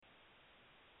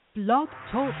Blog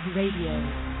Talk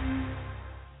Radio.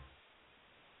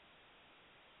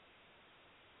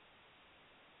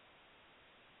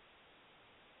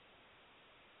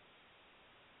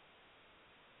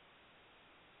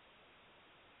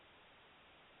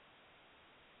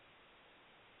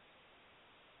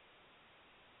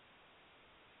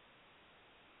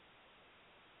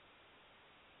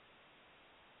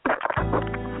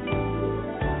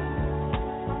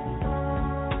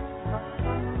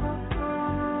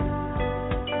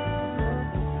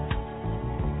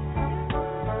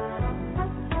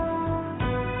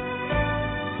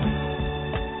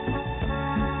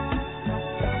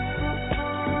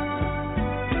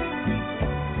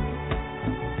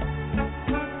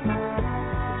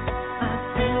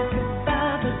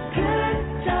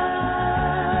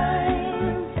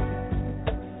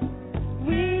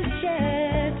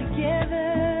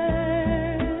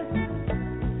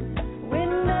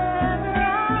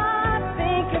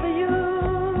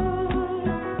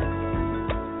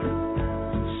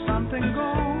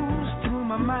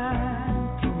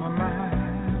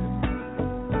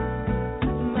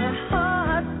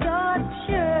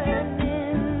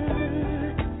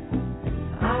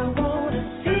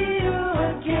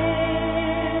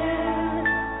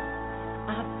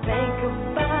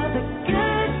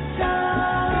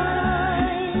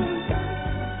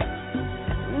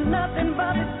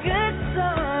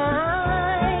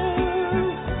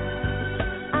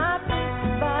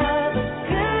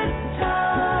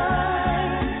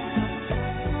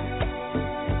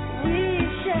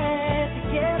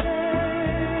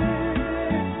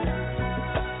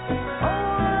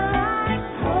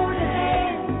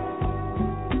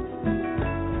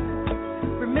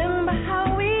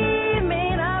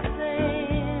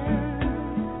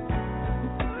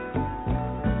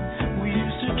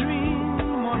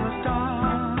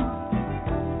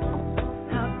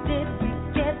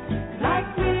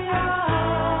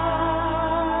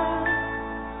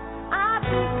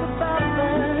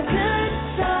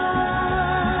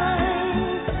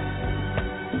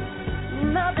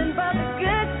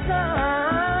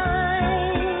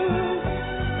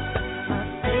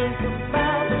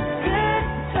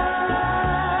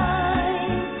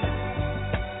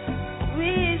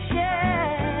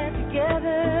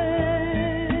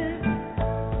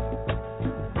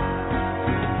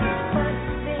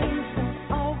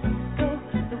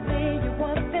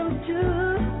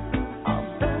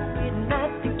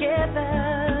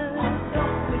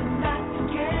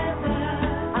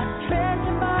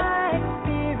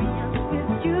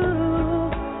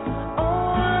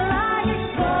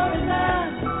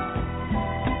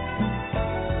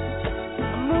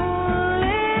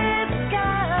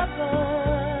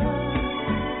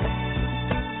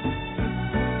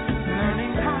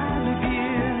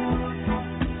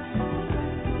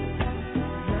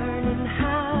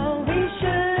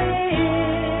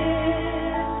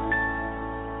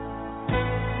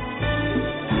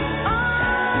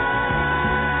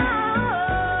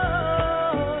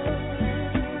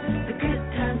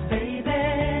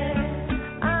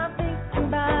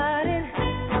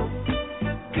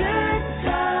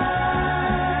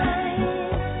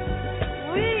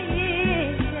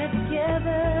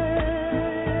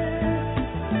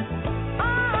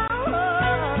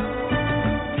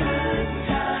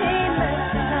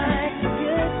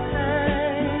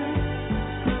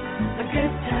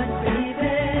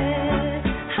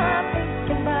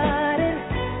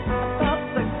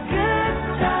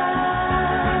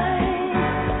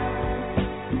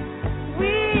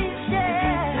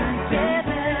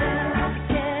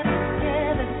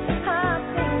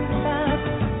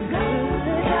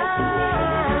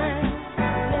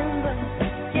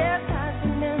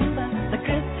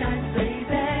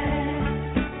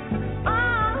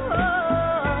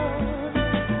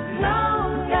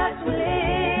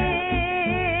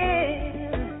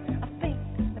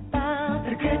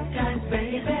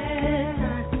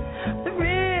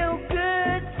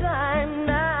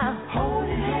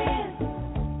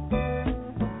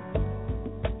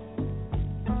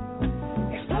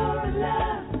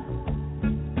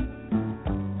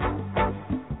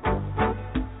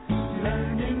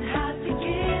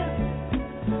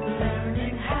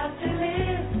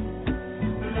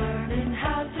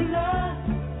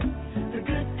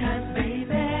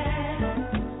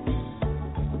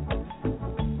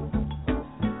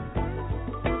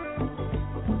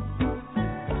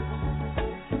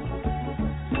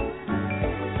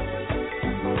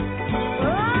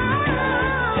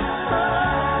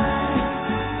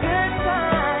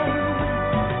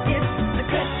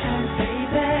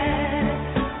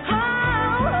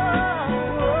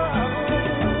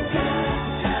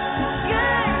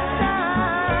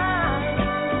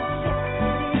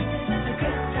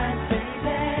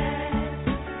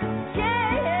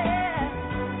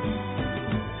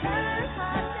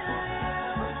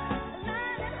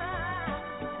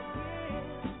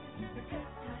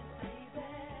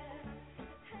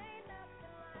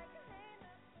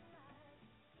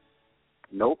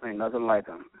 Nope, ain't nothing like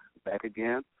them. Back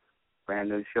again, brand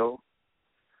new show.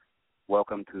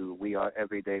 Welcome to We Are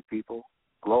Everyday People,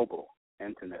 Global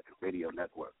Internet Radio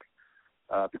Network.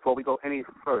 Before we go any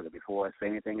further, before I say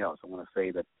anything else, I want to say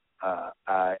that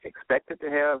I expected to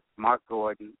have Marc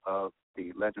Gordon of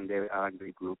the legendary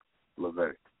R&B group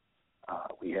LeVert.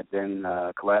 We had been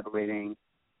collaborating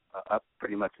up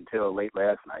pretty much until late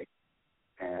last night,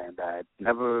 and I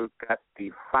never got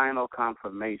the final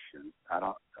confirmation.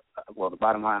 The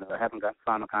bottom line is I haven't gotten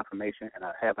final confirmation, and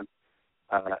I haven't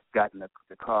gotten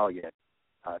the call yet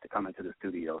to come into the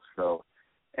studio. So,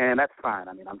 and that's fine.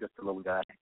 I mean, I'm just a little guy.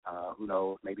 Who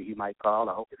knows? Maybe he might call.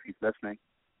 I hope if he's listening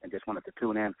and just wanted to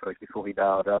tune in first before he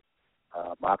dialed up.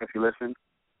 Mark, if you're listening,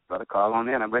 brother, call on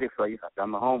in. I'm ready for you. I've done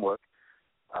my homework.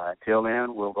 Till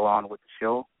then, we'll go on with the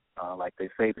show. Like they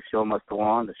say, the show must go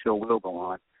on. The show will go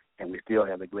on, and we still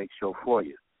have a great show for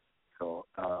you. So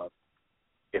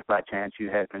if by chance you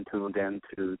have been tuned in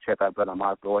to check out brother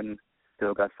Marc Gordon,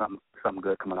 still got something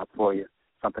good coming up for you,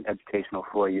 something educational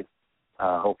for you.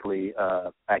 Hopefully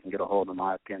I can get a hold of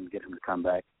Mark and get him to come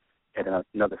back at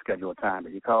another scheduled time.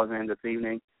 If he calls in this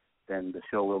evening, then the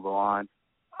show will go on.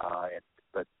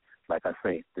 But like I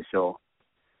say, the show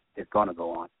is going to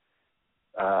go on.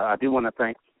 I do want to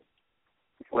thank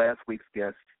last week's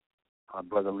guest,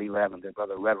 Brother Lee Lavender,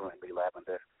 Brother Reverend Lee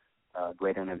Lavender.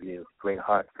 Great interview, great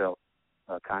heartfelt,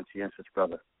 conscientious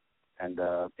brother. And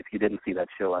if you didn't see that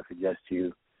show, I suggest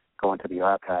you go into the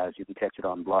archives. You can catch it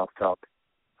on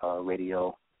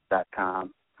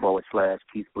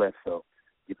blogtalkradio.com/Keith Bledsoe.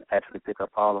 You can actually pick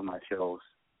up all of my shows.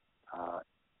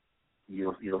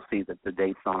 You'll see that the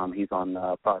dates on them. He's on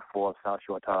part 4 of South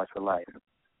Shore Taj for Life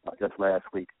just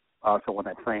last week. Also on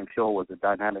that same show was the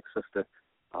dynamic sister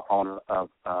owner of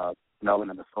Melvin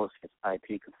and Associates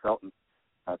IT consultant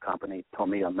company,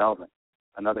 Tomia Melvin.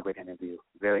 Another great interview.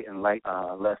 Very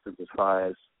enlightening lessons as far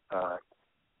as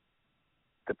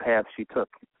the path she took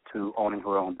to owning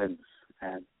her own business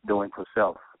and doing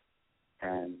herself,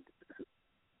 and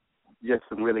just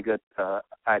some really good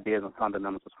ideas and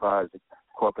fundamentals as far as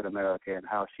corporate America and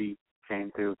how she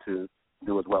came through to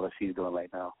do as well as she's doing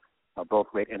right now. Both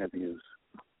great interviews.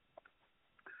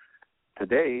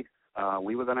 Today,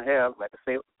 we were going to have, like I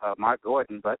say, Marc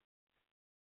Gordon, but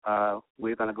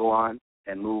we're going to go on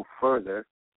and move further.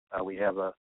 We have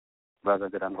a brother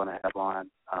that I'm going to have on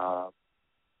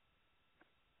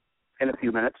in a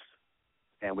few minutes,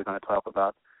 and we're going to talk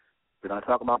about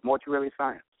mortuary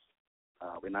science.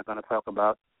 We're not going to talk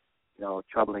about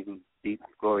troubling deep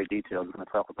gory details. We're going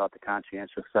to talk about the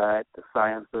conscientious side, the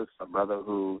sciences, a brother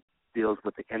who deals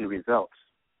with the end results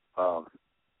of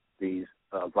these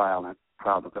violent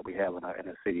problems that we have in our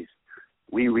inner cities.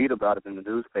 We read about it in the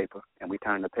newspaper, and we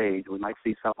turn the page. We might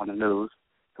see something on the news,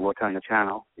 and we'll turn the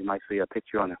channel. You might see a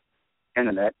picture on the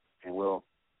internet, and we'll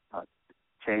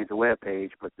change the web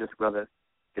page. But this brother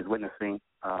is witnessing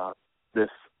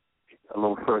this a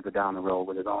little further down the road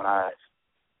with his own eyes.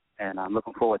 And I'm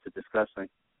looking forward to discussing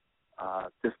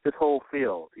this whole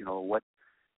field,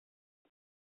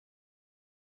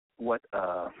 what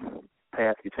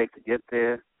path you take to get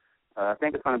there. I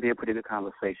think it's going to be a pretty good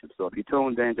conversation. So if you're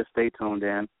tuned in, just stay tuned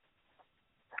in.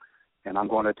 And I'm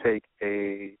going to take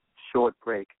a short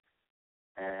break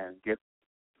and get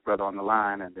brother on the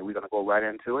line, and then we're going to go right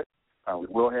into it. We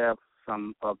will have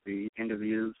some of the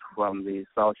interviews from the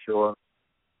South Shore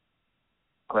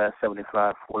Class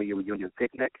 75 4-year reunion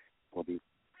picnic. We'll be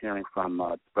hearing from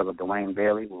Brother Dwayne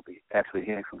Bailey. We'll be actually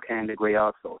hearing from Candy Gray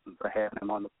also. Since I have him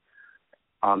on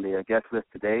the guest list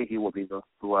today, he will be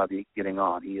who I'll be getting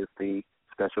on. He is the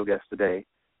special guest today,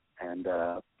 and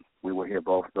we will hear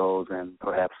both those and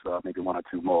perhaps maybe one or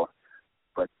two more.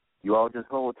 But you all just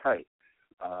hold tight.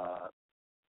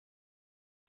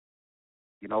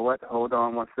 You know what? Hold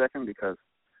on one second, because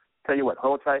tell you what,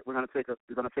 hold tight. We're going to take a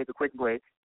quick break,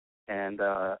 and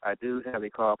I do have a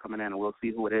call coming in, and we'll see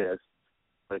who it is.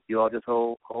 But you all just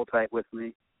hold tight with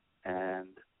me,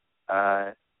 and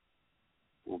I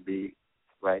will be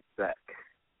right back.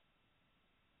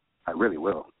 I really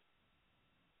will.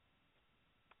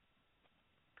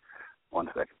 One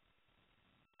second.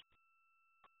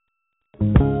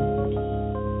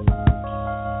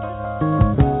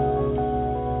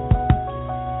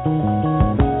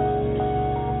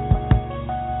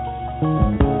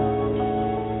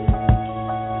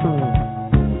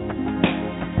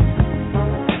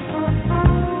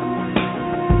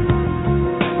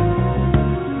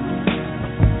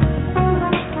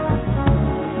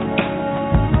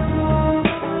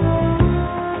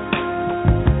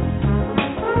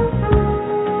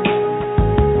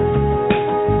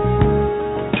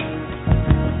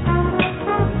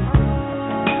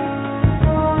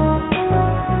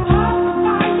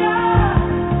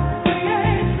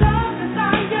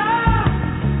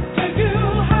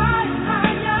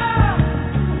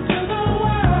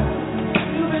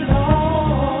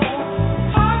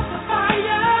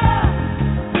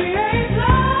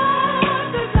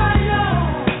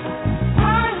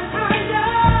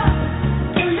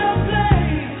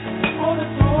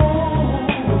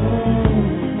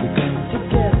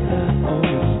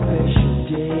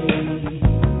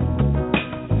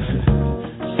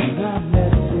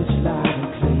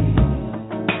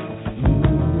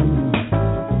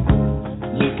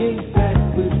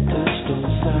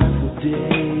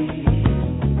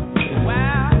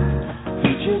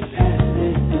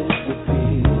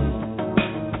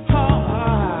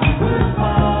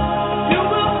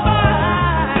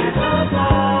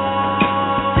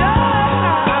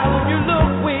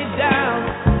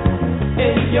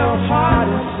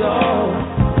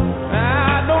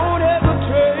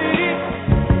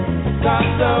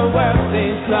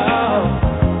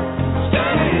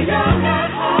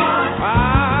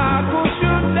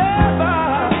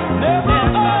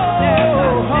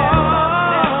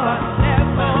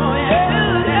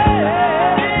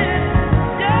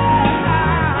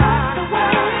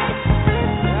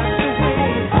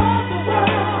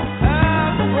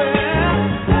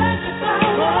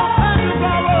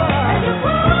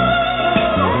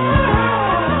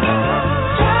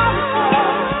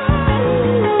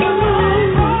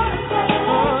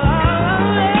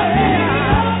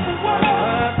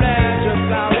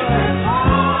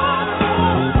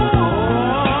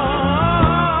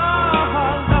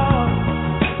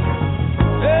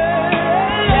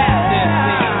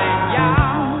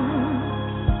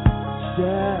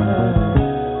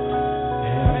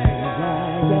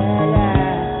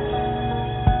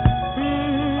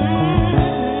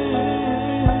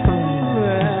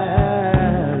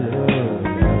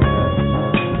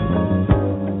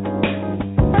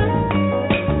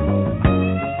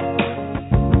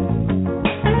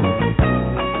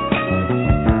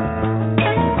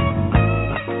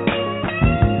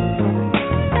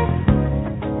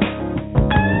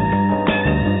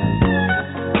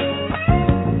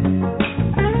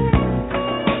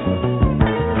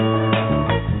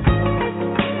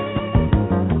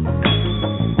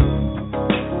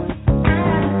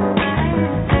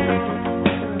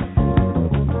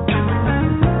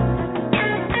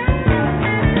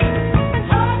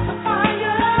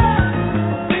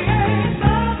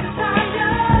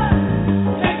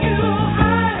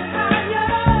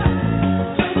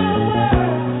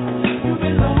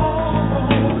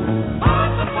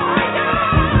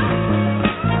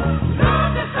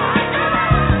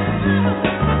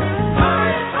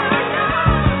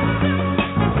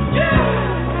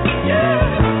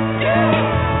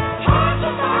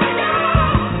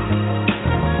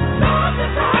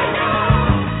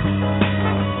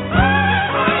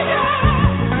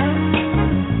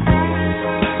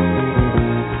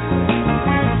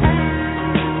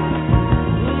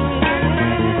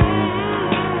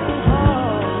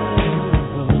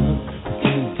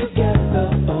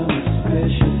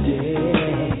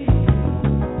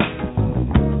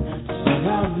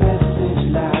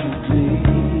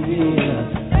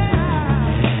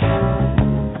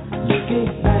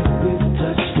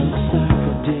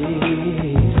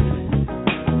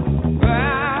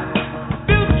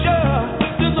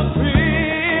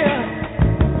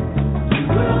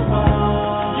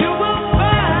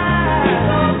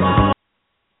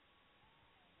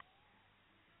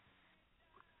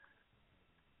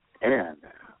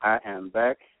 I am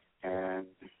back, and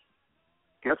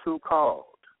guess who called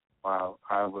while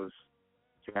I was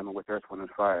jamming with Earth, Wind,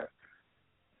 and Fire?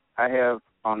 I have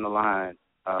on the line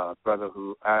a brother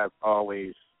who I've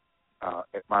always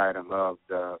admired and loved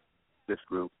this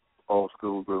group, old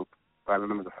school group. I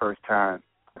remember the first time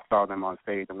I saw them on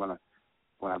stage. When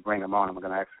I bring them on, I'm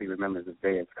going to actually remember the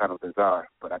day. It's kind of bizarre,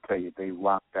 but I tell you, they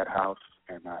rocked that house,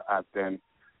 and I've been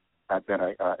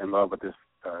in love with this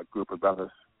group of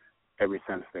brothers ever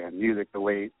since then. Music, the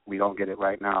way we don't get it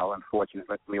right now,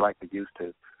 unfortunately, like we used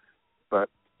to. But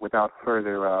without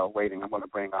further waiting, I'm going to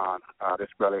bring on this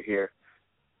brother here,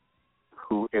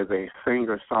 who is a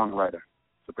singer-songwriter,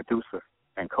 a producer,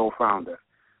 and co-founder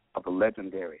of the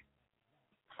legendary,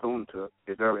 soon to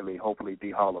deservedly, hopefully,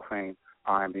 be Hall of Fame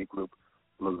R&B group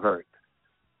LeVert.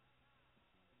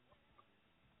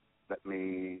 Let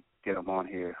me get him on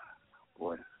here.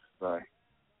 Boy, sorry.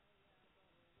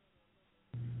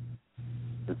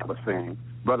 This was saying,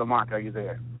 Brother Marc, are you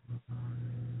there?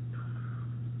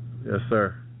 Yes,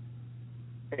 sir.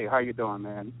 Hey, how you doing,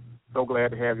 man? So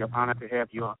glad to have you. Honored to have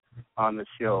you on the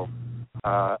show.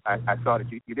 I saw that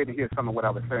you didn't hear some of what I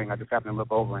was saying. I just happened to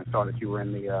look over and saw that you were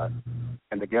in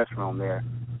the guest room there.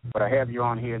 But I have you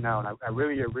on here now, and I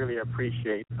really, really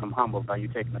appreciate. I'm humbled by you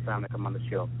taking the time to come on the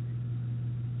show.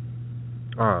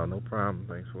 Oh, no problem.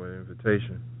 Thanks for the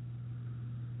invitation.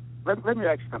 Let me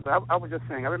ask you something. I was just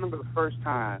saying, I remember the first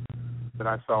time that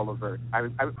I saw LeVert.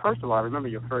 First of all, I remember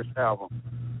your first album,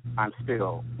 I'm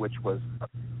Still, which was,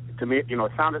 to me,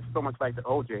 it sounded so much like the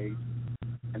OJs.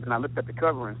 And then I looked at the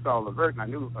cover and saw LeVert, and I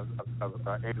knew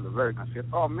of Eddie LeVert, and I said,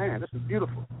 oh, man, this is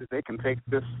beautiful. They can take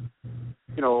this,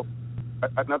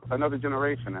 another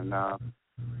generation. And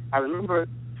I remember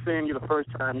seeing you the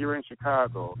first time. You were in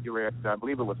Chicago. You were at, I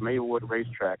believe it was Maywood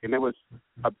Racetrack, and it was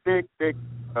a big,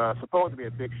 supposed to be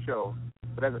a big show.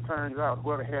 But as it turns out,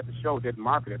 whoever had the show didn't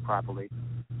market it properly.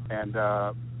 And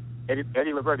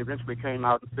Eddie LeVert eventually came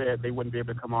out and said they wouldn't be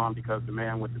able to come on because the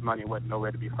man with the money wasn't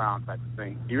nowhere to be found, type of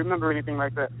thing. Do you remember anything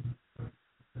like that?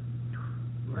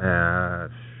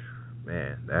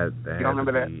 Man, that you don't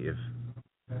remember that? If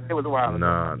it was a while ago.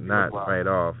 No, not right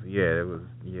off. Yeah, it was.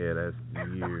 Yeah, that's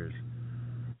years.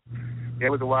 Yeah, it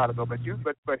was a while ago, but he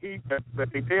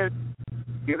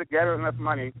did gather enough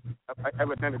money.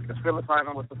 Evidently, because Phyllis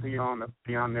Hyman was supposed to be on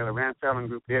there. The Rand Allen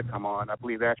group did come on. I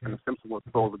believe Ashman and Simpson was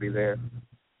supposed to be there.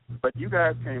 But you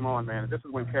guys came on, man. This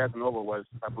is when Casanova was,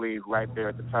 I believe, right there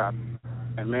at the top.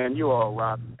 And, man, you all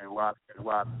rocked and rocked and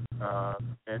rocked.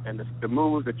 And the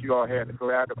moves that you all had, the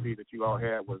choreography that you all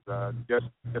had was just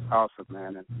awesome,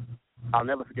 man. And I'll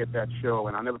never forget that show,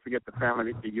 and I'll never forget the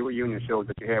reunion shows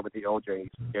that you had with the OJs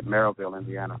at Merrillville,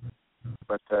 Indiana.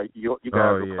 But you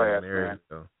guys were class, man.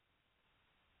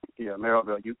 Yeah,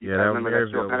 Merrillville. You remember that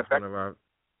show?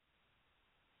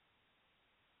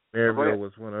 Merrillville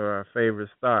was one of our favorite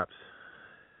stops.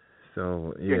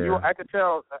 So yeah, I could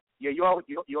tell. You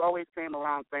always came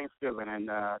around Thanksgiving, and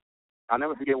I'll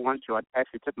never forget one show. I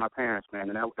actually took my parents, man,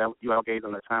 and that you all gave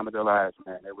them the time of their lives,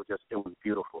 man. It was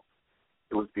beautiful.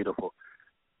 It was beautiful.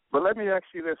 But let me ask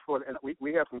you this: and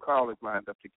we have some callers lined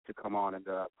up to come on, and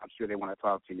I'm sure they want to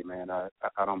talk to you, man. I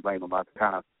don't blame them about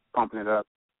kind of pumping it up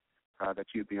that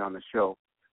you'd be on the show.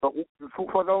 But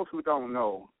for those who don't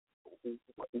know,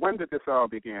 when did this all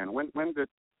begin? When was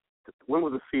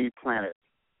the seed planted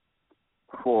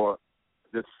for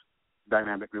this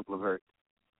dynamic group, LeVert?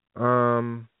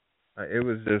 It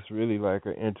was just really like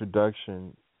an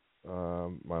introduction.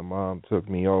 My mom took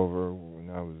me over when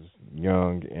I was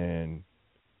young, and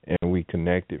we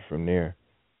connected from there.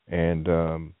 And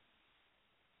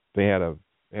they had a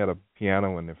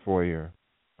piano in the foyer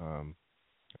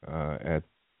at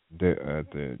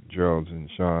the Gerald's and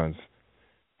Sean's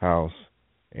house,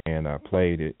 and I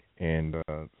played it, and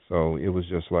so it was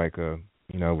just like it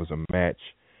was a match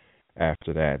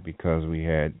after that, because we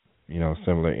had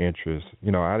similar interests.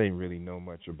 I didn't really know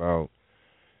much about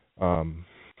I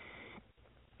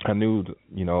knew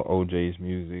OJ's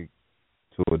music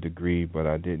to a degree, but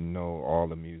I didn't know all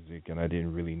the music, and I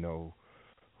didn't really know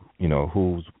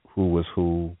who was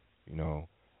who.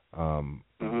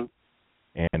 Mm-hmm.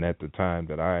 And at the time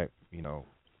that I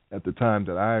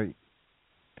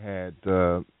had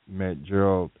met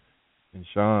Gerald and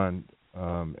Sean,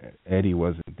 Eddie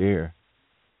wasn't there.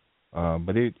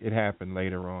 But it happened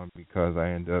later on, because I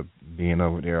ended up being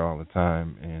over there all the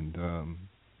time, and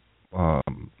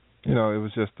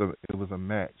it was a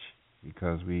match,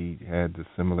 because we had the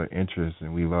similar interests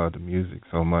and we loved the music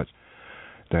so much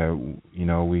that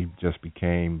we just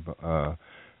became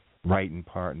writing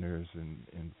partners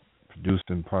and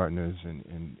producing partners,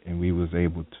 and we was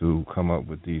able to come up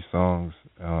with these songs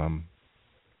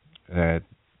that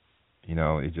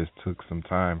it just took some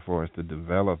time for us to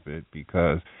develop it,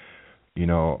 because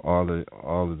all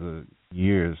of the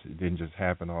years, it didn't just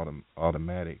happen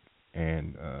automatic,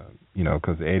 and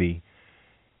because Eddie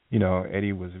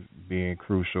was being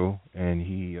crucial, and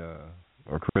he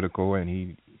or critical, and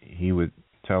he would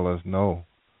tell us no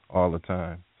all the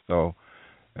time. So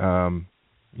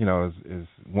is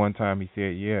one time he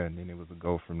said yeah, and then it was a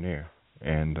go from there,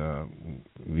 and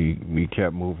we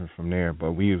kept moving from there.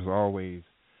 But we was always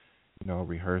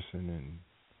rehearsing and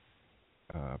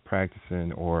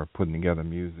practicing or putting together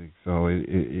music. So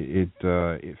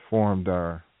it formed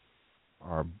our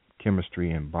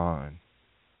chemistry and bond.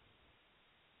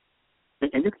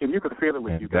 And you could feel it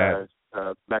with and you guys.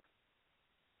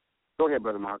 Go ahead,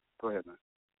 Brother Mark. Go ahead, man.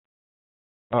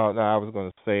 Oh, no, I was going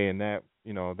to say, and that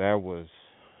that was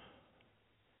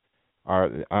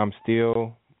I'm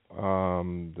Still.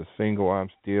 The single I'm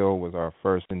Still was our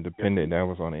first independent. That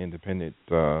was on an independent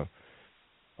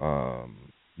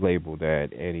label that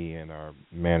Eddie and our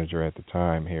manager at the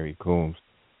time, Harry Coombs,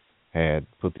 had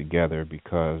put together,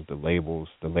 because the labels,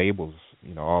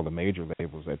 all the major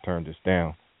labels had turned us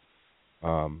down.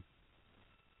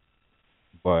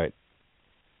 But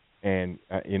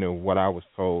what I was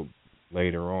told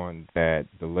later on, that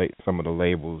some of the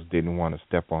labels didn't want to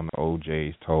step on the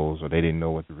OJ's toes, or they didn't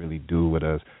know what to really do with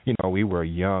us. We were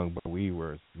young, but we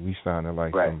sounded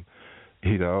like some,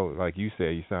 like you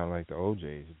said, you sound like the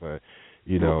OJ's, but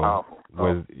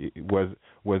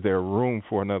was there room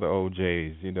for another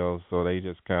OJ's? So they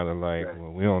just kind of like,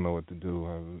 well, we don't know what to do.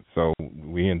 So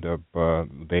they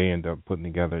end up putting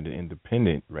together the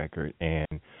independent record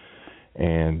and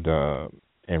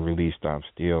released I'm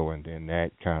Still, and then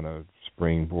that kind of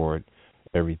springboard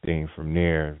everything from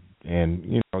there.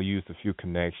 And used a few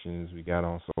connections. We got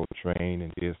on Soul Train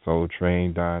and did Soul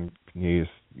Train. Don Cornelius,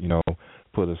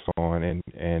 put us on,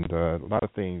 and a lot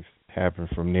of things happened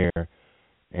from there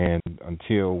And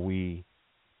until we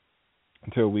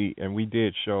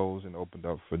did shows and opened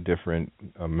up for different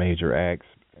major acts.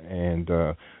 And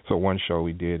so one show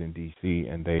we did in D.C.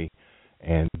 and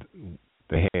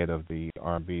the head of the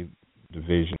R&B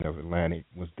division of Atlantic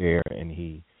was there, and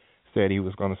he said he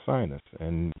was going to sign us,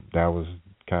 and that was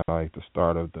kind of like the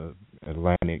start of the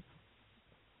Atlantic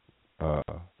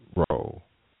role.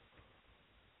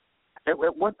 At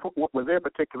what point, was there a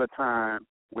particular time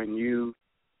when you?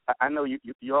 I know you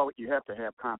have to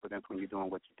have confidence when you're doing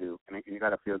what you do, and you got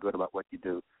to feel good about what you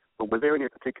do. But was there any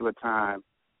particular time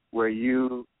where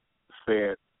you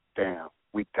said, "Damn,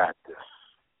 we got this.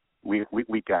 We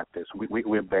got this.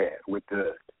 We're bad. We're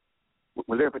good."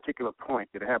 Was there a particular point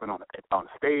that it happened on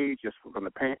stage, just from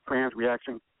the fans'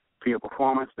 reaction to your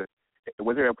performance?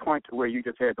 Was there a point to where you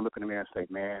just had to look in the mirror and say,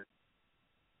 "Man,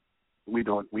 we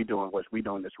doing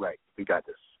this right. We got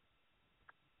this"?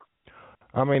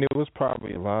 I mean, it was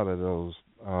probably a lot of those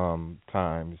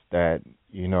times that,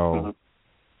 you know,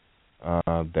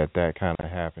 that kind of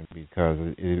happened because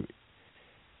it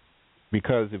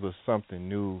was something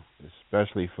new,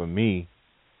 especially for me.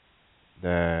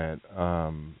 That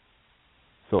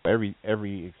so every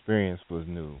experience was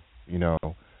new. You know,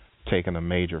 taking a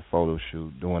major photo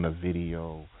shoot, doing a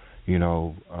video. You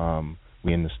know,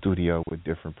 we in the studio with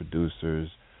different producers.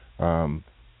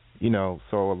 You know,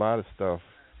 so a lot of stuff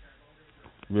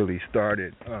really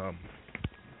started,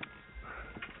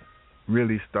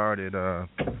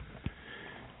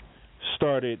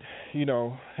 you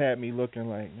know, had me looking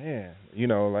like, man, you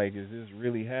know, like, is this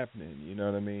really happening? You know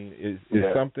what I mean?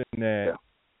 It's something that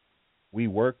we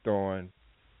worked on,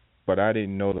 but I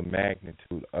didn't know the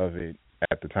magnitude of it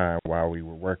at the time while we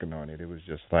were working on it. It was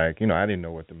just like, you know, I didn't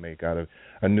know what to make out of.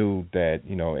 I knew that,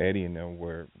 you know, Eddie and them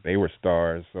were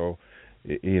stars, so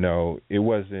you know, it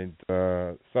wasn't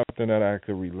something that I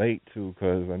could relate to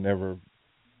because I never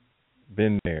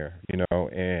been there, you know,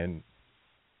 and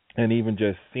even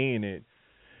just seeing it,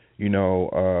 you know,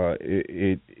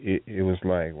 it was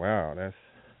like, wow, that's,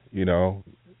 you know,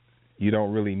 you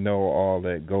don't really know all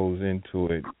that goes into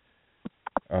it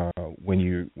when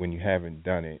you haven't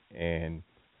done it, and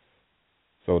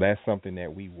so that's something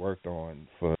that we worked on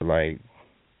for like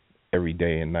every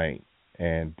day and night,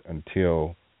 and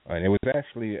until. And it was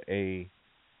actually a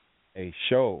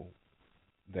show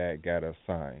that got us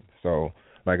signed. So,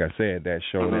 like I said, that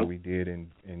show that we did in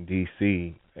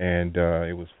D.C. and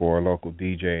it was for a local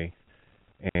DJ,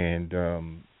 and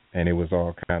it was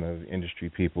all kind of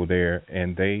industry people there,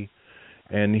 and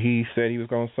he said he was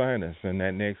going to sign us, and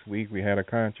that next week we had a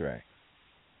contract,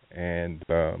 and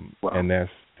and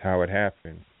that's how it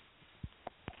happened.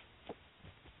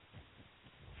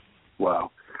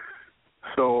 Wow.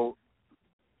 So,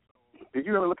 did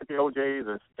you ever look at the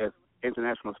OJs as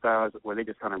international stars, or were they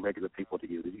just kind of regular people to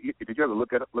you? Did you ever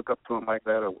look up to them like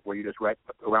that, or were you just right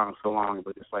around them so long,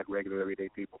 but just like regular everyday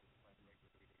people?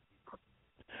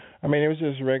 I mean, it was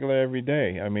just regular every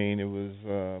day. I mean, it was,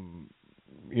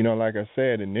 you know, like I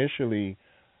said, initially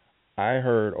I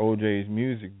heard OJ's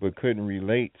music but couldn't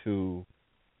relate to,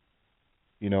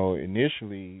 you know,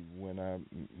 initially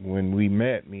when we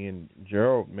met, me and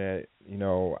Gerald met, you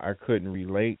know, I couldn't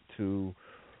relate to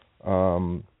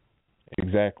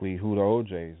exactly who the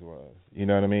OJs was. You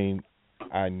know what I mean?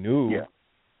 I knew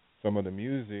some of the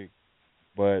music,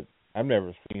 but I've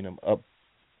never seen them up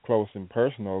close and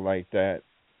personal like that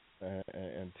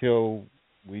until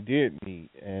we did meet.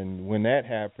 And when that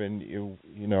happened, you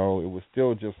know, it was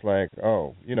still just like,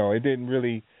 oh, you know, it didn't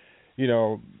really, you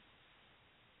know,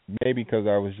 maybe because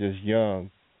I was just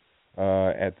young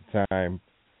at the time,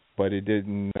 but it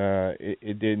didn't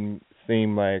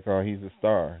seem like, oh, he's a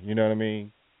star. You know what I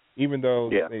mean? Even though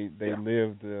they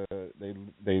lived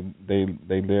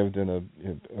they lived in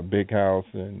a big house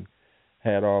and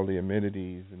had all the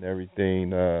amenities and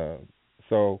everything.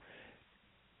 So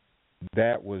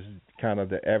that was kind of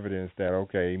the evidence that,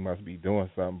 okay, he must be doing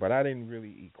something. But I didn't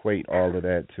really equate all of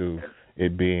that to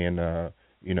it being,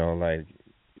 you know, like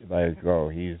oh,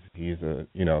 he's a,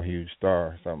 you know, huge star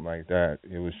or something like that.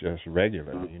 It was just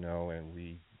regular, you know, and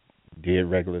we did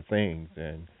regular things,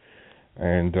 and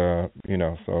you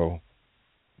know, so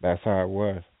that's how it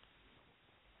was.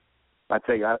 I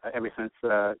tell you, ever since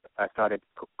I started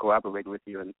cooperating with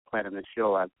you and planning this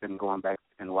show, I've been going back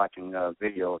and watching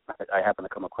videos. I happened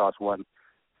to come across one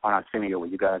on Arsenio where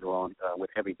you guys were on with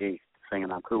Heavy D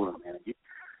singing "I'm Cool," man.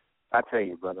 I tell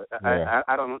you, brother,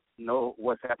 I don't know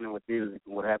what's happening with music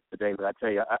and what happened today, but I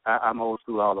tell you, I'm old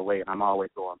school all the way, and I'm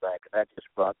always going back. That just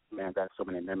brought, man, back so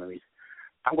many memories.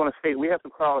 I'm going to say we have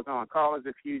some callers on. Callers,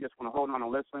 if you just want to hold on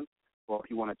and listen, or if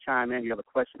you want to chime in, you have a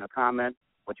question or comment,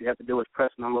 what you have to do is press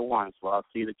number 1. So I'll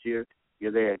see that you're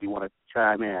you're there, if you want to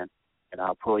chime in, and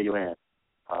I'll pull you in.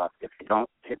 If you don't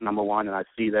hit number one and I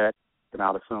see that, then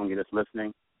I'll assume you're just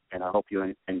listening, and I hope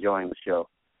you're enjoying the show.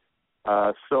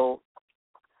 So,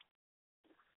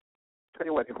 tell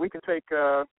you what, if we could take,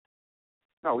 we're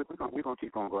going to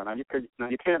keep on going. Now,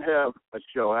 you can't have a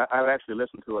show. I've actually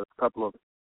listened to a couple of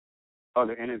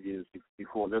other interviews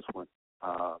before this one.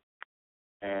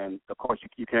 And, of course,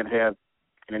 you can't have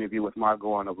an interview with Marc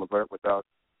Gordon of LeVert without,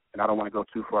 and I don't want to go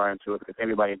too far into it because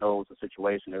everybody knows the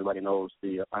situation. Everybody knows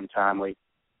the untimely,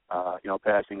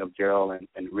 passing of Gerald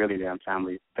and really the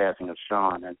untimely passing of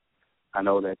Sean. And I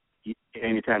know that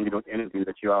anytime you do an interview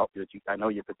I know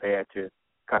you're prepared to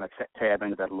kind of tab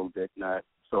into that a little bit.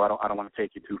 So I don't want to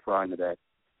take you too far into that.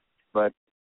 But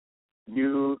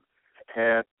you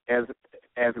had, as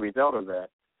a result of that,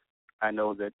 I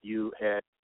know that you had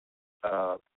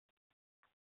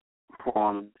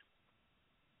formed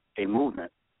a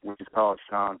movement which is called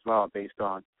Sean's Law, based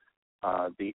on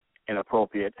the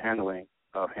inappropriate handling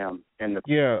of him in the.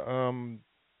 Yeah,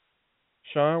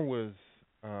 Sean was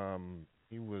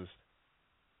he was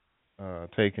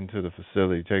taken to the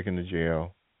facility, taken to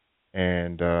jail,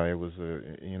 and it was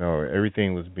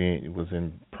everything was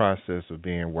in process of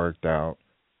being worked out.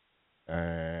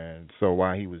 And so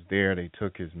while he was there, they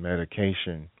took his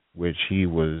medication, which he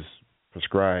was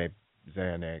prescribed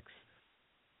Xanax.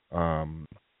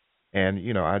 And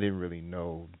I didn't really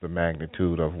know the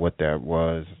magnitude of what that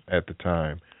was at the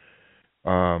time.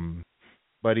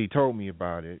 But he told me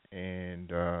about it,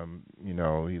 and he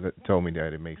told me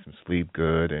that it makes him sleep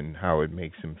good and how it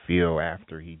makes him feel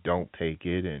after he don't take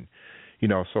it, and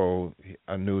so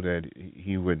I knew that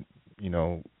he would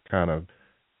kind of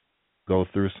go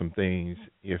through some things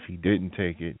if he didn't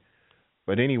take it.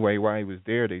 But anyway, while he was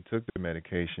there, they took the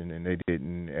medication and they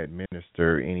didn't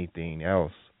administer anything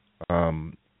else,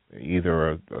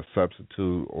 either a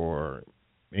substitute or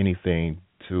anything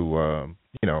to,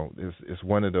 it's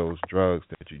one of those drugs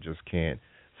that you just can't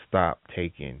stop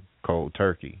taking cold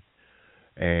turkey.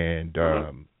 And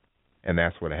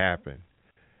that's what happened.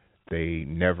 They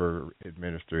never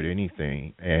administered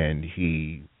anything, and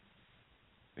he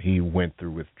went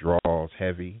through withdrawals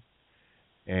heavy,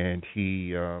 and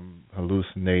he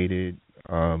hallucinated,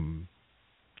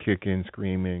 kicking,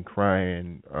 screaming,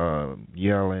 crying,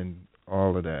 yelling,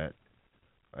 all of that.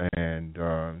 And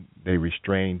they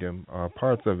restrained him.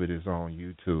 Parts of it is on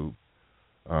YouTube.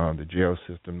 The jail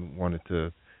system wanted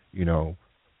to,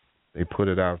 they put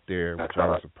it out there, which I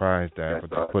was surprised at, but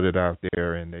they put it out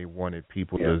there and they wanted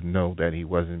people to know that he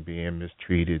wasn't being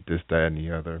mistreated, this, that, and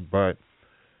the other. But,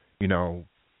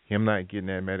 him not getting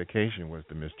that medication was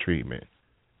the mistreatment.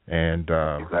 And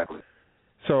exactly.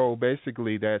 So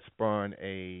basically that spawned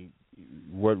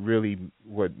what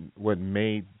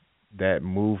made that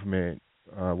movement,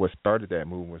 what started that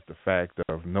movement was the fact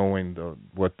of knowing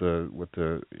what the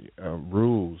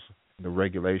rules, the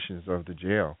regulations of the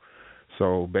jail.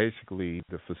 So basically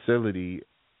the facility,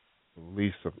 at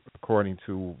least according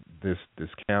to this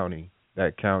county,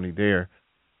 that county there,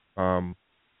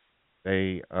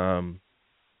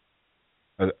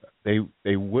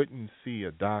 they wouldn't see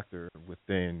a doctor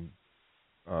within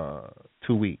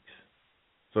 2 weeks.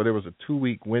 So there was a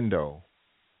 2-week window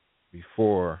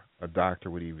before a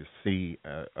doctor would even see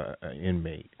an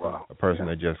inmate, a person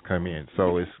that just come in.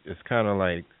 So it's kind of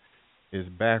like, it's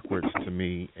backwards to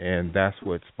me, and that's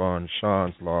what spawned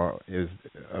Sean's Law, is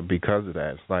because of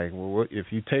that. It's like, well,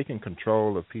 if you're taking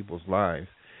control of people's lives,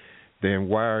 then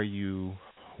why are you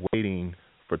waiting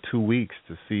for 2 weeks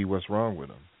to see what's wrong with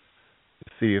them?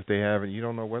 To see if they have it, you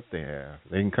don't know what they have.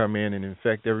 They can come in and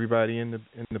infect everybody in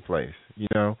the place,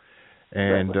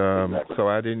 And exactly. So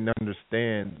I didn't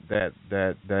understand that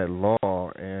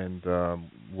law, and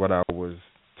what I was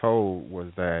told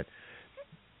was that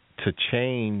to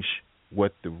change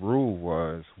what the rule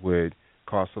was would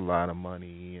cost a lot of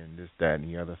money and this, that, and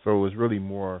the other. So it was really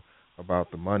more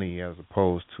about the money as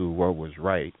opposed to what was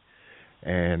right,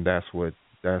 and that's where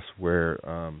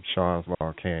Sean's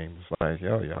Law came. It's like,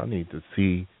 y'all need to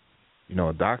see,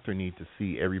 a doctor needs to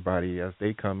see everybody as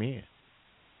they come in,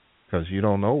 because you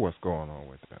don't know what's going on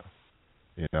with them,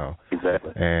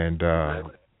 Exactly. And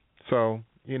so,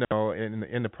 in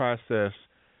the process,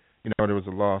 there was a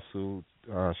lawsuit.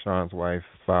 Sean's wife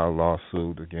filed a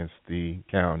lawsuit against the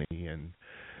county, and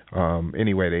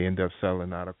anyway, they ended up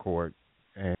settling out of court,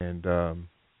 and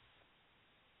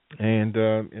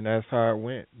that's how it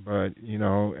went. But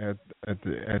at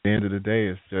the end of the day,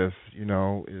 it's just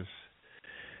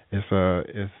that's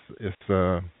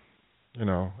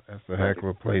a heck of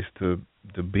a place to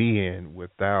be in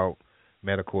without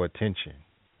medical attention.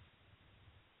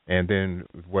 And then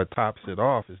what tops it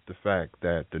off is the fact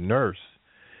that the nurse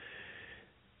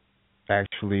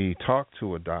actually talked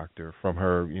to a doctor from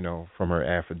her, from her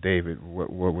affidavit,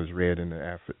 what was read in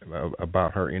the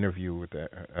about her interview with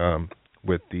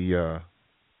the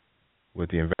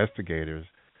investigators,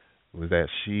 was that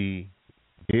she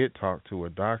did talk to a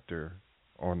doctor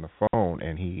on the phone,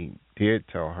 and he did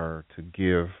tell her to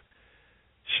give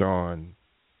Sean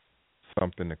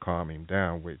something to calm him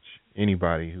down, which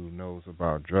anybody who knows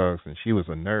about drugs, and she was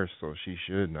a nurse, so she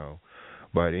should know,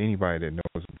 but anybody that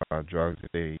knows about drugs, if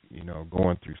they,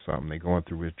 going through something, they going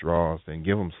through withdrawals, then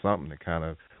give them something to kind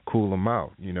of cool them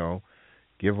out,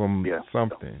 give them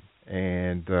something.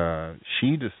 And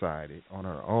she decided on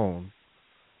her own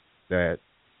that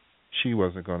she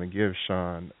wasn't going to give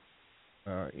Sean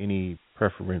any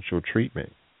preferential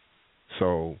treatment.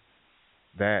 So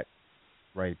that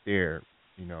right there,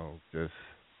 just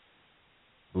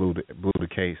blew the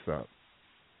case up.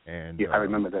 And I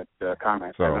remember that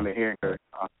comment. So, I remember hearing her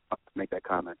make that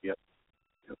comment. Yep.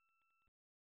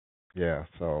 Yeah.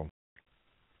 So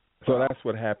that's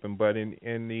what happened. But in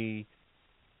the,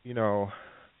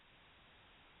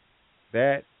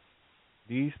 that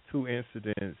these two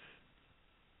incidents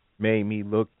made me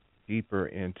look deeper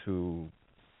into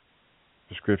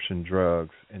prescription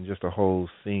drugs and just a whole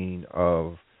scene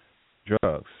of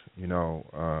drugs.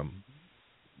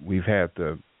 We've had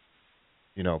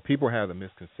people have the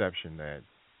misconception that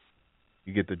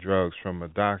you get the drugs from a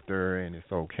doctor and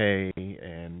it's okay,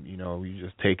 and you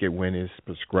just take it when it's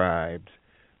prescribed.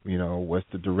 What's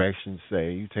the directions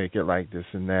say? You take it like this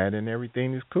and that, and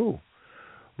everything is cool.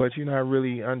 But you're not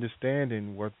really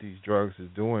understanding what these drugs is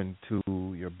doing to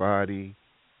your body,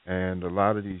 and a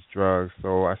lot of these drugs.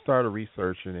 So I started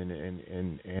researching,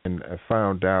 and I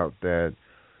found out that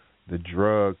the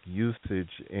drug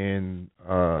usage in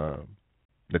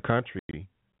the country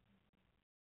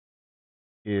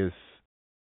is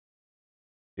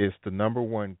the number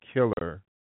one killer,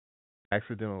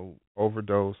 accidental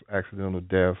overdose, accidental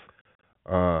death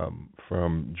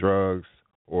from drugs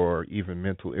or even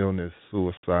mental illness,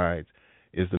 suicides,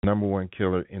 is the number one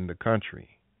killer in the country.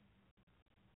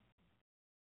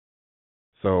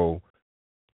 So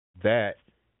that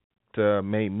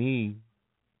made me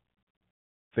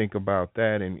think about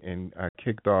that, and I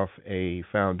kicked off a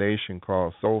foundation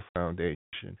called Soul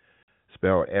Foundation,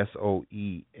 spelled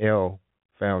SOEL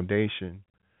Foundation,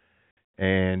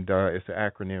 and it's an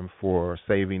acronym for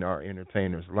Saving Our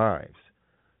Entertainers' Lives.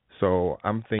 So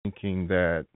I'm thinking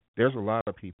that there's a lot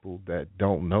of people that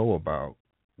don't know about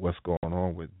what's going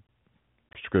on with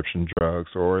prescription drugs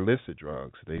or illicit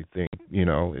drugs. They think, a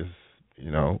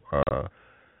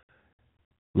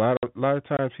lot of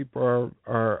times people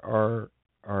are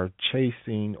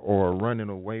chasing or running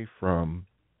away from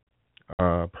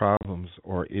problems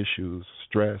or issues,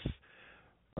 stress,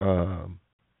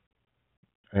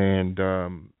 and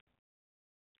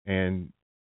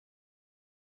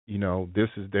this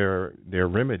is their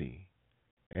remedy.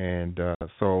 And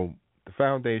so the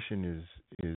foundation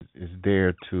is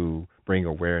there to bring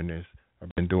awareness.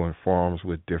 I've been doing forums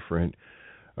with different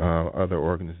other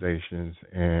organizations,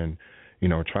 and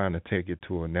trying to take it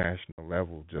to a national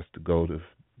level, just to go to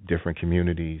different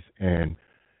communities and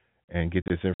get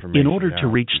this information. In order to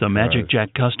reach the Magic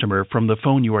Jack customer from the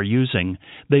phone you are using,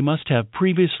 they must have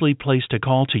previously placed a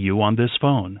call to you on this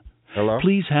phone. Hello?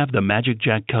 Please have the Magic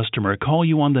Jack customer call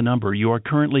you on the number you are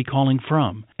currently calling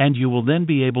from, and you will then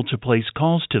be able to place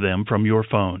calls to them from your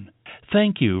phone.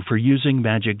 Thank you for using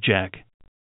Magic Jack.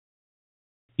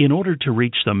 In order to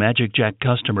reach the Magic Jack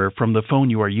customer from the phone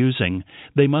you are using,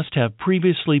 they must have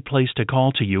previously placed a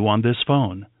call to you on this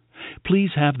phone.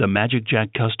 Please have the Magic Jack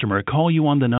customer call you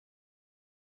on the number.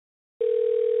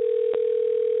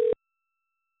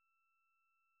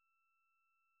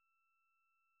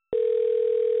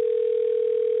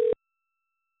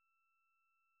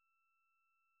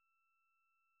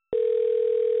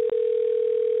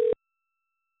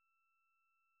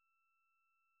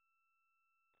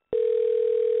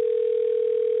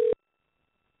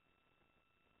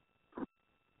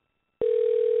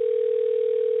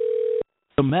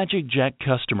 The Magic Jack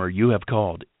customer you have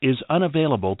called is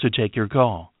unavailable to take your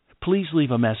call. Please leave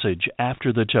a message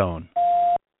after the tone.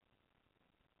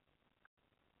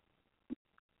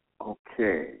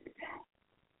 Okay.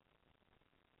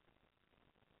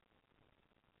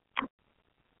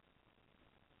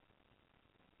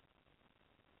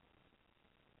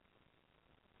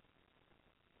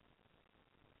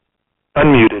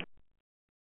 Unmuted.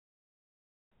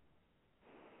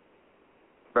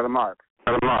 Brother Mark.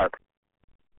 Brother Mark.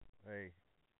 Hey.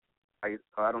 I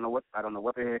don't know what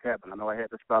the heck happened. I know I had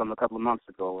this problem a couple of months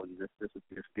ago, and this is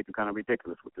getting kind of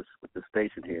ridiculous with this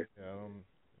station here. Yeah,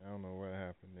 I don't know what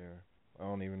happened there. I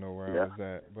don't even know where Yeah. I was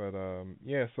at, but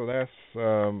yeah. So that's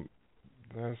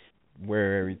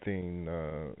where everything.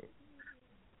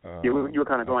 You were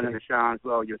kind of going into Sean as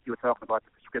well. You were talking about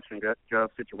the prescription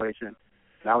drug situation,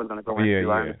 and I was going to go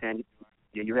into. I understand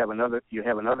you have another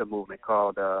movement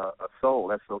called a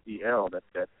Soul, SOEL, that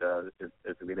is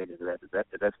related to that.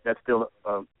 That's still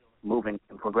moving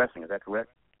and progressing. Is that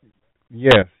correct?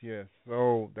 Yes.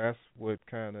 So that's what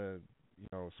kind of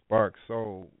sparked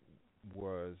Soul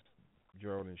was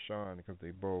Gerald and Sean, because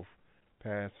they both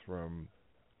passed from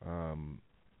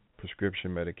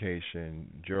prescription medication.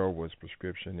 Gerald was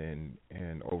prescription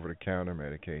and over-the-counter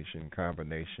medication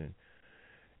combination,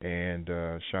 and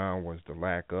Sean was the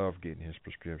lack of getting his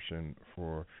prescription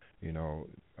for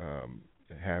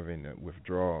having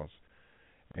withdrawals.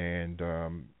 And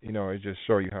it just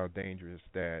shows you how dangerous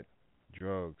that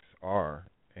drugs are,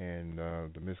 and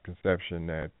the misconception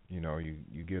that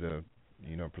you get a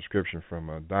prescription from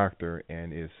a doctor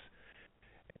and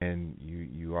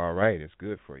you all right, it's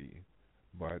good for you,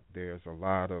 but there's a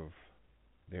lot of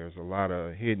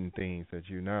hidden things that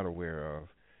you're not aware of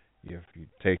if you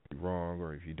take it wrong,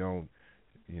 or if you don't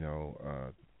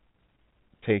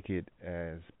take it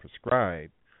as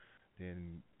prescribed.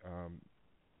 Then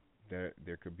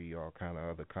there could be all kind of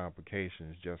other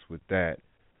complications just with that.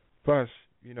 Plus,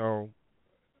 it's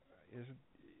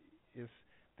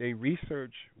they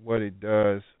research what it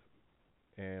does,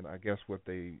 and I guess what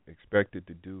they expect it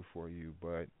to do for you,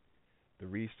 but the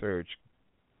research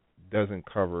doesn't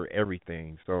cover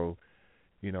everything. So,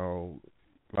 a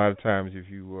lot of times if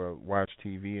you watch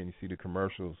TV and you see the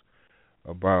commercials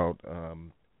about,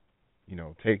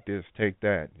 take this, take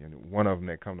that, and one of them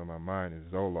that come to my mind is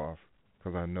Zoloft,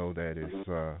 because I know that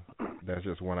that's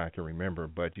just one I can remember.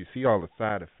 But you see all the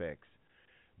side effects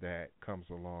that comes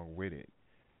along with it,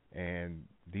 and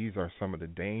these are some of the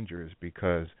dangers,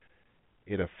 because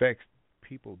it affects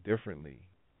people differently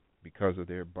because of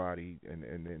their body and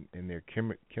their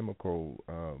chemical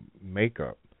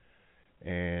makeup,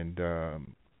 and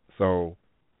so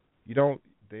there's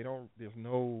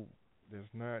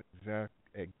not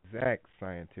exact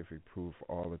scientific proof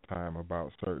all the time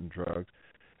about certain drugs,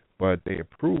 but they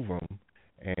approve them,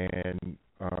 and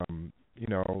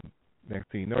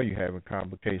next thing you know, you're having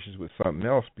complications with something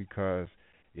else because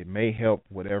it may help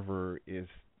whatever is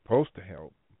supposed to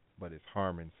help, but it's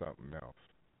harming something else.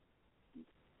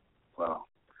 Wow.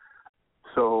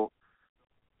 So,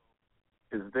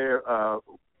 is there,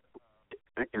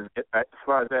 as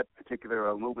far as that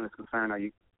particular movement is concerned, are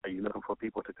you looking for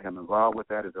people to become involved with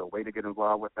that? Is there a way to get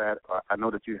involved with that? I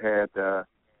know that you had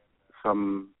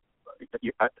some.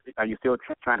 Are you still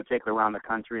trying to take it around the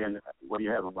country, and what do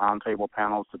you have, roundtable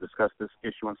panels to discuss this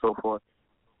issue and so forth?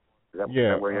 Is that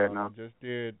where you're at now? Just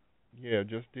did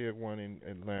one in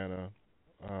Atlanta.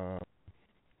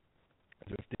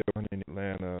 Just did one in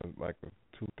Atlanta like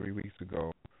 2-3 weeks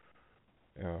ago,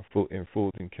 in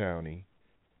Fulton County,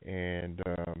 and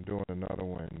I'm doing another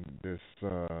one this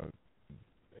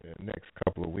next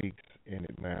couple of weeks in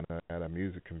Atlanta at a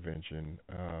music convention.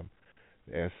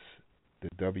 That's the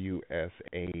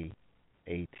WSAATL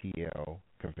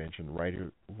convention,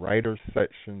 Writing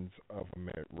Sessions of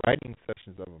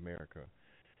America,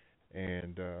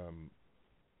 and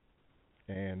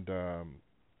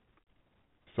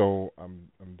so I'm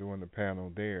doing the panel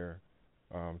there,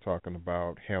 talking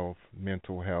about health,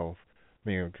 mental health. I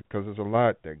mean, because there's a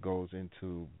lot that goes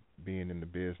into being in the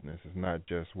business. It's not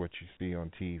just what you see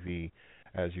on TV,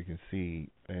 as you can see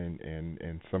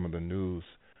in some of the news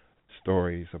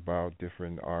stories about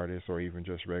different artists or even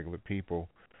just regular people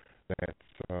that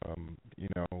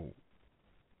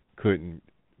couldn't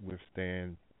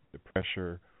withstand the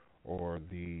pressure or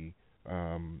the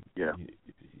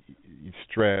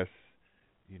stress.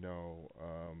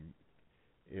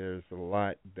 There's a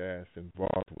lot that's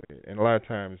involved with it, and a lot of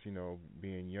times,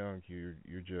 being young, you're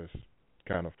just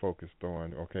kind of focused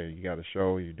on, okay, you got a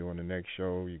show, you're doing the next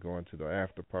show, you're going to the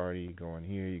after party, you're going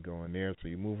here, you're going there, so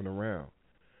you're moving around.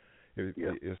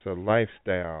 It's a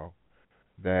lifestyle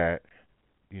that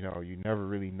you never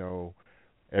really know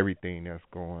everything that's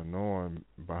going on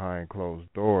behind closed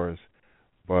doors,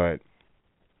 but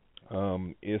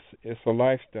it's a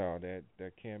lifestyle that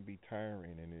can be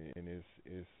tiring, and it's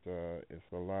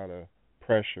a lot of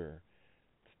pressure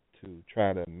to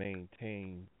try to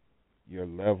maintain your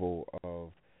level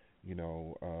of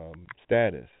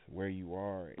status, where you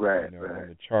are on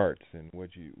the charts, and what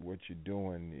you're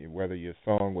doing, whether your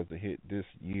song was a hit this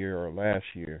year or last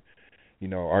year.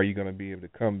 Are you going to be able to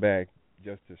come back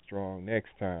just as strong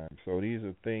next time. So these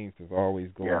are things that's always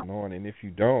going on, and if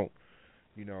you don't,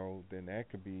 then that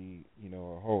could be,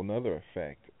 a whole nother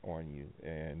effect on you.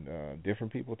 And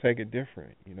different people take it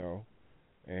different,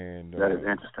 And that is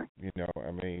interesting.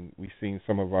 I mean, we've seen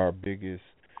some of our biggest,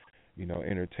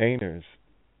 entertainers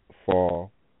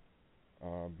fall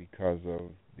because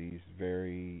of these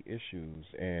very issues.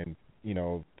 And,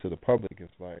 to the public,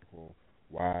 it's like, well,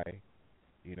 why,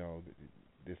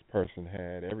 this person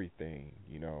had everything,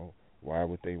 why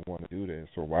would they want to do this?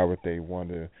 Or why would they want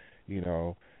to,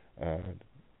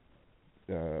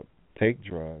 take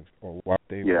drugs? Or why would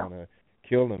they want to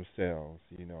kill themselves,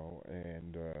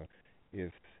 And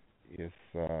it's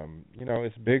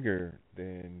it's bigger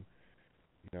than,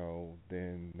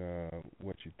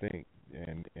 what you think.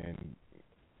 And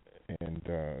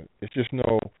it's just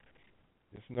no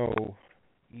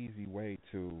easy way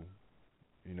to,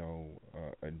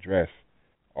 address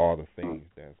all the things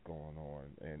that's going on.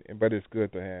 But it's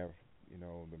good to have,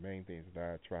 the main things that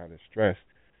I try to stress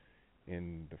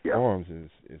in the forums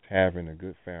is having a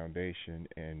good foundation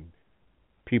and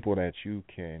people that you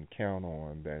can count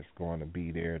on that's going to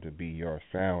be there to be your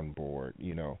soundboard,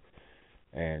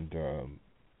 and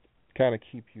kind of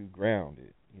keep you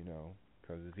grounded,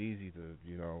 because it's easy to,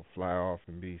 fly off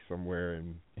and be somewhere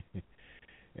and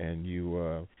and you,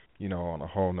 on a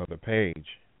whole nother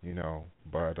page,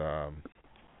 but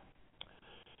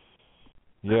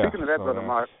Speaking of that, Brother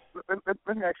Mark,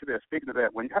 let me ask you this. Speaking of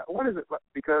that, what is it like?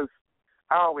 Because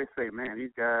I always say, man,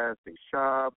 these guys, they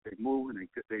sharp, they move, and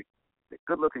they're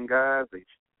good-looking guys. They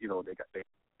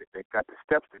got the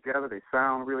steps together. They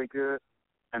sound really good,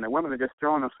 and the women are just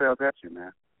throwing themselves at you,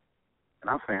 man. And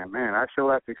I'm saying, man, I sure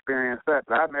like to experience that.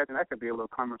 But I imagine that could be a little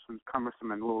cumbersome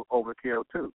and a little overkill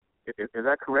too. Is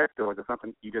that correct, or is it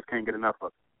something you just can't get enough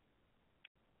of?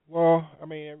 Well, I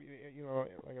mean,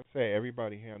 like I say,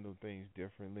 everybody handles things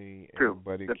differently. True.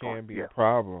 But it Good can point. be a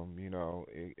problem,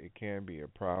 it can be a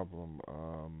problem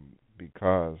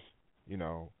because,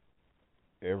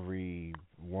 every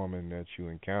woman that you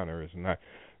encounter is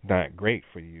not great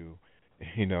for you.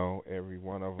 Every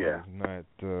one of them is not,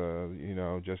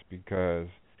 just because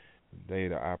they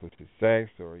the opposite sex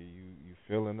or you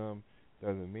feeling them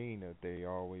doesn't mean that they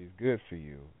always good for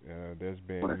you. There's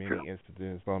been many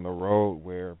incidents on the road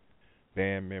where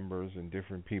band members and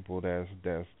different people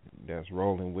that's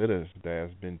rolling with us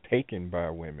that's been taken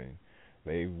by women.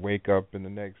 They wake up in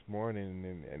the next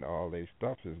morning and all their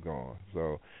stuff is gone.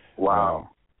 So wow.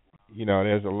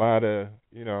 There's a lot of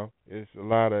it's a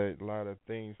lot of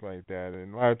things like that,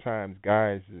 and a lot of times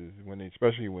guys is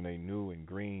especially when they new and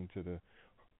green to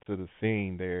the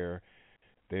scene, they're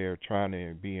trying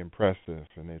to be impressive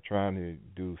and they're trying to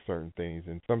do certain things,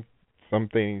 and some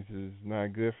things is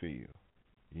not good for you,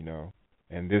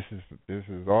 And this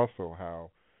is also how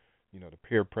the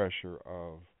peer pressure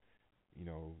of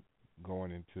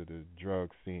going into the drug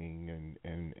scene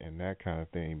and that kind of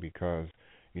thing, because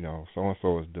so and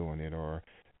so is doing it, or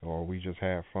we just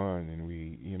have fun and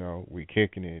we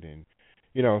kicking it, and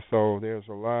so there's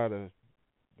a lot of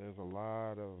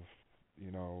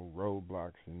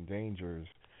roadblocks and dangers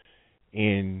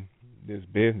in this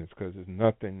business, because there's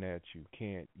nothing that you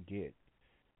can't get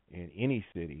in any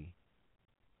city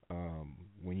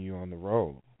when you're on the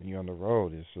road. When you're on the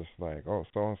road, it's just like, oh,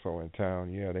 so and so in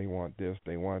town, they want this,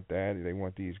 they want that, they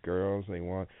want these girls, they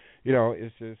want,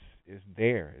 it's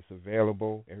there, it's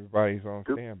available, everybody's on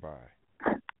standby.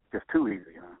 Just too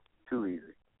easy, huh? Too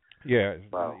easy. Yeah,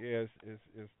 wow.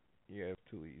 It's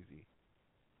too easy.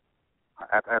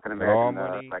 I can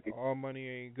imagine. All money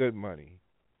ain't good money.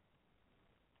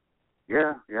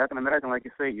 Yeah, I can imagine, like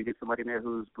you say, you get somebody there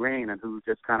who's green and who's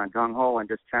just kind of gung-ho and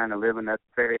just trying to live in that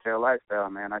fairy tale lifestyle,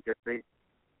 man. I guess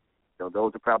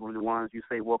those are probably the ones you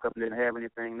say woke up and didn't have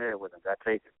anything there with them. I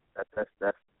take it.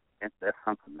 That's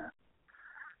something, man.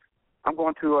 I also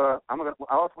want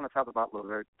to talk about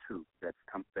LeVert II that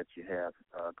you have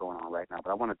going on right now,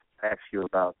 but I want to ask you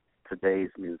about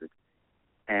today's music.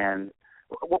 And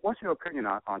what's your opinion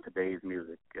on today's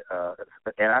music?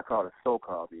 And I call it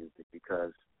so-called music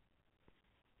because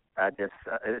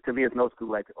to me, it's no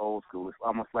school like the old school. It's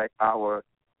almost like our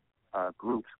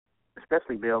groups,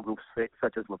 especially male groups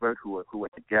such as LeVert, who are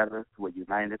together, who are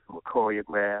united, who are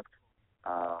choreographed,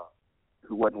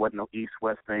 who wasn't no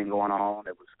east-west thing going on.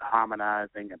 It was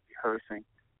harmonizing and rehearsing.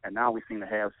 And now we seem to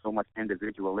have so much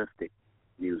individualistic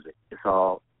music. It's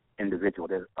all individual.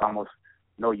 There's almost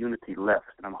no unity left,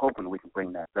 and I'm hoping we can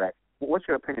bring that back. What's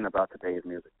your opinion about today's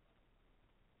music?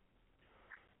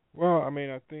 Well, I mean,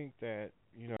 I think that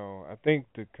I think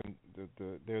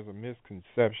there's a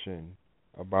misconception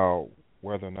about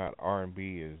whether or not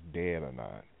R&B is dead or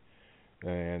not.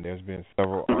 and there's been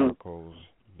several articles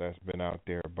that's been out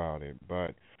there about it.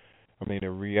 But I mean,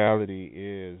 the reality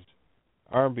is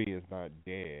R&B is not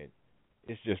dead.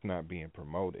 It's just not being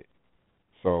promoted.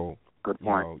 So, Good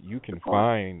point. You can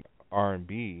find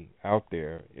R&B out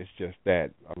there. It's just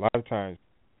that a lot of times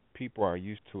people are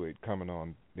used to it coming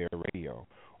on their radio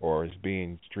or it's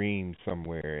being streamed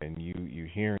somewhere and you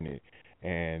hearing it.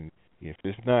 And if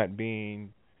it's not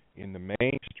being in the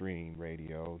mainstream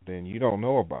radio, then you don't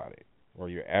know about it, or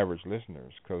your average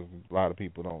listeners, because a lot of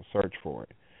people don't search for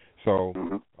it. So,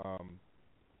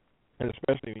 and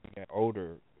especially when you get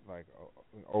older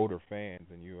fans,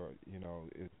 and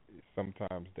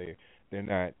sometimes they're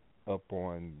not up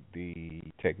on the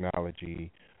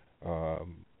technology,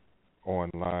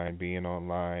 online, being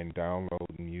online,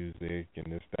 downloading music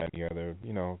and this, that, and the other.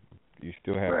 You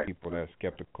still have people that's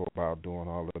skeptical about doing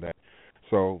all of that.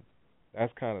 So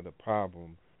that's kind of the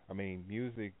problem. I mean,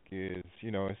 music is,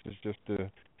 it's just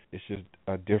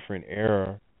a different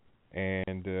era,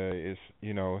 and it's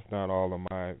not all of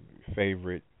my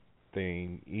favorite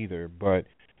thing either. But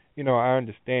I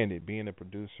understand it. Being a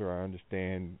producer, I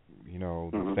understand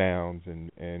the sounds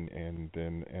and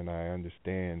I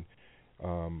understand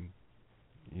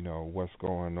what's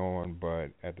going on.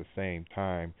 But at the same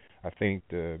time, I think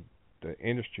the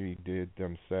industry did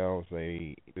themselves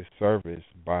a disservice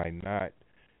by not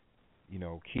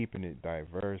keeping it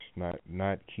diverse,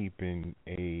 not keeping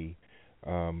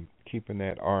keeping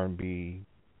that R&B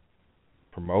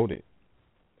promoted.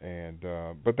 And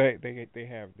but they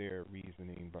have their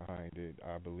reasoning behind it,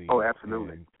 I believe. Oh,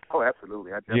 absolutely.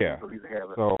 Absolutely. I definitely believe they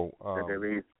have it. So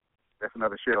that's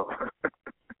another show.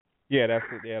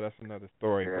 that's another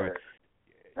story.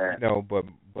 Yeah.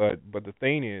 But the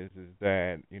thing is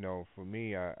that for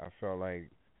me, I felt like,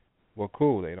 well,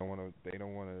 cool. They don't want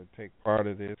to take part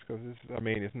of this because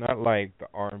it's not like the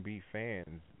R&B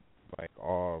fans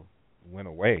all went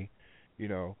away.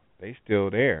 They still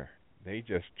there. They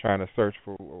just trying to search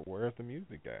for where's the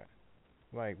music at.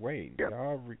 Like, wait,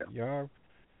 y'all,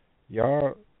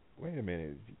 wait a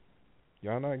minute.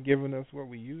 Y'all not giving us what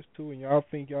we used to, and y'all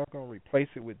think y'all gonna replace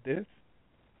it with this?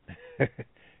 So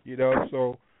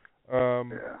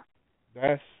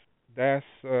that's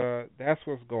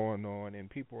what's going on, and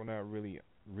people are not really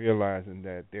realizing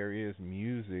that there is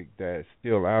music that's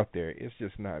still out there. It's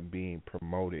just not being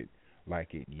promoted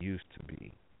like it used to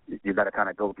be. You got to kind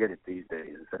of go get it these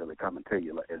days instead of it coming to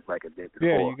you like it did before.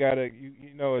 Yeah, you got to.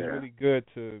 It's really good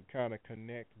to kind of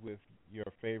connect with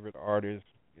your favorite artists.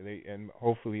 And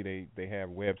hopefully they have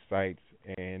websites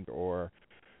and or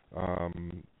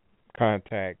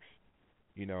contacts.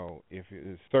 If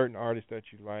it's certain artists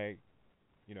that you like,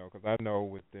 because I know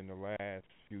within the last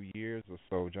few years or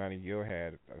so, Johnny Gill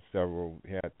had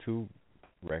he had 2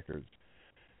 records,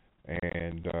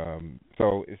 and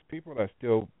so it's people that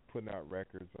still putting out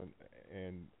records,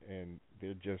 and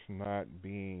they're just not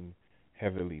being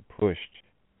heavily pushed.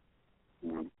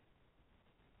 Mm-hmm.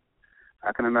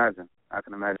 I can imagine.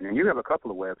 And you have a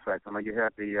couple of websites. I know you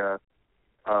have the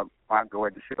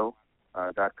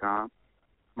MarcGordonShow.com,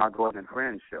 Marc Gordon and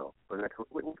Friends Show.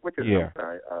 Which is I'm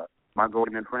sorry, Marc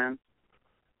Gordon and Friends?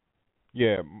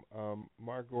 Yeah,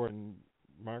 Marc Gordon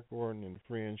and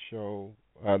Friends Show.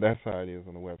 That's how it is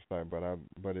on the website, but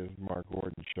it's Marc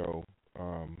Gordon Show.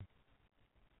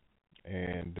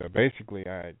 And basically,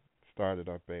 I started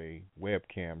up a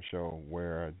webcam show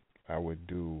where I would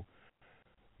do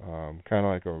kind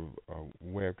of like a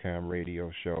webcam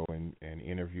radio show and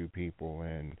interview people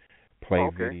and play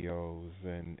videos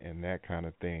and that kind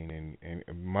of thing. And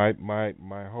my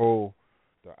whole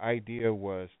the idea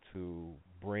was to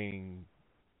bring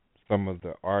some of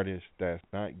the artists that's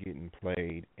not getting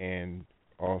played, and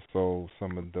also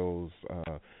some of those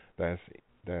that's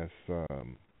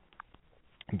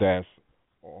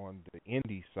on the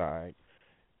indie side,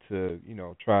 to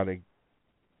try to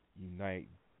unite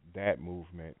that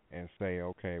movement and say,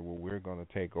 okay, well, we're going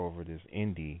to take over this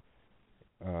indie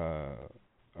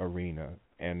arena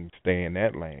and stay in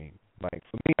that lane. Like,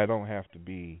 for me, I don't have to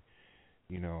be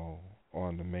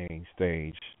on the main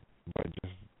stage, but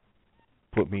just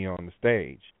put me on the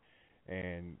stage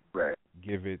and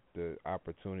give it the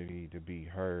opportunity to be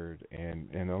heard.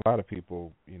 And a lot of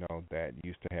people, that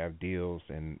used to have deals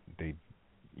and they,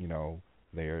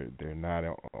 they're not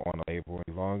on a label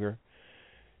any longer.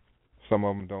 Some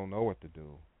of them don't know what to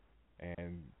do,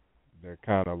 and they're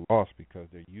kind of lost because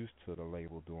they're used to the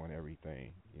label doing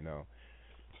everything,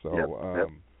 So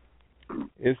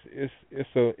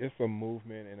it's a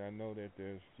movement, and I know that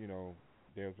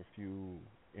there's a few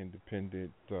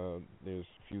independent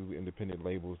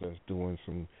labels that's doing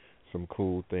some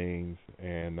cool things,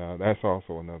 and that's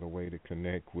also another way to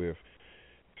connect with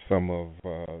some of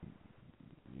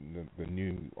the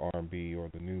new R&B or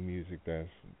the new music that's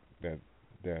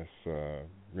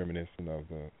reminiscent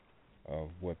of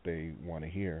what they want to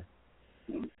hear,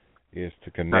 is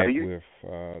to connect with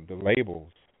the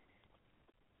labels.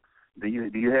 Do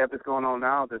you have this going on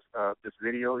now? This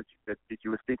video that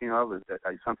you were speaking of, is that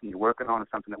something you're working on, or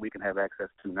something that we can have access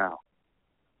to now?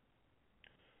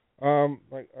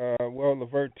 Well,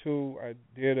 LeVert II, I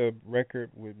did a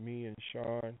record with me and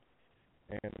Sean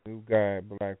and a new guy,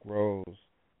 Black Rose,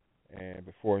 and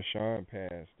before Sean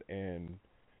passed, and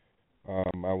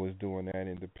I was doing that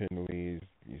independently.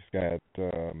 He's got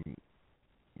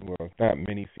well, it's not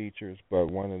many features, but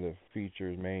one of the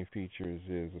main features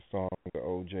is a song of the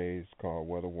OJ's called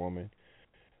 "What a Woman."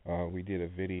 We did a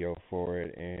video for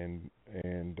it, and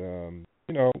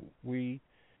you know,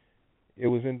 it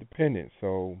was independent,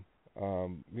 so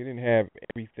we didn't have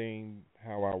everything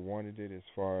how I wanted it as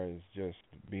far as just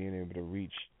being able to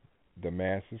reach the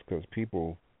masses, because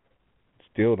people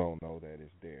still don't know that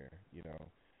it's there, you know.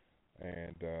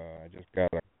 And I just got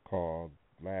a call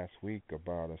last week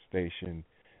about a station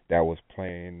that was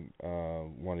playing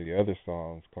one of the other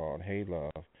songs called "Hey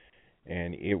Love,"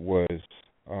 and it was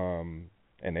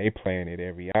and they playing it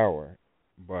every hour,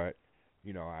 but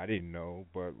you know, I didn't know,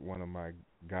 but one of my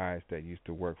guys that used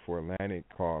to work for Atlantic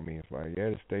called me and was like, "Yeah,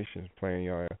 the station's playing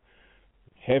y'all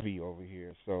heavy over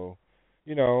here." So,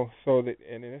 you know, so that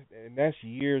and that's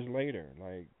years later.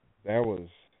 Like, that was,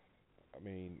 I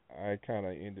mean, I kind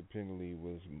of independently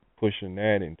was pushing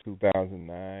that in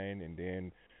 2009, and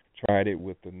then tried it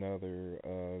with another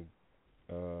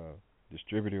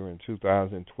distributor in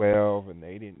 2012, and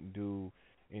they didn't do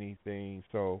anything.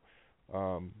 So,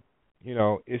 you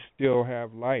know, it still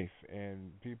have life,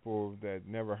 and people that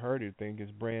never heard it think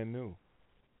it's brand new.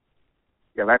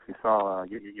 Yeah, I actually saw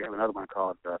you have another one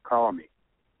called "Call Me,"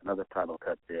 another title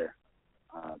cut there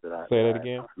that Say that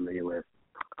again. I'm familiar with.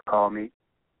 "Call Me,"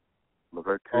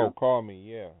 LeVert II. Oh, "Call Me,"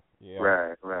 yeah.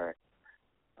 Right.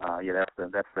 Yeah,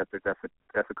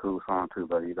 that's a cool song too,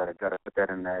 buddy. You gotta put that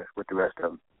in there with the rest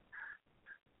of them.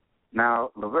 Now,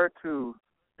 LeVert II,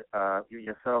 you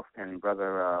yourself and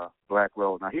brother Black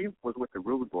Rose. Now, he was with the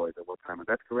Rude Boys at one time. Is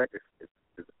that correct?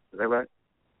 Is that right?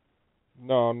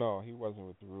 No, he wasn't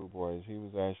with the Rude Boys. He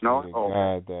was actually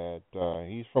guy that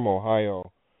he's from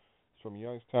Ohio. He's from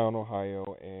Youngstown,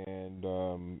 Ohio,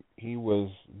 and he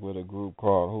was with a group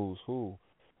called Who's Who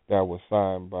that was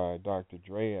signed by Dr.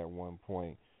 Dre at one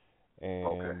point.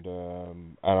 And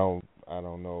I don't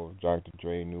know if Dr.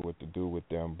 Dre knew what to do with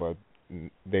them, but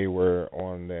they were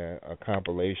on a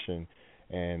compilation,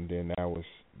 and then that was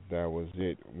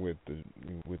it with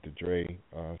the Dre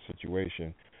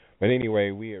situation. But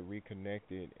anyway, we had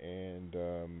reconnected, and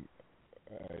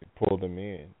I pulled them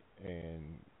in,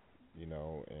 and you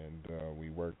know, and we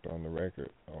worked on the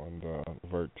record on the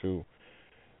LeVert II.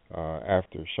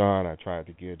 After Sean, I tried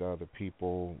to get other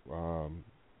people.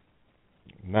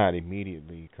 Not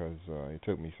immediately, because it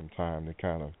took me some time to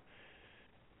kind of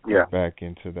get back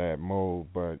into that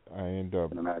mode. But I end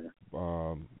up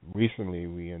recently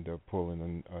we end up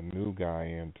pulling a new guy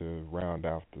in to round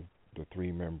out the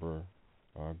 3-member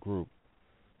group.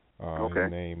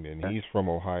 His name, and he's from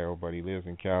Ohio, but he lives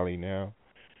in Cali now,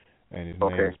 and his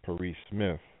name is Paris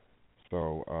Smith.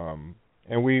 So,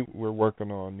 and we're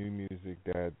working on new music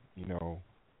that, you know,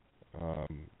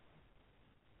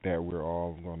 that we're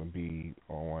all going to be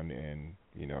on, and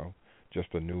you know,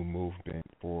 just a new movement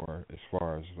for as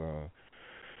far as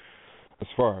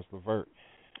LeVert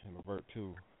and LeVert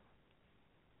II.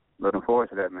 Looking forward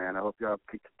to that, man. I hope y'all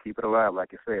keep it alive.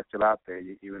 Like you say, it's still out there,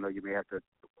 even though you may have to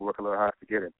work a little hard to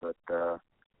get it. But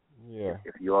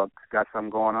if you all got something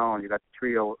going on, you got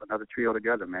another trio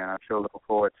together, man. I'm sure looking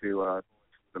forward to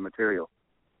the material.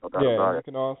 No doubt about it. You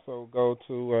can also go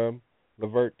to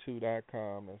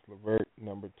LeVert2.com. That's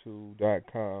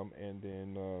LeVert2.com, and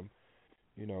then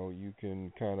you know, you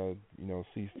can kind of, you know,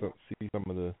 see some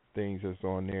of the things that's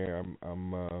on there.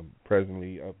 I'm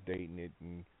presently updating it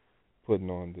and putting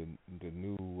on the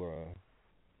new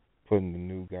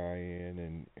guy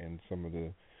in, and some of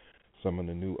the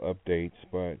new updates,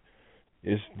 but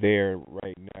it's there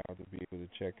right now to be able to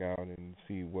check out and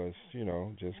see what's, you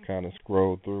know, just kind of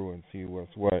scroll through and see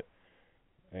what's what.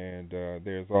 And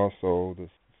there's also the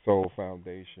Soul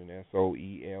Foundation,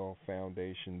 SOEL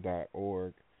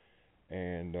Foundation.org,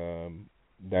 and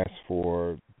that's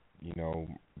for, you know,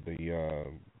 the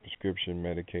prescription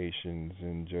medications,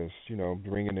 and just, you know,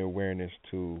 bringing the awareness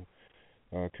to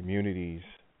communities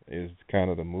is kind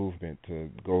of the movement, to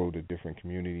go to different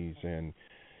communities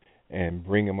and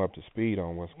bring them up to speed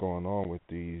on what's going on with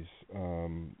these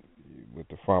with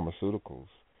the pharmaceuticals,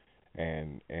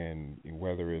 and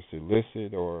whether it's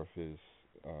illicit or if it's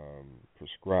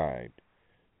prescribed,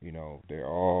 they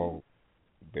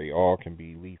all can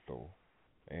be lethal,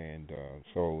 and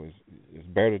so it's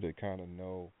better to kind of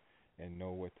know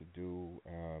what to do,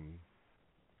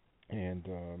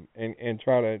 and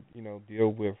try to deal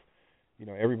with,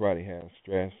 everybody has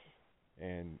stress,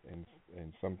 and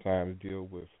sometimes deal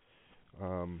with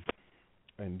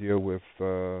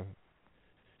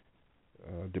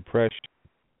depression,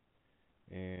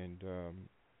 and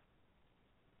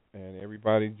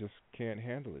everybody just can't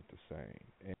handle it the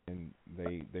same, and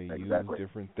they Exactly. use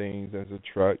different things as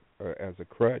a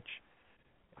crutch.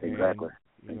 Exactly.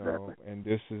 And, Exactly. and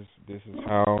this is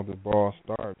how the ball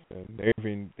starts, and they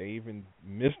even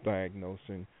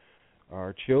misdiagnosing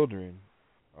our children,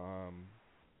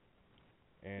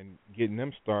 and getting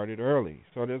them started early.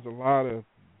 So there's a lot of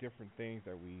different things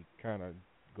that we kind of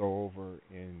go over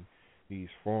in these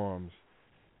forums,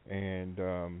 and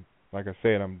like I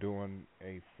said, I'm doing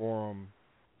a forum,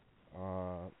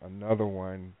 another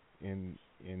one in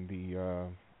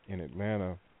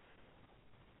Atlanta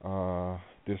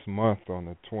this month on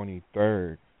the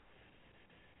 23rd,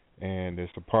 and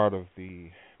it's a part of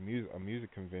the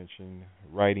music convention,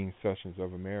 Writing Sessions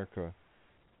of America,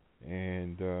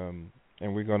 and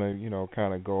we're gonna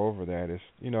kind of go over that.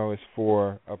 It's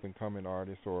for up and coming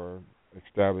artists or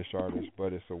established artists,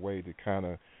 but it's a way to kind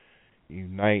of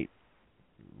unite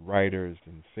writers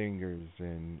and singers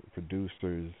and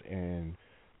producers, and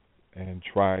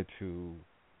try to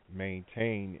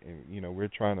maintain, we're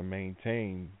trying to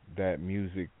maintain that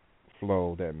music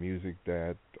flow, that music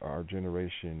that our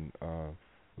generation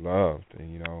loved,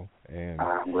 and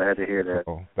I'm glad to hear that.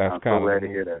 so that's I'm kind so of glad the to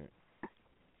hear that. movement.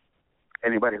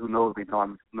 Anybody who knows me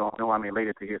know I'm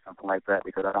elated to hear something like that,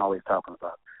 because I'm always talking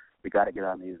about we got to get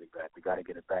our music back. We got to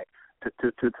get it back to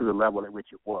the level at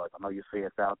which it was. I know you say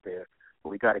it's out there, but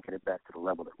we got to get it back to the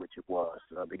level at which it was,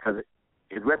 because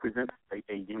it represents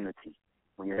a unity.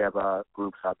 When you have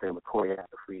groups out there with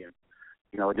choreography, and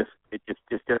it's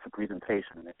just a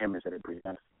presentation and the image that it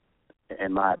presents,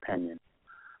 in my opinion.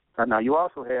 Now you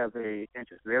also have a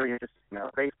very interesting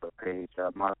Facebook page,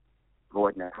 Marc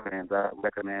Gordon and friends. I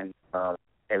recommend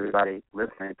everybody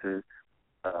listening to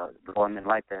go on and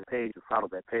like that page, or follow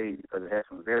that page, because it has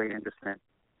some very interesting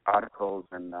articles,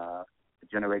 and it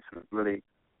generates some really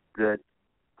good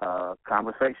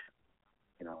conversation.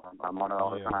 I'm on it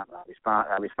all the time.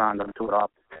 I respond to it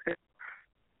often.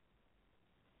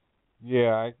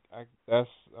 Yeah,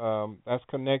 that's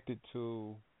connected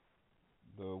to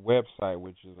the website,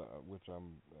 which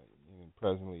I'm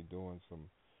presently doing some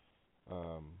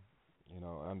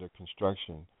under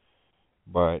construction,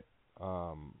 but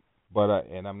I'm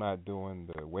not doing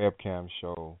the webcam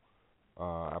show.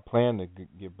 I plan to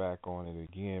get back on it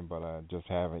again, but I just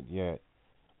haven't yet.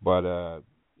 But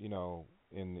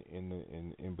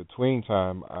in between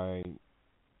time, I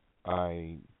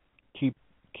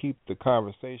keep the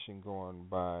conversation going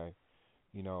by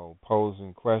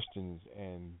posing questions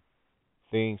and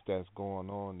things that's going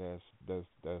on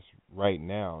that's right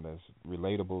now, that's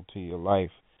relatable to your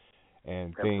life,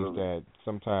 and Absolutely. things that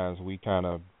sometimes we kind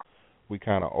of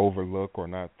overlook or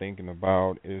not thinking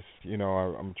about. Is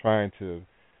I'm trying to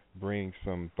bring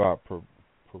some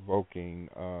provoking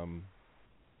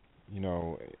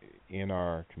in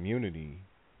our community,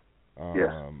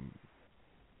 Yes.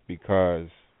 because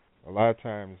a lot of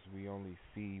times we only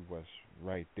see what's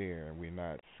right there, and we're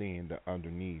not seeing the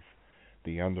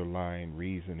underlying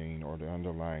reasoning or the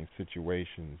underlying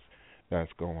situations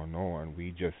that's going on.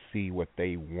 We just see what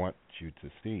they want you to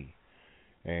see,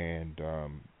 and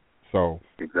so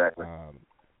Exactly.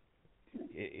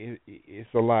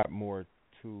 it's a lot more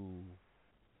to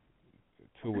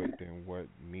it than what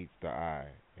meets the eye,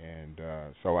 and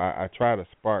so I try to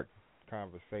spark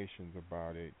conversations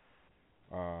about it,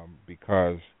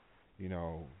 because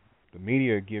the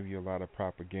media give you a lot of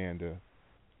propaganda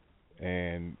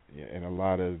and a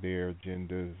lot of their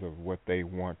agendas of what they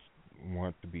want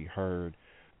to be heard,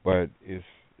 but it's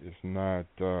not.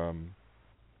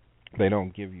 They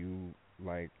don't give you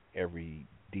like every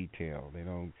detail. They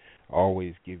don't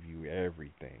always give you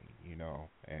everything,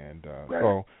 and Right.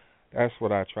 so that's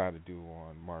what I try to do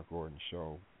on Marc Gordon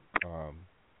Show.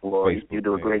 Well, Facebook you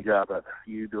do a page. great job of.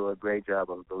 You do a great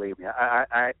job of. Believe me,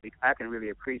 I can really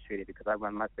appreciate it, because I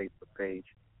run my Facebook page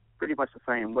pretty much the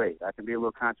same way. I can be a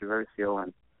little controversial,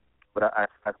 but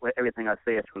everything I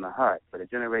say is from the heart. But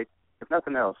it generates, if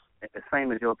nothing else, the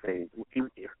same as your page.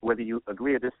 Whether you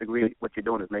agree or disagree, what you're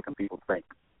doing is making people think.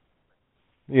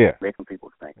 Yeah, Making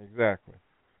people think. exactly.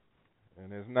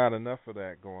 And there's not enough of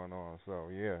that going on. So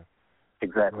yeah.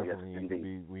 Exactly. Yes, Definitely indeed.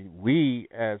 need to be. We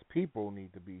as people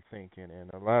need to be thinking,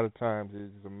 and a lot of times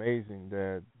it's amazing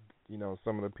that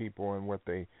some of the people and what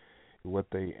they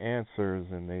answers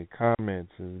and they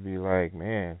comments is be like,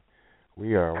 man,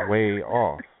 we are way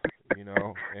off, and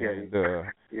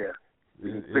Yeah.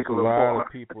 it's a lot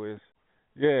of people. It's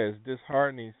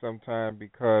disheartening sometimes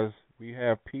because we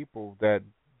have people that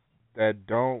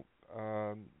don't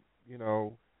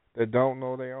that don't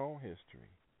know their own history,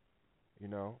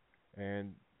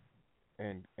 and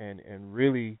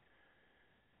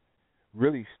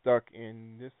really stuck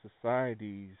in this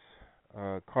society's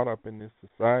caught up in this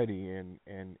society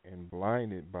and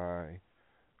blinded by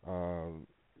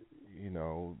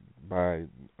by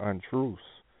untruths.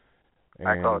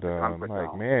 I call it And the comfort like,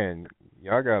 zone. man,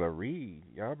 y'all gotta read.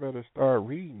 Y'all better start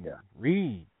reading. Yeah.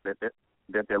 Read.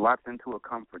 That they're locked into a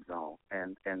comfort zone,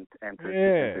 and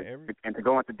to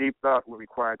go into deep thought would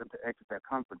require them to exit that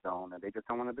comfort zone, and they just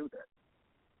don't want to do that.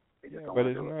 But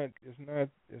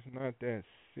it's not that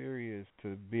serious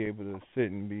to be able to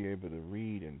sit and be able to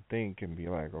read and think and be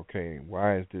like, okay,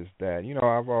 why is this that?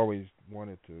 I've always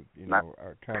wanted to,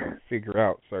 kind of figure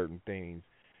out certain things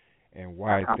and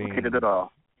why not complicated at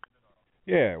all.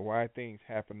 Yeah, why things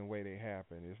happen the way they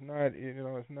happen. It's not,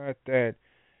 it's not that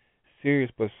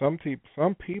serious. But some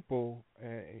people,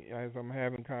 as I'm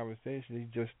having conversations, they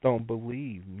just don't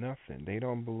believe nothing. They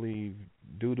don't believe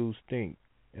doo-doo stink.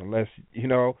 Unless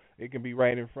it can be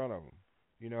right in front of them,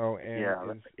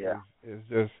 and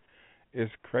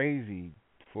it's crazy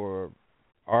for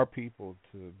our people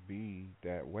to be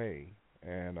that way.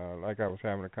 And like I was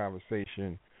having a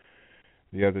conversation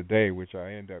the other day, which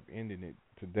I end up ending it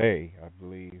today, I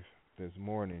believe, this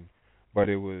morning. But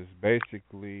it was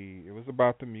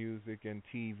about the music and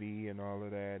TV and all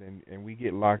of that, and we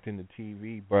get locked into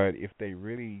TV. But if they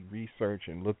really research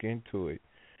and look into it,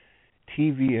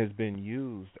 TV has been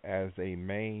used as a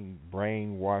main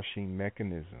brainwashing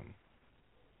mechanism.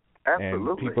 Absolutely.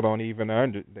 And people don't even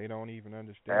understand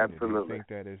Absolutely. it. They think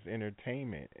that it's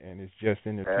entertainment and it's just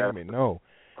entertainment. Absolutely. No.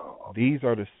 These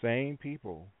are the same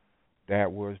people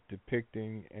that was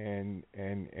depicting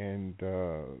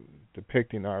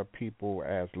depicting our people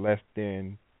as less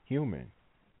than human.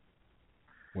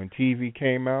 When TV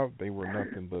came out, they were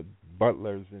nothing but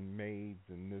butlers and maids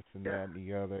and this and that and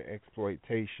the other.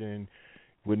 Exploitation,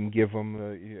 wouldn't give them,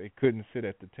 they couldn't sit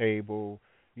at the table,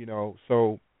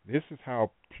 So this is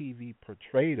how TV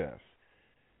portrayed us.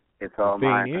 It's all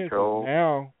mind control.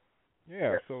 Now,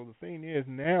 so the thing is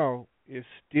now it's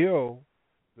still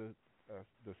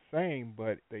the same,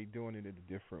 but they doing it in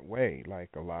a different way. Like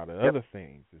a lot of other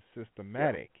things, it's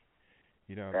systematic.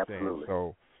 You know what I'm saying?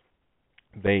 So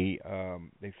they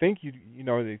think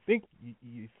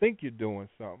you think you're doing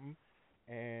something,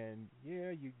 and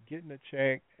you're getting a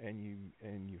check and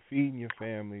you're feeding your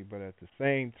family, but at the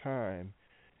same time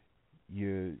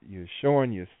you're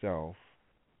showing yourself,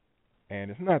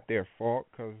 and it's not their fault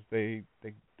because they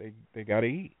got to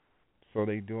eat, so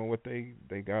they doing what they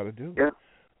got to do.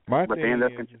 My thing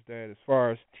is that as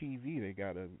far as TV, they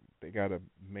gotta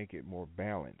make it more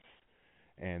balanced,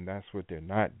 and that's what they're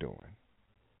not doing.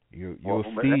 You'll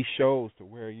see shows to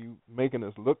where you making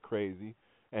us look crazy,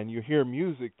 and you hear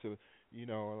music to,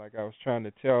 like I was trying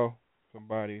to tell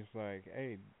somebody, it's like,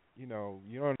 hey, you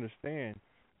don't understand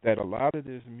that a lot of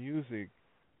this music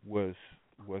was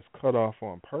cut off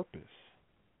on purpose.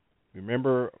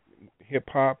 Remember hip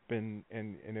hop and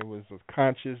it was a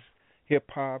conscious hip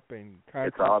hop and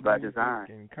conscious. It's all about design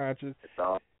and conscious. It's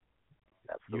all.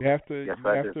 Absolutely.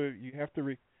 You have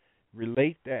to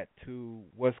relate that to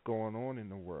what's going on in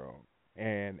the world.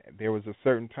 And there was a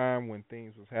certain time when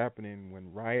things was happening,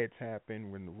 when riots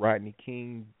happened, when Rodney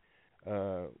King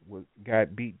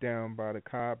got beat down by the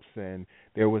cops, and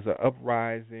there was an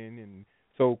uprising, and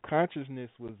so consciousness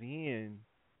was in.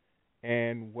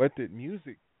 And what did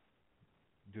music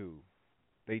do?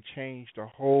 They changed the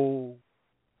whole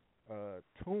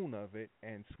tune of it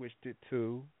and switched it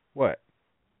to what?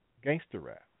 Gangster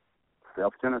rap.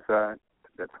 Self-genocide.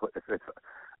 That's what it's.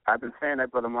 I've been saying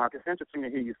that, Brother Mark. It's interesting to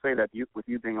hear you say that, with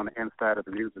you being on the inside of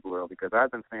the music world, because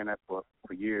I've been saying that for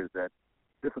years, that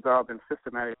this has all been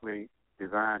systematically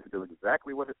designed to do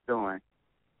exactly what it's doing.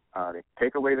 They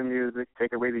take away the music,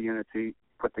 take away the unity,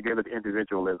 put together the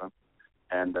individualism,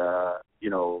 and,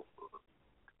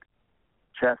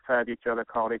 chastise each other,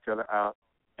 call each other out,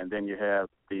 and then you have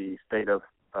the state of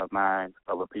mind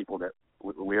of the people that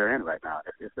we're in right now.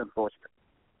 It's unfortunate.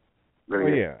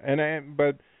 Really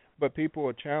but people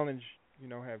are challenged,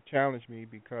 have challenged me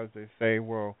because they say,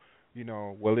 well,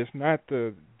 it's not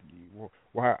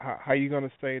how you going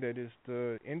to say that it's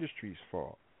the industry's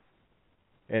fault?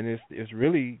 And it's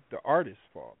really the artist's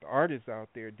fault. The artists out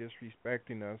there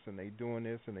disrespecting us, and they doing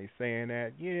this and they saying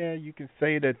that. Yeah, you can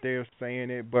say that they're saying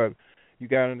it, but you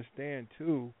got to understand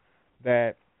too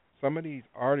that some of these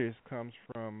artists comes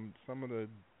from some of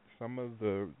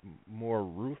the more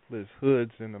ruthless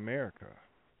hoods in America,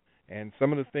 and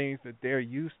some of the things that they're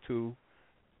used to,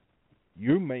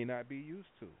 you may not be used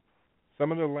to.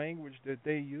 Some of the language that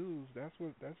they use, that's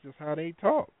just how they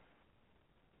talk.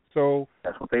 So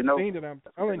that's what they know. The thing that I'm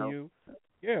telling you,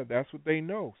 yeah, that's what they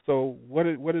know. So what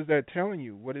is that telling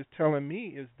you? What it's telling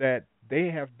me is that they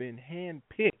have been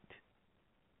handpicked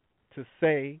to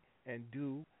say and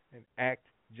do and act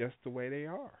just the way they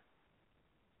are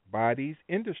by these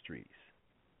industries.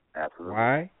 Absolutely.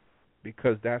 Why?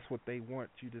 Because that's what they want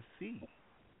you to see.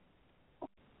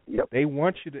 Yep. They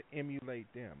want you to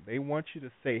emulate them. They want you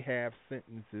to say half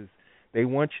sentences. They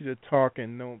want you to talk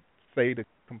and don't say the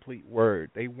complete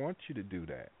word. They want you to do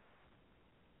that.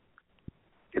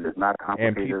 It is not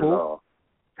complicated at all.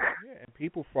 Yeah, and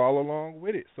people follow along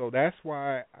with it. So that's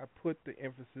why I put the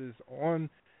emphasis on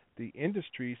the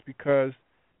industries, because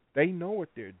they know what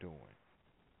they're doing.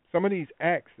 Some of these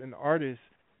acts and artists,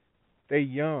 they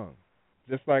young.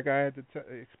 Just like I had to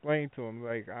explain to them,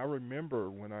 like I remember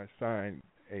when I signed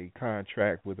a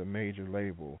contract with a major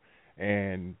label,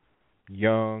 and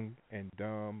young and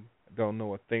dumb, don't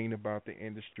know a thing about the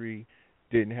industry,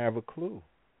 didn't have a clue.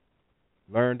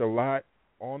 Learned a lot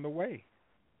on the way.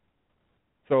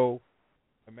 So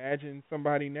imagine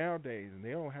somebody nowadays, and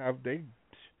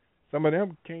some of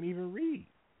them can't even read,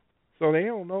 so they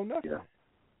don't know nothing. Yeah.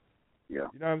 You know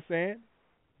what I'm saying?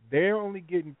 They're only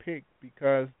getting picked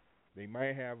because they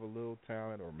might have a little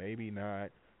talent, or maybe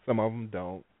not. Some of them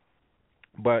don't,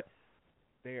 but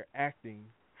they're acting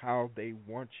how they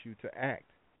want you to act.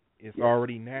 It's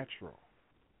already natural.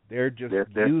 They're just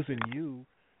using you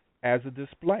as a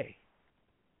display.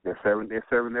 They're serving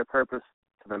their purpose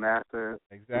to the master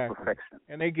to perfection.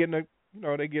 And they're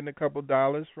getting a couple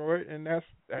dollars for it, and that's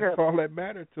all that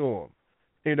matters to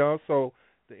them. So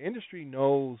the industry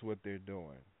knows what they're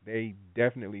doing. They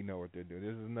definitely know what they're doing.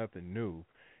 This is nothing new.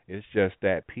 It's just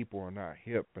that people are not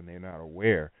hip and they're not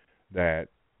aware that,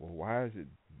 well, why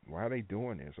are they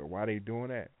doing this, or why are they doing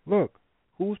that? Look,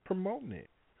 who's promoting it?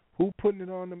 Who's putting it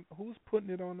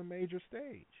on the major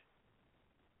stage?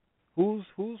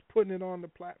 Who's putting it on the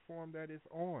platform that it's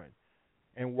on?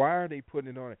 And why are they putting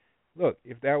it on it? Look,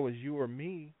 if that was you or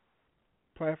me,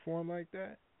 platform like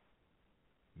that,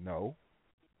 no.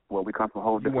 Well, we come from a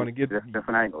whole different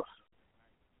angles.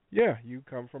 Yeah, you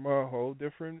come from a whole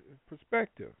different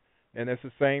perspective. And it's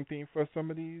the same thing for some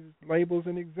of these labels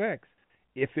and execs.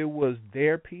 If it was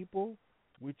their people,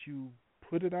 would you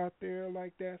put it out there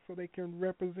like that so they can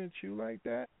represent you like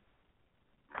that?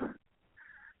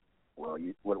 Well,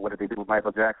 what did they do with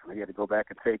Michael Jackson? He had to go back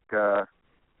and take. They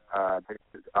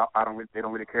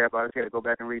don't really care about it. He had to go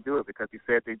back and redo it because he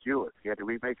said they're Jewish. He had to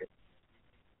remake it.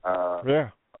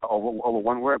 Over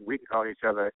one word, we can call each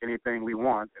other anything we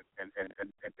want and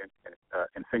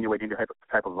insinuate any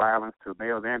type of violence to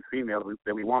males and females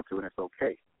that we want to, and it's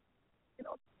okay.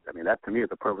 That to me is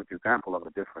a perfect example of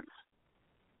a difference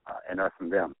in us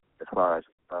and them as far as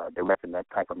directing that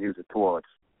type of music towards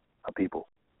people.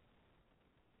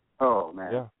 Oh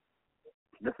man, yeah.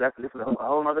 This is a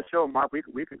whole other show, Mark.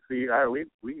 We can see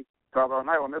we talk all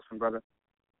night on this one, brother.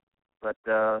 But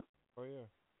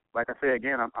like I say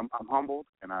again, I'm humbled,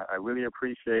 and I really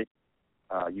appreciate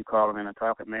you calling in and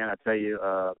talking, man. I tell you,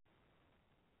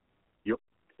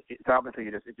 talking to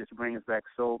you, it just brings back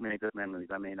so many good memories.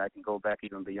 I mean, I can go back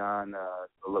even beyond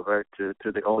LeVert to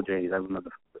the OJs. I remember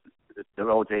the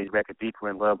OJs record, Deeper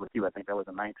in Love with You. I think that was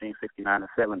in 1969 or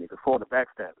 70, before the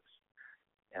Backstabbers.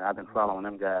 And I've been following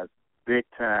them guys big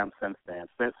time since then.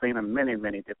 Seen them many,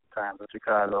 many different times in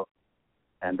Chicago.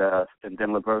 And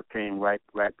then LeVert came right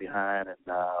behind, and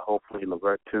hopefully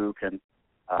LeVert II can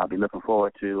be looking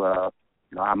forward to.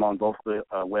 I'm on both the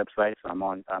websites. I'm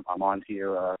on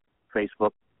here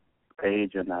Facebook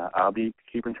page, and I'll be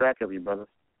keeping track of you, brother.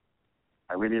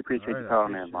 I really appreciate you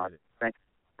calling in, Mark.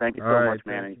 Thank you so much,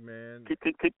 man. Thank you, man.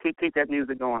 Keep that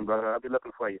music going, brother. I'll be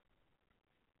looking for you.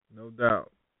 No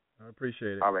doubt. I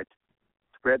appreciate it. All right.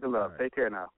 Spread the love. Right. Take care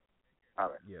now. All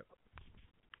right. Yep.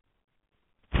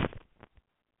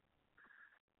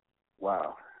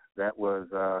 Wow. That was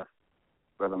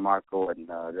Brother Marc Gordon.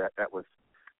 That was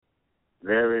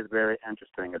very, very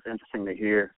interesting. It's interesting to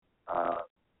hear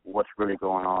what's really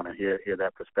going on and hear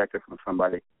that perspective from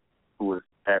somebody who is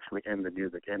actually in the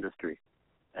music industry.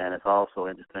 And it's also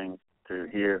interesting to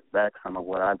hear back some of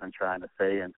what I've been trying to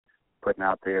say and putting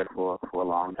out there for a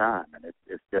long time. And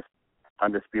it's just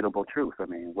undisputable truth. I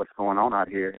mean, what's going on out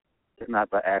here It's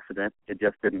not by accident. It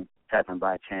just didn't happen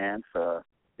by chance.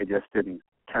 It just didn't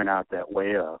turn out that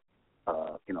way.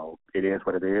 It is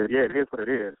what it is. Yeah, it is what it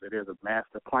is. It is a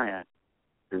master plan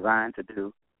designed to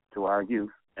do to our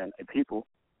youth and people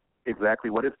exactly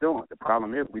what it's doing. The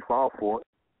problem is we fall for it,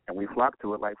 and we flock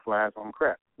to it like flies on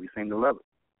crack. We seem to love it.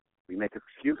 We make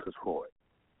excuses for it,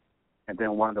 and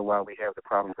then wonder why we have the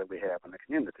problems that we have in the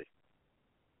community.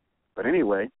 But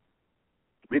anyway,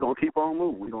 we're going to keep on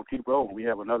moving. We're going to keep rolling. We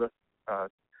have another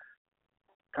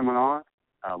coming on.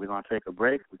 We're going to take a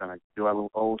break. We're going to do our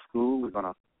little old school. We're going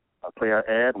to play our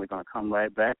ad, and we're going to come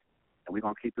right back, and we're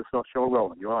going to keep this show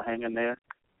rolling. You all hang in there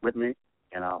with me,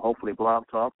 and hopefully Blog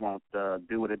Talk won't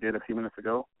do what it did a few minutes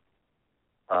ago.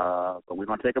 But we're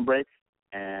going to take a break,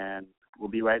 and we'll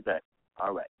be right back.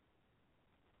 All right.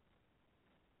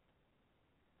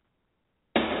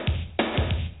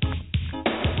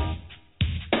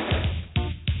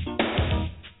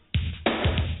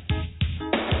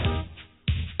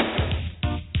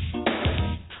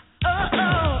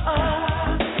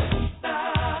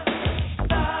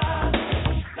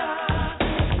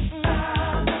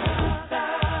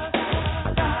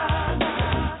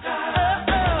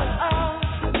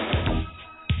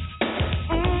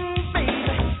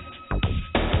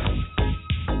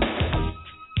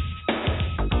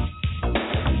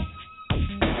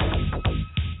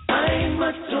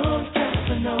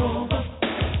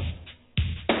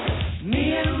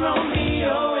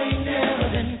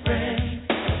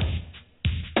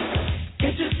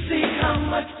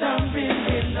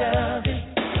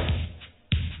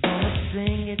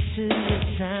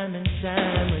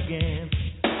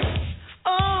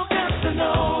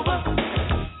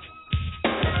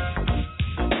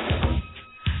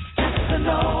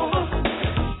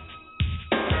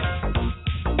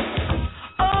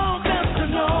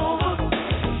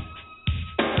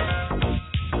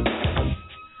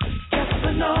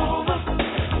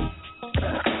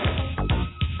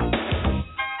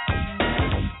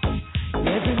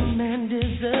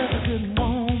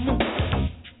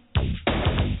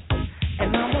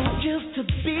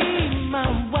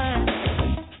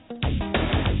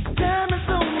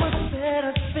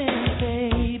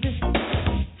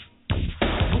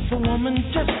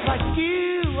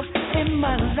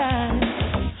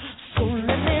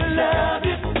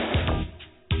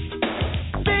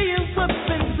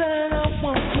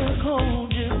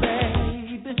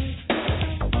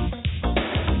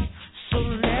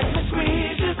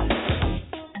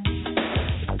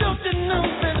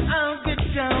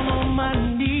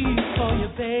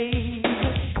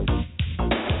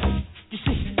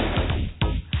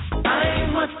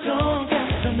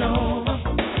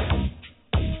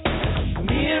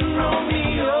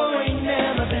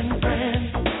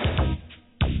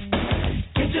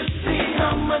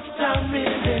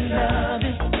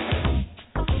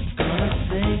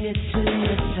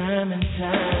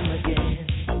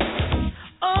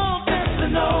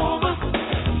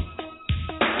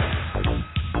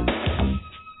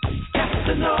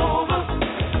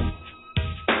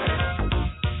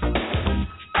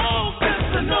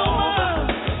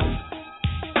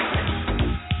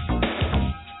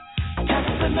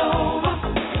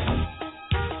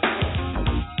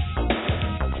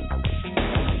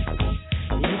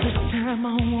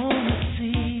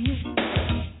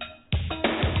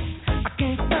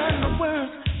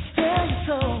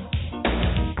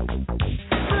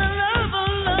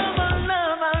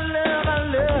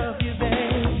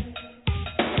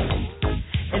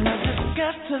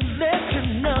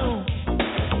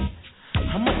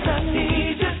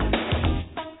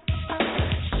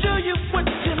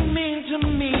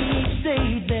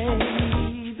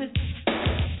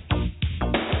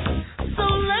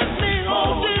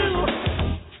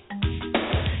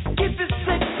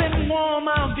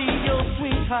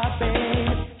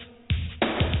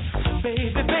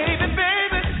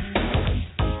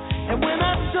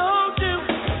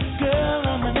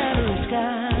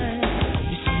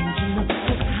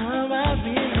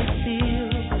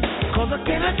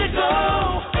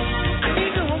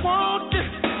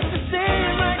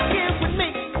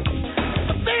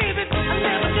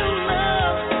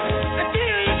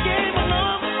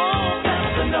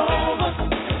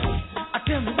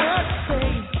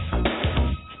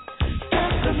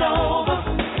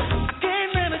 I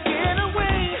can't let it get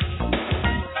away.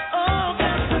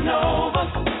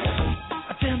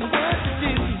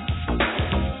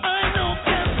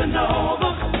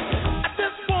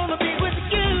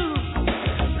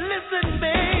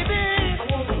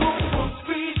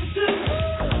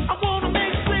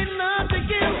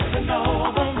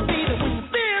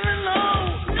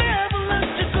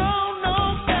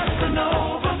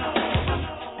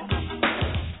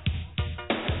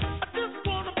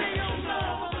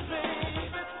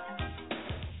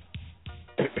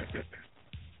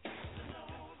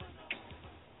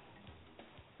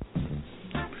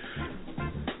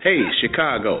 Hey,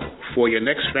 Chicago, for your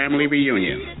next family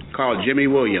reunion, call Jimmy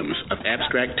Williams of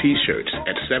Abstract T-Shirts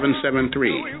at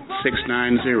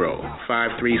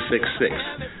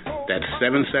 773-690-5366. That's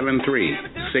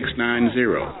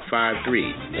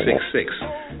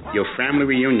 773-690-5366. Your family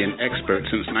reunion expert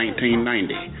since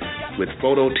 1990, with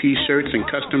photo T-shirts and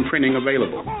custom printing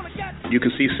available. You can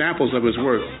see samples of his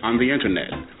work on the internet.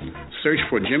 Search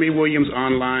for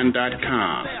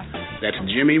JimmyWilliamsOnline.com. That's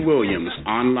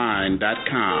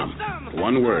JimmyWilliamsOnline.com.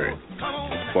 One word.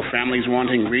 For families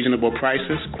wanting reasonable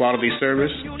prices, quality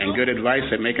service, and good advice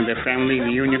at making their family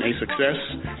reunion a success,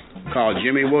 call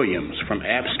Jimmy Williams from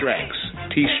Abstracts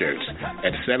T-Shirts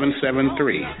at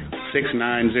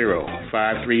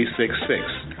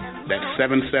 773-690-5366. That's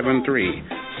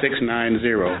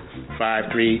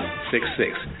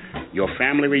 773-690-5366. Your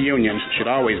family reunions should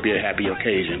always be a happy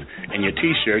occasion, and your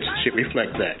T-shirts should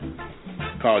reflect that.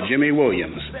 Call Jimmy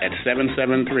Williams at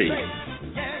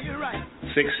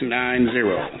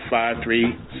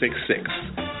 773-690-5366.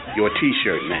 Your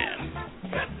T-shirt man.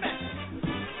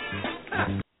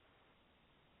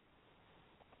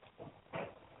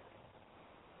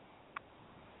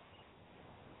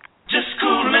 Just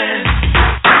coolin'.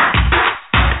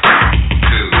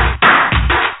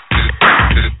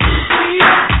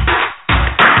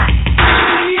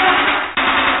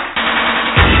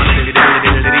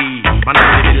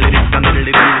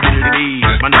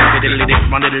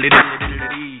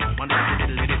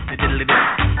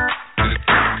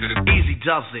 Easy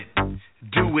does it.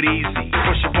 Do it easy.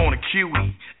 Push up on a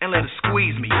QE and let it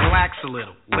squeeze me. Relax a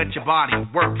little. Let your body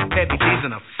work. Heavy D's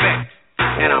in effect.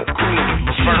 And I'm cool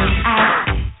with LeVert.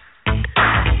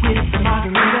 With the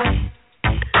margarita,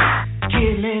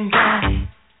 killing time.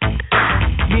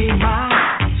 Me and my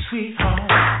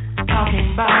sweetheart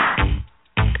talking about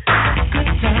good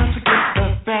times forget the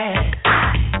bad.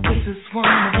 This is one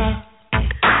of the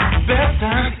best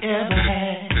times ever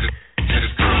had.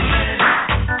 Just coolin',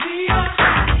 we are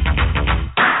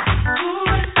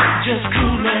coolin', just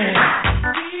coolin',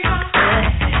 we are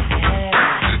coolin',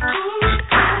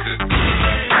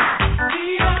 we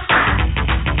are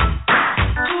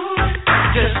coolin',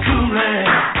 just coolin',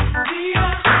 we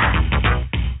are.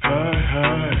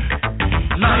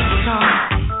 Lights on.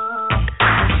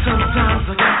 Sometimes I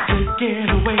got to get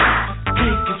away,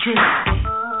 take a trip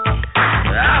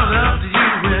out of the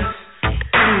U.S.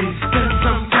 Spend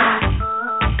some time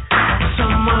with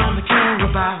someone I care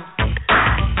about.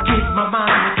 Get my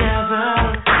mind together.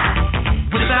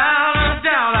 Without a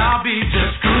doubt, I'll be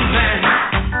just coolin'.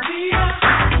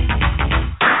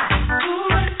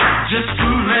 Just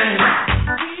coolin'.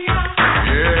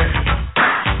 Yeah.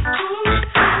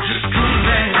 Just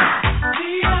coolin'.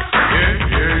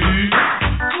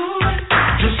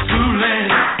 Just coolin'.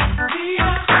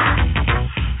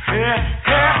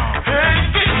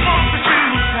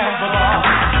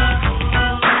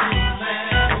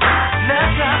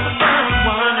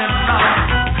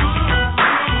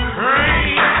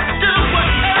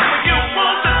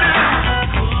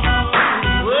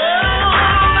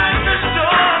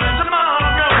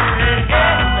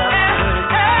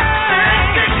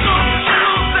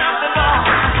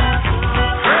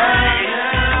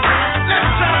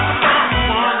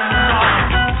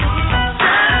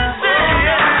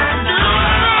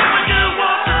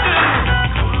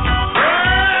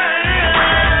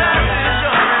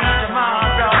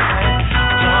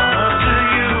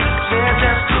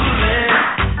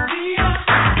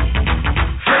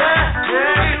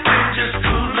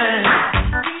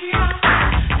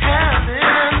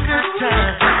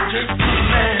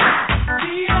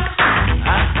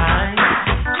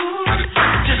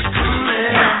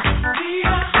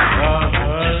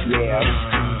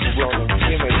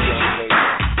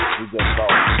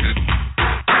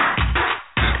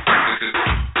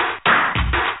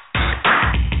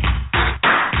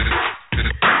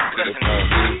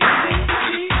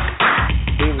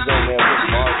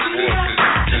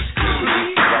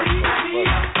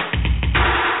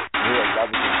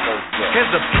 Here's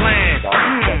the plan,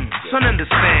 sun in the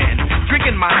sand,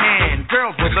 drinking my hand,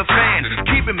 girls with a fan,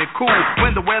 keeping me cool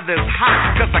when the weather's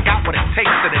hot, cause I got what it takes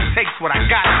and it takes what I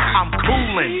got, I'm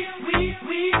coolin'.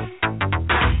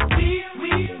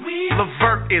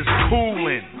 LeVert is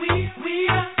coolin'.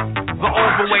 The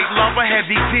overweight lover,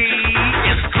 Heavy D,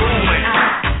 is coolin'.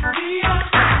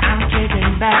 I'm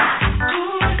kicking back.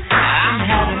 I'm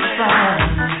having fun.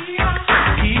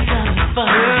 He's having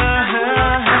fun.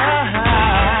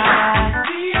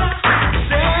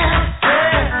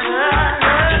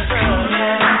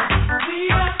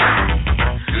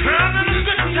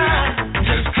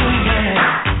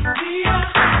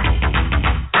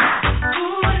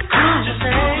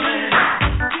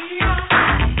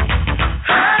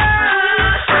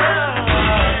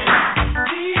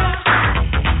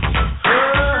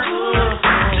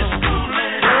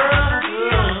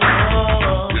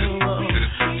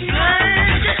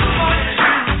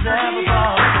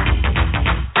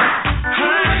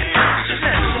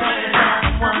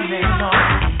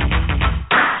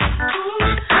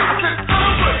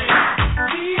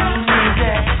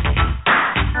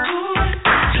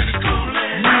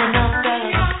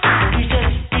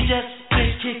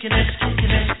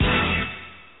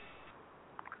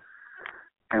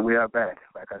 And we are back.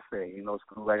 Like I say,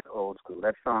 school like the old school.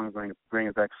 That song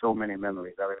brings back so many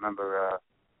memories. I remember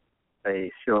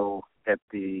a show at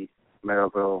the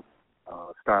Maryville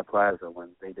Star Plaza when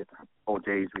they did the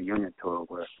OJ's reunion tour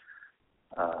where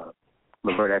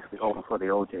LeVert actually opened for the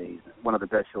OJ's. One of the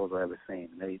best shows I've ever seen.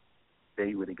 They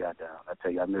really got down. I tell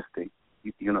you, I missed the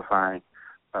unifying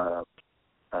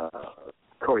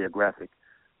choreographic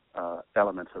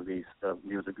elements of these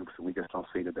music groups that we just don't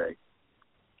see today.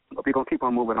 But we're going to keep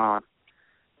on moving on.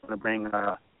 I'm going to bring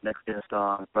next guest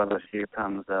on. Brothers, here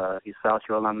comes, he's South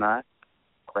Shore alumni,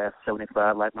 class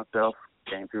 75 like myself,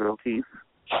 came through O'Keefe.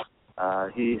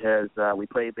 He has, we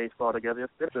played baseball together.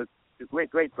 It's a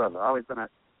great brother. Always been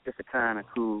just a kind of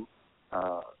cool,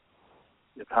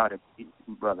 hearted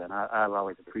brother, and I've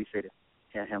always appreciated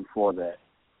him for that.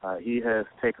 He has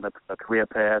taken a career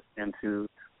path into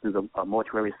the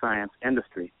mortuary science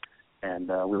industry, and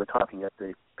we were talking at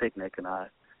the picnic, and I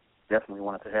definitely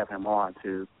wanted to have him on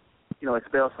to,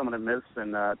 expel some of the myths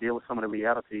and deal with some of the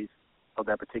realities of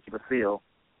that particular field,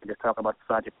 and just talk about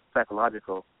the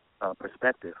psychological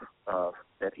perspective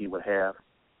that he would have,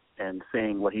 and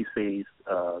seeing what he sees,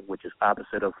 which is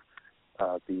opposite of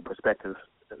the perspectives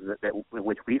that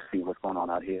which we see what's going on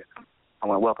out here. I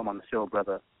want to welcome on the show,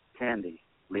 Brother Candy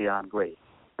Leon Gray.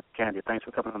 Candy, thanks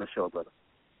for coming on the show, brother.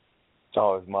 It's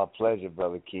always my pleasure,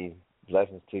 Brother Key.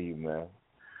 Blessings to you, man.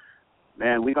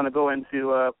 Man, we're going to go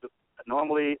into,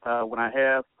 normally when I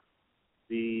have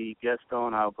the guest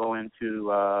on, I'll go into,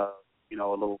 a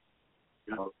little,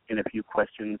 interview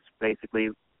questions, basically.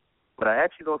 But I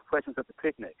asked you those questions at the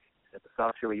picnic, at the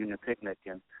South Shore Reunion picnic,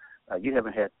 and you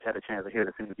haven't had a chance to hear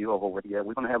this interview over with yet.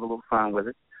 We're going to have a little fun with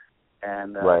it.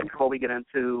 And before we get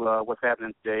into what's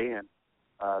happening today and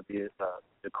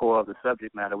the core of the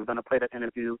subject matter, we're going to play that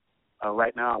interview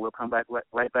right now, and we'll come back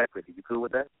right back with you. You cool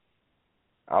with that?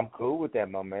 I'm cool with that,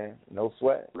 my man. No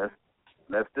sweat. Let's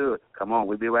do it. Come on,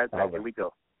 we'll be right back. All right. Here we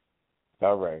go.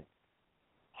 All right.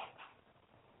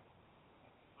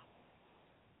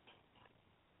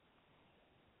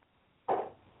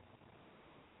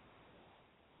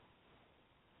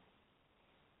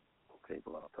 Okay,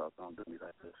 Blog Talk, don't do me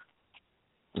like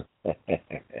this.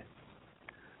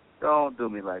 Don't do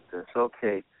me like this.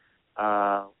 Okay.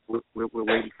 We're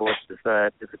waiting for it to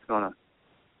decide if it's gonna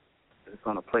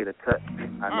play the cut.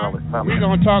 I know it's probably. We're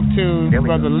gonna talk to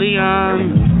Brother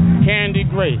Leon Candy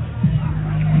Gray.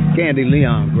 Candy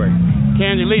Leon Gray.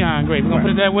 Candy Leon Gray. We're gonna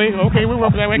put it that way. Okay, we'll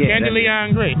work that way. Yeah, Candy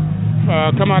Leon Gray.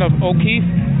 Come out of O'Keefe,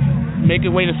 make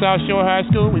your way to South Shore High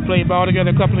School. We played ball together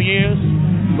a couple of years.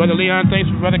 Brother Leon,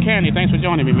 Brother Candy, thanks for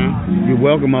joining me, man. You're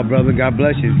welcome, my brother. God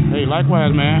bless you. Hey,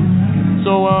 likewise, man.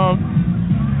 So,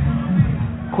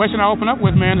 question I open up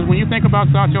with, man, is when you think about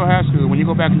South Shore High School, when you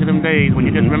go back into them days, when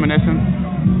you're just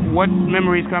reminiscing, what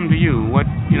memories come to you? What,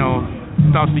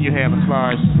 thoughts do you have as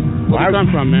far as where you come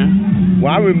from, man?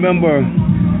 Well, I remember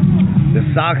the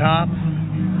sock hops.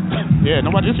 Yeah,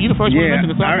 you the first one to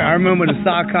mention the sock hops. I remember the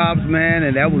sock hops, man,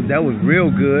 and that was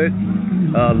real good.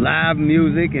 Live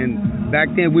music, and back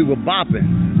then we were bopping.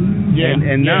 Yeah.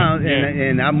 And now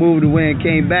I moved away and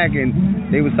came back, and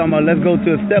they was talking about, let's go to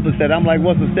a stepper set. I'm like,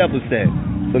 what's a stepper set?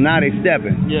 So now they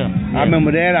stepping. Yeah. I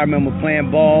remember that. I remember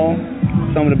playing ball.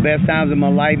 Some of the best times in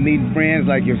my life, meeting friends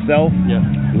like yourself. Yeah.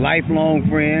 Lifelong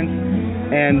friends.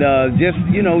 And just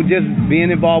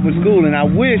being involved with school. And I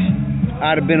wish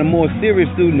I'd have been a more serious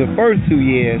student the first 2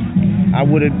 years. I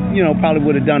would have, probably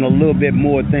would have done a little bit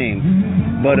more things.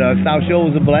 But South Shore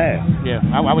was a blast. Yeah,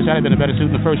 I wish I had been a better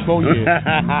student the first 4 years.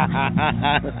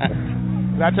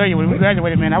 I tell you, when we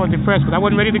graduated, man, I was depressed because I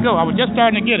wasn't ready to go. I was just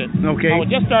starting to get it. Okay. I was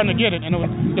just starting to get it, and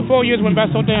the 4 years went by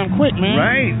so damn quick, man.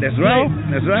 Right, that's right.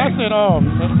 That's right. I said,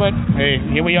 but hey,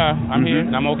 here we are. I'm here,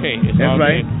 and I'm okay. It's that's all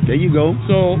right. good. There you go.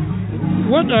 So,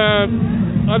 what?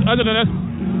 Other than us,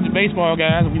 the baseball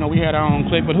guys, we had our own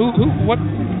clique. But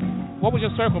what was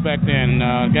your circle back then?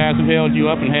 Guys who held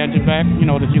you up and had your back.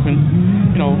 That you can,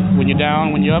 when you're down,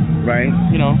 when you're up. Right.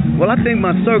 Well, I think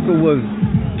my circle was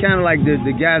kind of like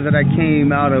the guys that I came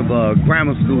out of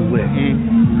grammar school with,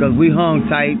 because we hung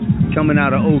tight coming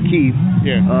out of O'Keefe.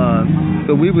 Yeah.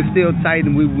 So we were still tight,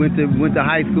 and we went to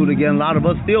high school together. A lot of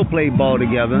us still played ball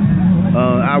together.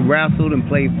 I wrestled and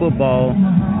played football,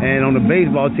 and on the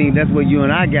baseball team, that's where you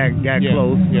and I got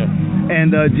close. Yeah.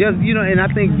 And and I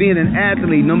think being an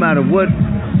athlete, no matter what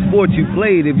sport you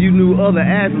played, if you knew other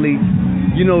athletes,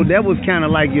 that was kind of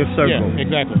like your circle. Yeah,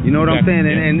 exactly. You know what I'm saying?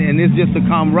 Yeah. And it's just a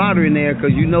camaraderie in there,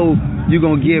 because you're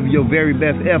going to give your very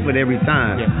best effort every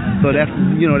time. Yeah. So that's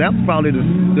probably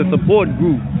the support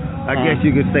group, I guess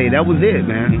you could say. That was it,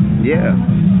 man. Yeah.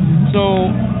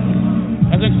 So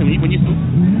That's interesting. When you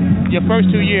your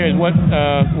first 2 years, what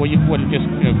were you just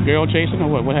girl chasing or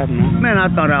what? What happened, man? Man,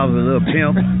 I thought I was a little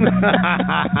pimp.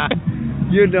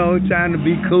 You know, trying to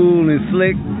be cool and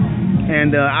slick.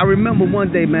 And I remember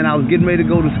one day, man, I was getting ready to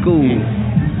go to school,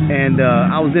 and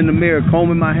I was in the mirror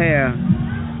combing my hair,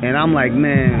 and I'm like,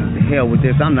 man, the hell with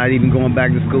this. I'm not even going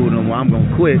back to school no more. I'm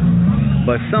gonna quit.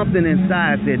 But something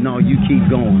inside said, no, you keep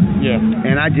going. Yeah.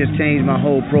 And I just changed my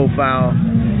whole profile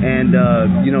and,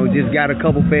 you know, just got a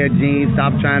couple pair of jeans,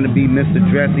 stopped trying to be Mr.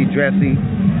 Dressy,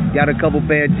 got a couple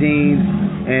pair of jeans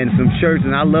and some shirts,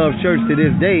 and I love shirts to this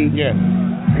day. Yeah.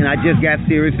 And I just got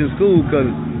serious in school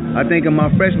because I think in my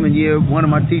freshman year, one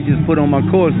of my teachers put on my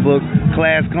course book,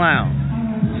 class clown.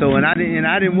 So, and I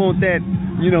didn't want that,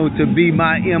 you know, to be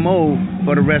my MO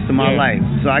for the rest of my life.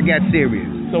 So I got serious.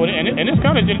 So and it's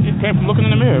kind of it came from looking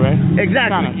in the mirror, right?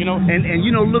 Exactly. Kinda, you know. And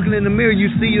you know, looking in the mirror,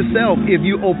 you see yourself if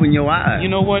you open your eyes.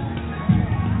 You know what?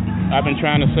 I've been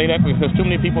trying to say that because too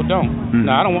many people don't. Mm-hmm.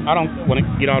 Now I don't want to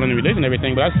get all into religion and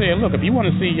everything, but I say, look, if you want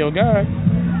to see your God,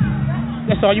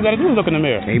 that's all you got to do is look in the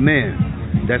mirror. Amen.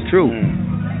 That's true.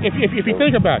 If you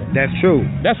think about it, that's true.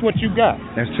 That's what you got.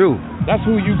 That's true. That's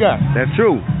who you got. That's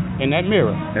true. In that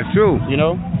mirror. That's true. You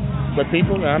know. But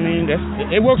people, I mean,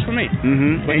 it works for me.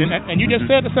 Mm-hmm. But and you just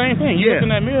said the same thing. You look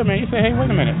in that mirror, man. You say, hey, wait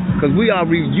a minute. Because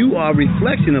you are a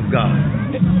reflection of God.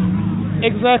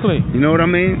 Exactly. You know what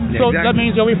I mean? So that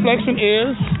means your reflection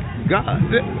is God.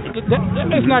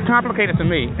 It's not complicated to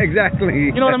me.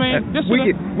 Exactly. You know what I mean?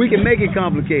 We can make it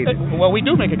complicated. Well, we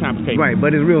do make it complicated. Right,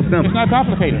 but it's real simple. It's not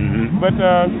complicated. Mm-hmm. But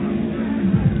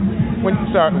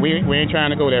we ain't trying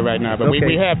to go there right now, but we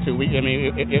have to. I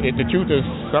mean, the truth is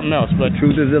something else. But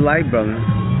truth is the light, brother.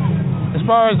 As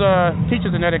far as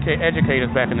teachers and educators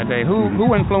back in the day, who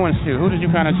influenced you? Who did you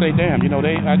kind of say, damn, you know,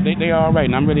 they are all right,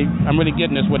 and I'm really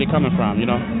getting this where they're coming from, you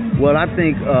know? Well, I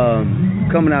think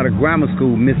coming out of grammar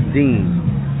school, Miss Dean,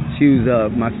 she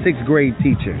was my 6th grade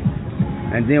teacher,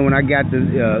 and then when I got to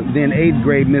then 8th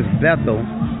grade, Miss Bethel.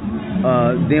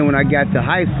 Then when I got to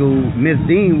high school, Miss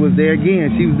Dean was there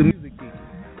again. She was the music teacher.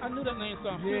 I knew that name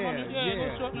something. Yeah.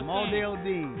 Maudale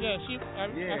Dean. Yeah,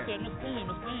 I said Miss Dean,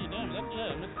 damn,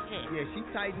 Yeah, she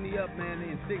tightened me up, man.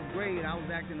 In 6th grade, I was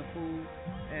acting a fool,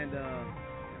 and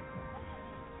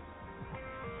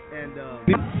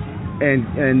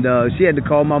she had to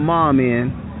call my mom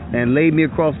in and laid me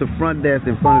across the front desk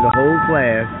in front of the whole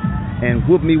class and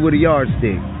whooped me with a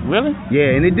yardstick. Really?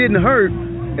 Yeah, and it didn't hurt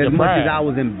as much as I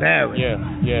was embarrassed. Yeah.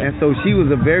 And so she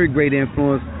was a very great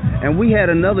influence. And we had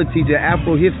another teacher,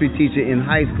 Afro history teacher in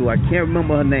high school. I can't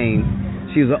remember her name.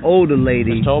 She was an older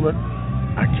lady. Miss Tolbert?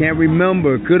 I can't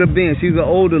remember. Could have been. She was an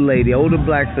older lady, older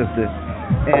black sister.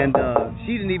 And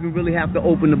she didn't even really have to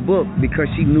open the book because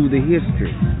she knew the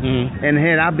history. Mm-hmm. And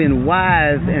had I been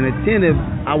wise and attentive,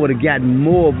 I would have gotten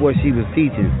more of what she was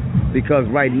teaching. Because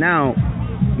right now,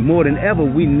 more than ever,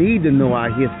 we need to know our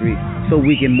history so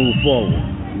we can move forward.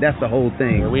 That's the whole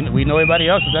thing. We know everybody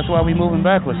else's. That's why we're moving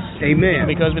backwards. Amen.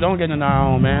 Because we don't get into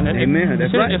our own, man. Amen.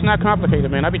 That's right. It's not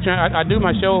complicated, man. I do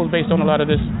my shows based on a lot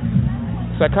of this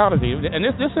psychology. And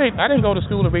this ain't. I didn't go to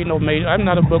school to read no major. I'm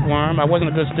not a bookworm. I wasn't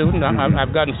a good student.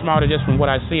 I've gotten smarter just from what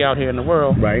I see out here in the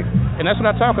world. Right. And that's what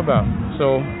I talk about.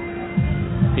 So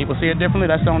people see it differently.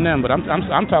 That's on them. But I'm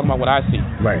talking about what I see.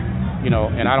 Right. You know,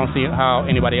 and I don't see how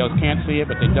anybody else can't see it,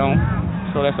 but they don't.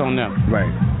 So that's on them. Right.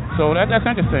 So that's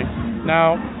interesting.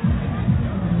 Now,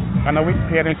 I know we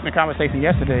had an interesting conversation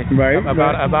yesterday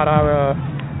about our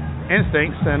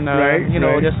instincts and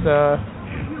just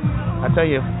I tell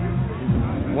you,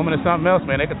 woman is something else,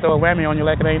 man. They can throw a whammy on you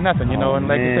like it ain't nothing, you know. And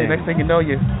like you say, next thing you know,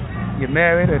 you're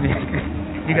married and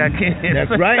you got kids.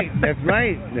 That's right. That's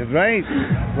right.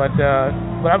 But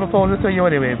I propose this to you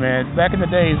anyway, man. Back in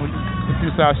the days with the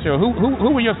South Shore, who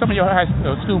were some of your high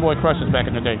schoolboy crushes back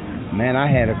in the day? Man, I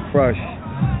had a crush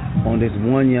on this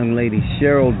one young lady,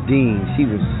 Cheryl Dean. She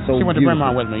was so She went beautiful. to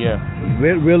Bryn Mawr with me, yeah.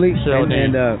 Really? Cheryl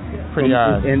Dean. Pretty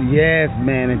eyes. And yes,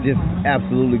 man, and just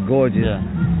absolutely gorgeous. Yeah.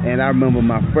 And I remember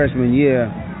my freshman year,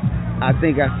 I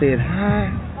think I said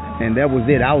hi, and that was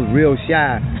it. I was real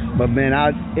shy. But, man,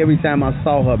 every time I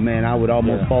saw her, man, I would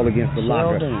almost fall against the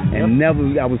locker. And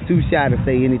I was too shy to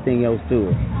say anything else to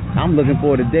her. I'm looking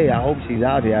for her today. I hope she's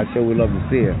out here. I sure would love to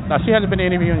see her. Now, she hasn't been to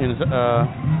any reunions.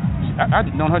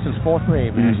 I've known her since 4th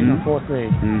grade, man. She's in 4th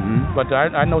grade. Mm-hmm. But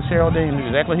I know Cheryl Dean,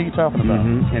 exactly who you're talking about.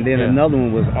 Mm-hmm. And then another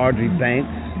one was Audrey Banks.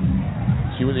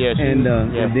 She was, yeah. And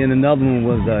then another one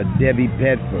was Debbie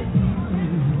Bedford.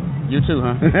 You too,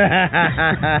 huh?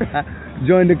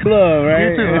 Joined the club,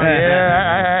 right? You too, huh?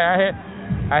 Yeah,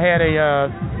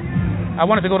 I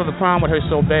wanted to go to the prom with her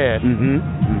so bad.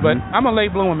 Mm-hmm. But I'm a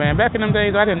late bloomer, man. Back in them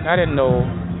days, I didn't know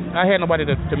I had nobody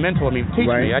to mentor me, teach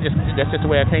me. That's just the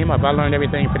way I came up. I learned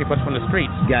everything pretty much from the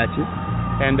streets. Gotcha.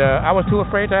 And I was too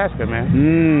afraid to ask her, man.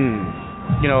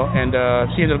 You know, and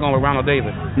she ended up going with Ronald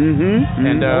Davis.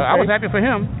 And I was happy for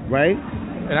him. Right.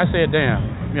 And I said,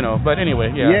 damn, you know. But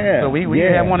anyway, yeah. So we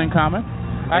had one in common.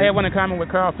 I had one in common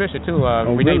with Carl Fisher too,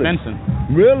 Renee Benson.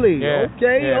 Really? Yeah.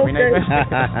 Okay. Renee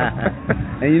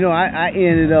And you know, I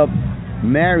ended up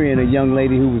marrying a young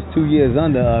lady who was 2 years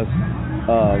under us,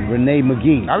 Renee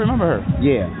McGee. I remember her.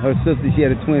 Yeah, her sister. She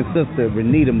had a twin sister,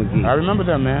 Renita McGee. I remember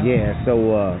them, man. Yeah.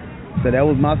 So that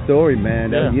was my story,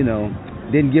 man. That, you know,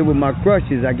 didn't get with my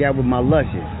crushes. I got with my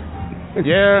lushes.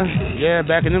 Yeah.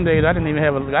 Back in them days, I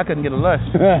couldn't get a lush.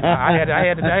 I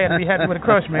had to be happy with a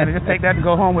crush, man, and just take that and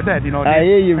go home with that, you know. I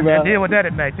hear you, bro. And deal with that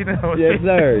at night, you know. Yes,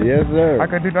 sir. Yes, sir. I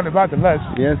couldn't do nothing about the lush.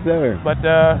 Yes, sir. But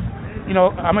you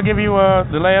know, I'm gonna give you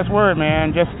the last word,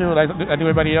 man. Just to like I do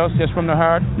everybody else, just from the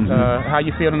heart. How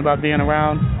you feeling about being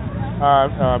around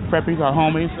our preppies, our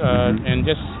homies, and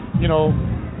just you know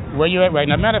where you at right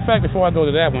now. Matter of fact, before I go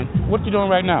to that one, what you doing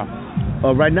right now?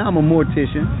 Right now, I'm a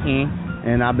mortician.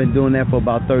 And I've been doing that for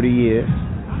about 30 years.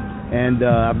 And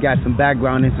I've got some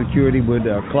background in security with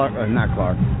Cook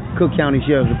County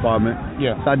Sheriff's Department.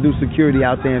 Yeah. So I do security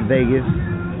out there in Vegas.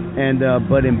 And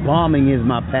but embalming is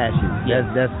my passion. Yeah.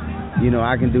 That's you know,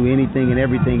 I can do anything and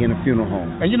everything in a funeral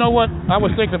home. And you know what? I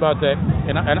was thinking about that,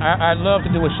 and I'd love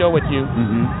to do a show with you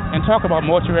and talk about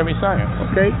mortuary science.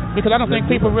 Okay. Because I don't think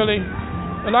people really.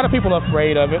 A lot of people are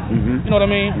afraid of it. You know what I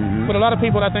mean? But a lot of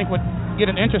people, I think, would get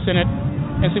an interest in it.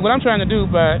 And see, what I'm trying to do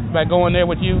by going there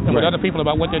with you and with other people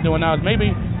about what they're doing now is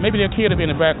maybe their kid will be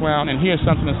in the background and hear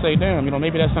something and say, damn, you know,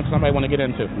 maybe that's something somebody want to get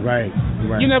into. Right.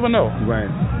 You never know. Right.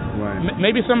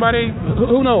 Maybe somebody,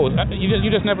 who knows? You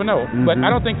just never know. But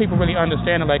I don't think people really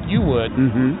understand it like you would.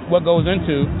 What goes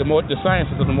into the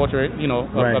sciences of the mortuary, you know,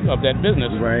 of that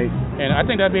business. Right. And I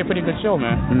think that'd be a pretty good show,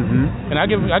 man. And I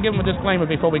give them a disclaimer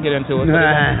before we get into it.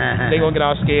 They're gonna get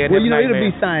all scared. Well, you know, it'll be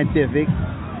scientific.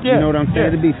 Yeah, you know what I'm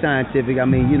saying? It'll be scientific. I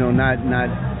mean, you know, not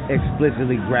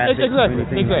explicitly graphic. Exactly.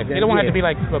 Like It don't have to be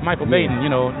like Michael Baden,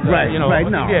 you know. Right. You know. Right.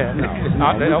 No. Yeah.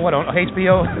 No. What on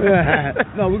HBO?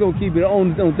 No, we're gonna keep it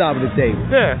on top of the table.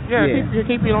 Yeah.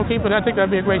 Keep it. I think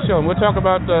that'd be a great show. And we'll talk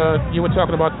about. You were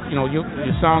talking about, you know, your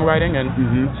songwriting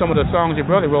and some of the songs your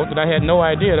brother wrote that I had no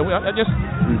idea.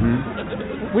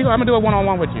 I'm gonna do a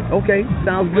one-on-one with you. Okay,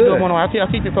 sounds good. We'll do a one-on-one.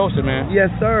 I'll keep you posted, man. Yes,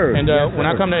 sir. And when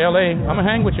I come to LA, I'm gonna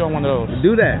hang with you on one of those.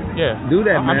 Do that. Yeah. Do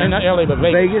that, man. I'm in not LA, but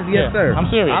Vegas. Vegas, yes, sir. I'm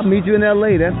serious. I'll meet you in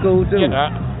LA. That's cool too.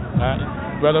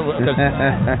 Yeah, brother. Because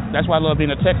that's why I love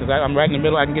being in Texas. I'm right in the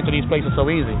middle. I can get to these places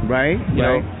so easy. Right. You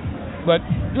know. But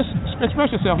just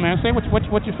express yourself, man. Say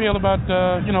what you feel about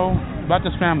you know, about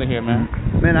this family here, man.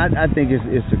 Man, I think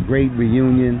it's a great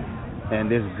reunion,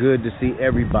 and it's good to see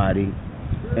everybody.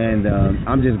 And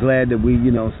I'm just glad that we,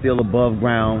 you know, still above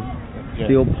ground,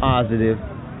 still positive,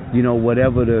 you know,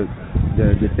 whatever the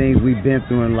things we've been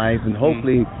through in life, and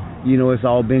hopefully, you know, it's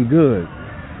all been good,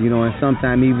 you know, and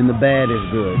sometimes even the bad is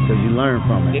good because you learn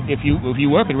from it. If you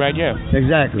work it right, yeah.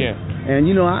 Exactly. Yeah.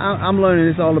 And you know, I'm learning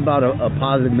it's all about a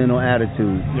positive mental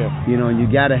attitude. Yeah. You know, and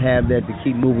you got to have that to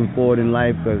keep moving forward in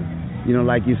life because, you know,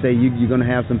 like you say, you're going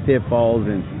to have some pitfalls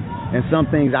and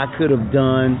some things I could have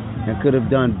done and could have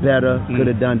done better, could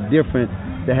have done different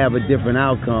to have a different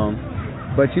outcome.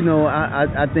 But, you know,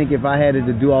 I think if I had it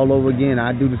to do all over again,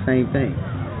 I'd do the same thing,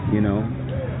 you know.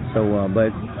 So, but,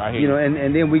 you know,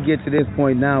 and then we get to this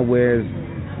point now where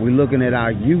we're looking at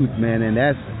our youth, man, and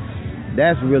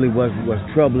that's really what's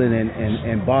troubling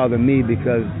and bothering me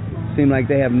because it seems like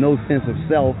they have no sense of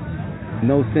self,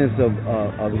 no sense of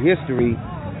history,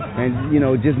 and, you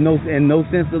know, just no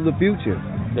sense of the future.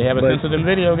 They have a sense of them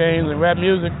video games and rap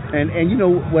music. And you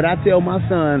know what I tell my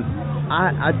son,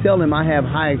 I tell him I have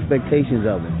high expectations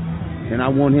of him, and I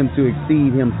want him to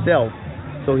exceed himself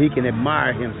so he can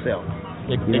admire himself.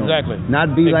 Exactly.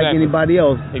 Not be like anybody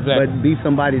else, but be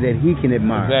somebody that he can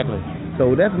admire. Exactly.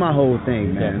 So that's my whole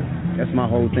thing, man. Yeah. That's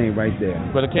my whole thing right there.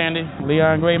 Brother Candy,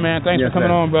 Leon Gray, man, thanks for coming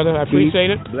on, brother. I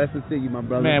appreciate it. Blessings to you, my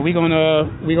brother. Man, we're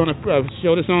gonna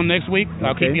show this on next week.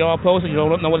 I'll keep you all posted. You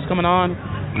don't know what's coming on.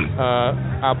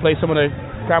 I'll play some of the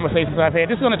conversations I've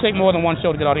had. This is going to take more than one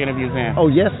show to get all the interviews in.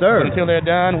 Oh, yes, sir. But until they're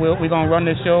done, we're going to run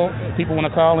this show. People want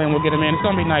to call in, we'll get them in. It's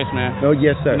going to be nice, man. Oh,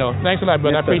 yes, sir. You know, thanks a lot,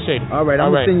 brother. Yes, I appreciate it. All right,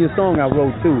 I'm going to sing you a song I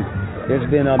wrote, too. It's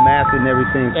been mastered and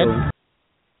everything. So.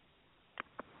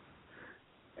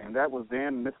 And that was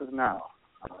then Mrs. Now.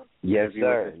 Yes,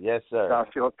 sir. Yes, sir. South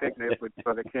Shore Picnic with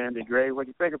Brother Candy Gray. What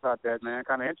do you think about that, man?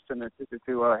 Kind of interesting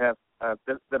to have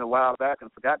been a while back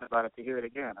and forgotten about it to hear it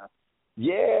again. Huh?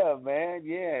 Yeah, man.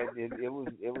 Yeah, it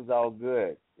was all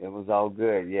good. It was all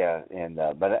good. Yeah, and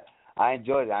but I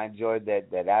enjoyed it. I enjoyed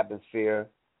that atmosphere,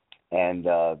 and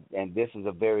this is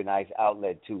a very nice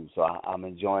outlet too. So I'm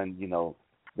enjoying,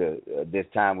 this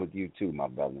time with you too, my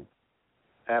brother.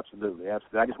 Absolutely.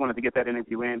 I just wanted to get that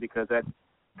interview in because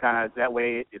that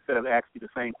way, instead of asking you the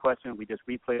same question, we just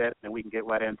replay that and we can get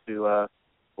right into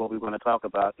what we're going to talk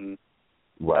about. And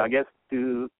right. I guess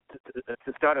to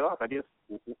start it off, I guess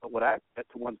what I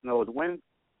want to know is when,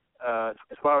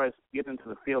 as far as getting into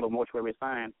the field of mortuary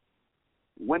science,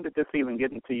 when did this even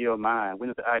get into your mind? When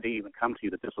did the idea even come to you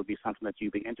that this would be something that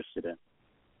you'd be interested in?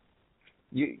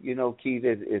 Keith,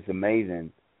 it's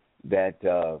amazing that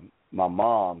my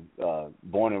mom,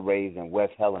 born and raised in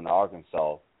West Helena,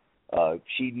 Arkansas,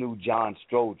 she knew John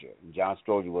Stroger. John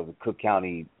Stroger was a Cook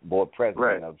County board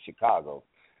president of Chicago.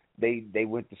 They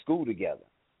went to school together.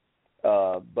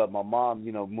 But my mom,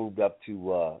 moved up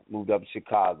to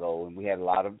Chicago, and she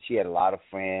had a lot of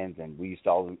friends, and we used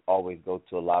to always go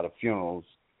to a lot of funerals.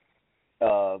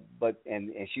 But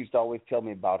she used to always tell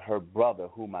me about her brother,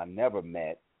 whom I never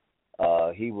met.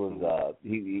 He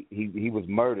was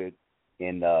murdered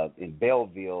in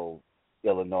Belleville,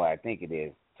 Illinois, I think it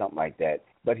is, something like that.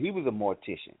 But he was a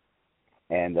mortician,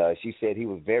 and she said he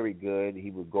was very good. He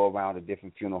would go around to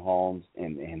different funeral homes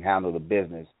and handle the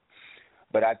business.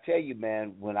 But I tell you,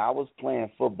 man, when I was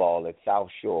playing football at South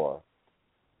Shore,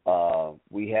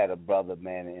 we had a brother,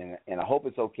 man, and I hope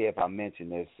it's okay if I mention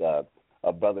this,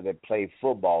 a brother that played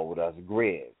football with us,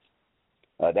 Grizz.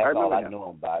 That's all I know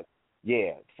him about.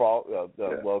 Yeah,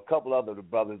 well, a couple other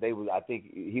brothers, I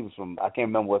think he was from, I can't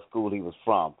remember what school he was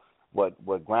from,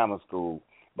 what grammar school,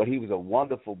 but he was a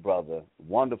wonderful brother,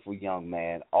 wonderful young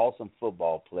man, awesome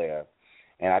football player,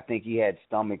 and I think he had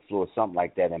stomach flu or something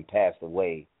like that and passed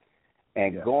away.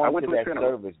 And going to that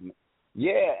service, it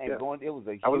was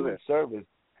a huge service,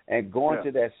 and going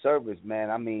to that service,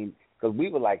 man, I mean, because we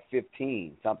were like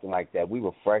 15, something like that. We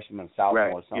were freshmen,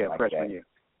 sophomore, something like that.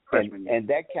 Freshman year.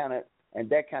 And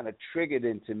that kind of triggered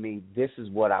into me, this is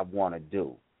what I want to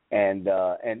do. And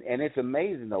it's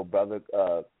amazing, though, brother,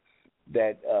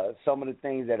 that some of the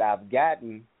things that I've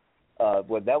gotten, that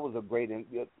was a great,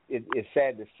 it's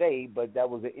sad to say, but that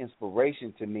was an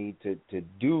inspiration to me to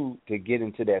get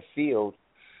into that field.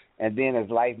 And then as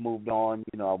life moved on,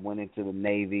 I went into the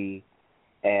Navy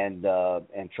and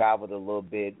traveled a little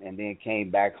bit, and then came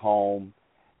back home,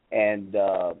 and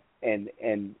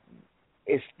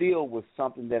it still was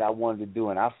something that I wanted to do.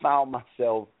 And I found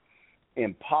myself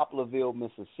in Poplarville,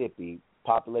 Mississippi,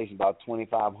 population about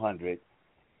 2,500,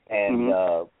 and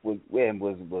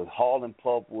was hauling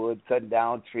pulpwood, cutting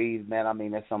down trees. Man, I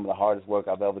mean, that's some of the hardest work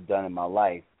I've ever done in my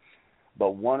life.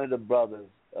 But one of the brothers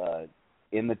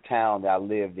in the town that I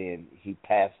lived in, he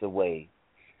passed away,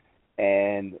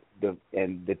 and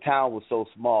the town was so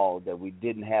small that we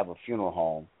didn't have a funeral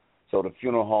home. So the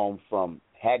funeral home from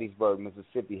Hattiesburg,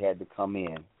 Mississippi, had to come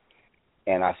in.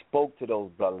 And I spoke to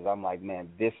those brothers. I'm like, man,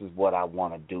 this is what I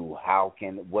want to do.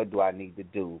 What do I need to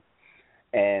do?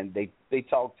 And they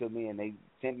talked to me, and they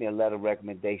sent me a letter of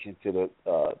recommendation to the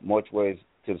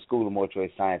to the School of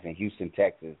Mortuary Science in Houston,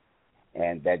 Texas,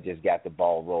 and that just got the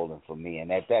ball rolling for me.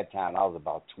 And at that time, I was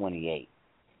about 28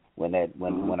 when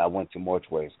I went to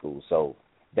mortuary school. So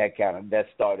that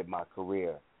started my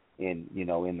career in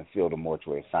the field of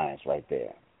mortuary science right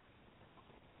there.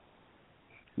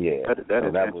 Yeah, that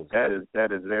is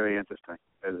very interesting.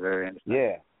 That is very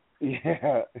interesting.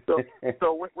 Yeah. So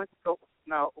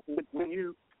now when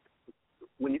you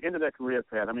enter that career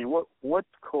path, I mean, what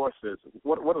courses?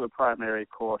 What are the primary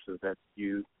courses that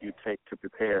you take to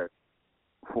prepare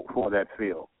for that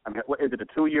field? I mean, is it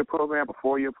a 2-year program, a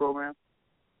 4-year program?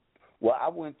 Well, I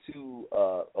went to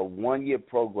a 1-year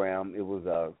program. It was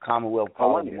a Commonwealth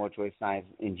College of Mortuary Science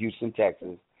in Houston,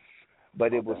 Texas.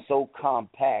 But it was so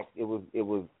compact. It was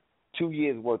 2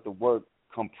 years worth of work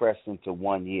compressed into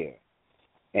 1 year,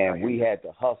 and we had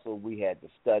to hustle. We had to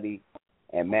study,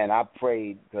 and man, I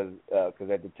prayed because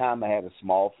at the time I had a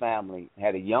small family,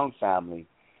 had a young family,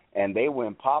 and they were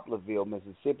in Poplarville,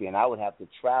 Mississippi, and I would have to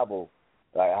travel.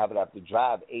 I would have to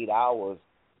drive 8 hours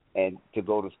and to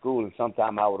go to school, and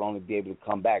sometimes I would only be able to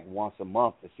come back once a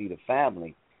month to see the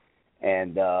family.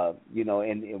 And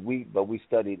we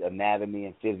studied anatomy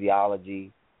and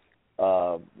physiology.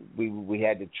 We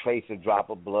had to trace a drop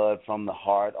of blood from the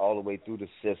heart all the way through the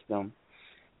system,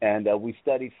 and we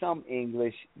studied some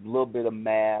English, a little bit of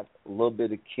math, a little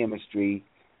bit of chemistry,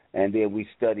 and then we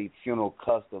studied funeral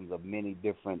customs of many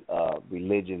different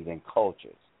religions and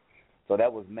cultures. So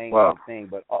that was mainly the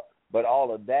thing. But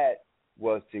all of that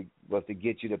was to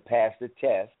get you to pass the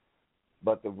test.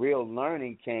 But the real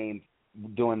learning came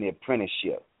during the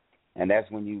apprenticeship, and that's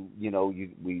when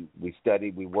we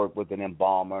studied. We worked with an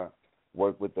embalmer.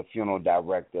 work with the funeral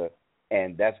director,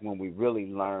 and that's when we really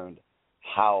learned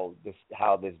how this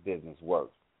business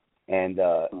works. And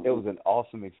it was an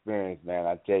awesome experience, man,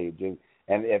 I tell you, dude.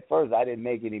 And at first I didn't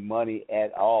make any money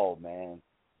at all, man.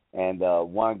 And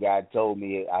one guy told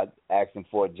me, I asked him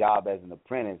for a job as an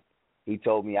apprentice. He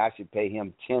told me I should pay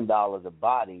him $10 a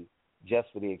body just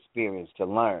for the experience to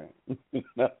learn.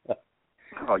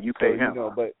 Oh, you pay him.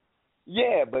 But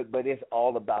it's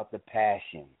all about the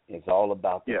passion. It's all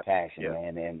about the passion,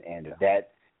 man.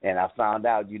 And I found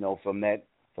out, from that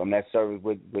service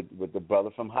with the brother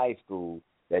from high school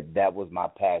that was my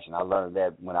passion. I learned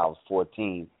that when I was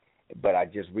 14, but I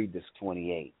just read this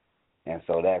 28. And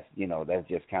so that's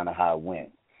just kind of how it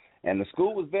went. And the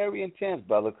school was very intense,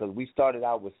 brother, because we started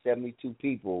out with 72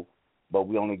 people, but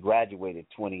we only graduated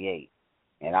 28.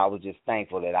 And I was just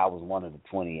thankful that I was one of the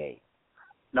 28.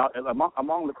 Now,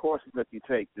 among the courses that you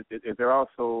take, is there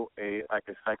also a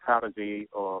psychology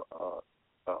or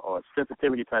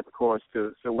sensitivity type of course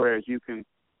to whereas you can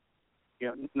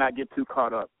not get too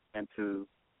caught up into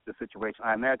the situation?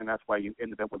 I imagine that's why you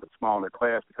ended up with a smaller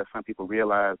class, because some people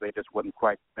realized they just wasn't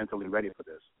quite mentally ready for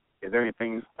this. Is there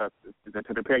anything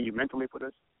to prepare you mentally for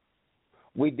this?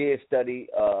 We did study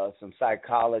some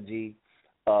psychology,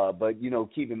 but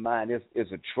keep in mind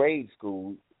it's a trade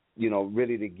school,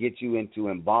 really to get you into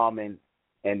embalming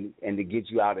and to get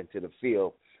you out into the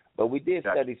field. But we did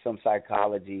study some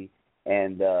psychology,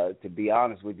 and to be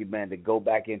honest with you, man, to go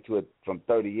back into it from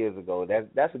 30 years ago,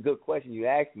 that's a good question you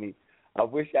asked me. I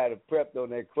wish I'd have prepped on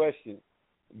that question,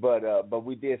 but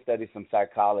we did study some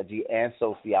psychology and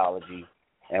sociology,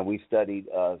 and we studied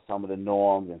some of the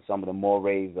norms and some of the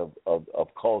mores of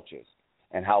cultures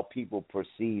and how people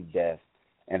perceive death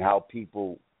and how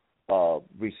people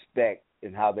respect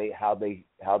and how they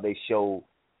show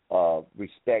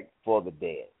respect for the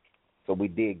dead. So we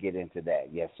did get into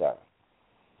that, yes, sir.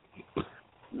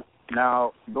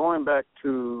 Now, going back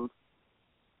to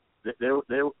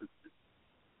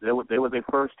there was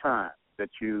a first time that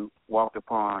you walked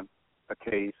upon a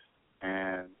case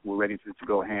and were ready to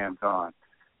go hands-on.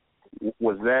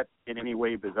 Was that in any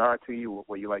way bizarre to you?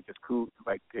 Were you like just cool,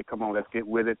 like, hey, come on, let's get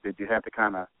with it? Did you have to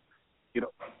kind of, is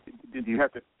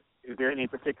there any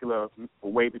particular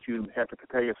way that you have to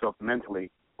prepare yourself mentally,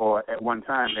 or at one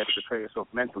time you had to prepare yourself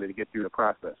mentally to get through the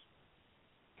process?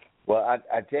 Well,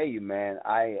 I tell you, man,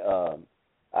 I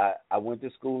went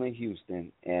to school in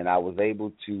Houston, and I was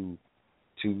able to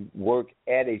work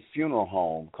at a funeral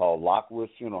home called Lockwood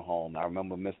Funeral Home. I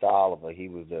remember Mr. Oliver. He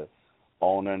was the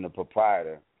owner and the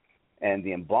proprietor. And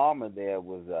the embalmer there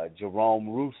was Jerome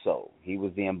Russo. He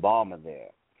was the embalmer there.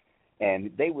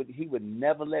 And he would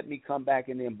never let me come back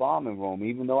in the embalming room,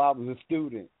 even though I was a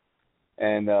student.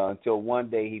 And until one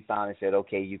day he finally said,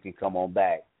 okay, you can come on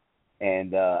back.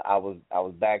 And I was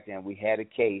back there, and we had a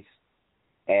case,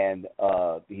 and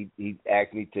he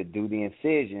asked me to do the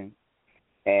incision.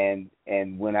 And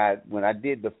when I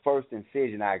did the first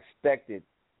incision, I expected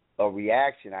a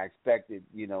reaction. I expected,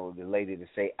 the lady to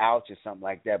say ouch or something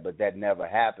like that, but that never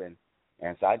happened.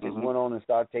 And so I just went on and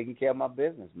started taking care of my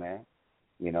business, man.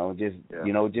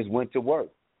 Just went to work.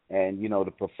 And,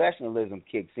 the professionalism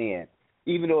kicks in.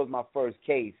 Even though it was my first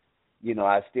case,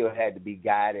 I still had to be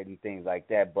guided and things like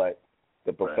that, but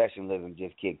the professionalism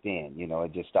just kicked in.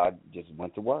 It just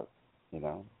went to work,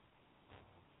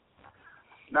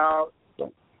 Now,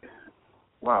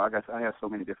 wow, I guess I have so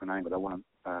many different angles I want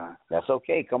to. That's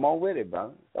okay. Come on with it,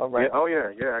 brother. All right.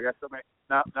 Yeah. I got so many.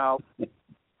 Now,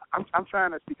 I'm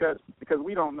trying to because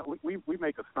we don't know. We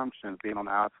make assumptions being on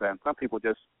the outside, and some people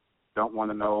just don't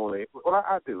want to know. Well,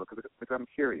 I do because I'm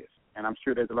curious, and I'm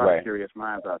sure there's a lot of curious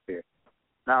minds out there.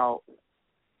 Now,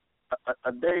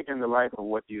 a day in the life of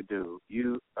what you do. Do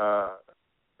you have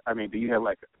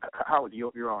how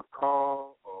you're on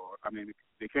call, or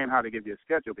they can't how to give you a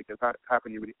schedule because how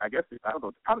can you? I guess I don't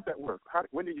know. How does that work?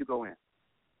 When did you go in?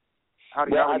 How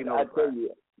do you know? I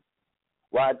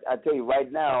tell you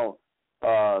right now,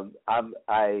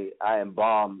 I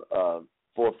embalm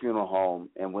for a funeral home,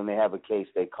 and when they have a case,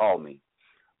 they call me.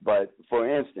 But for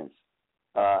instance,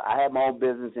 I had my own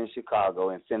business in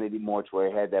Chicago, Infinity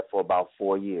Mortuary. Had that for about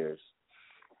 4 years,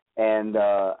 and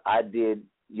I did.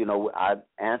 I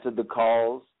answered the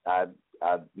calls. I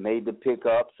made the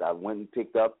pickups. I went and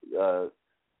picked up the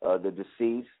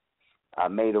deceased. I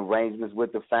made arrangements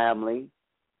with the family.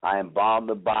 I embalmed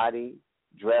the body,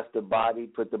 dressed the body,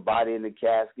 put the body in the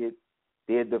casket,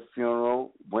 did the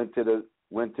funeral, went to the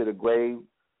grave,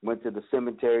 went to the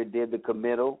cemetery, did the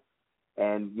committal,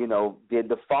 and did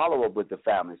the follow up with the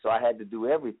family. So I had to do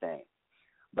everything.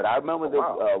 But I remember this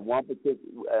one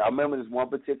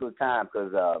particular time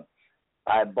because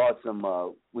I bought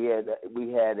some. We had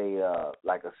a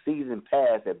like a season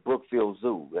pass at Brookfield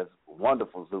Zoo. That's a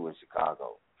wonderful zoo in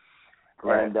Chicago.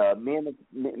 Right. And me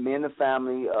and the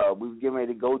family, we were getting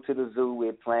ready to go to the zoo. We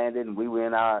had planned it, and we were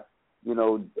in our,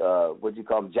 what you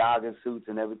call them, jogging suits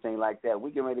and everything like that.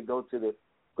 We getting ready to go to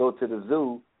the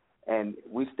zoo, and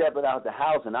we stepping out the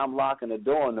house, and I'm locking the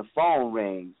door, and the phone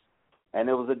rings, and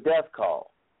it was a death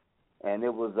call, and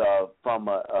it was from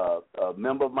a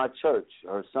member of my church.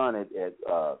 Her son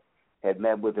had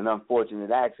met with an unfortunate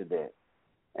accident,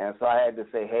 and so I had to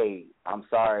say, hey, I'm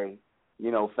sorry,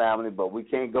 family, but we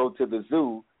can't go to the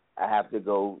zoo. I have to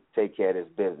go take care of this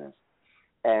business.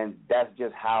 And that's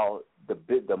just how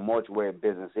the mortuary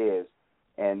business is.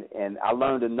 And I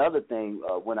learned another thing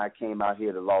when I came out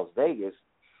here to Las Vegas.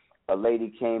 A lady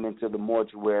came into the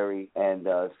mortuary and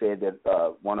said that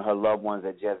one of her loved ones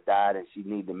had just died and she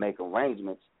needed to make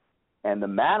arrangements. And the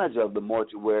manager of the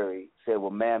mortuary said,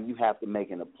 well, ma'am, you have to make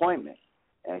an appointment.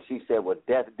 And she said, well,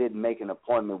 death didn't make an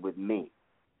appointment with me.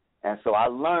 And so I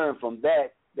learned from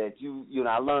that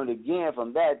I learned again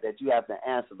from that you have to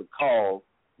answer the call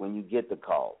when you get the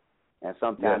call. And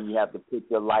sometimes you have to put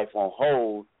your life on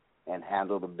hold and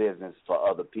handle the business for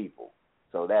other people.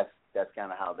 So that's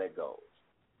kind of how that goes.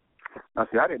 Now,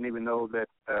 see, I didn't even know that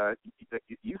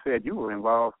you said you were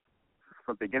involved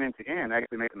from beginning to end,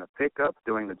 actually making the pickup,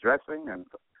 doing the dressing. And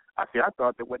I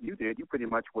thought that what you did, you pretty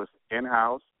much was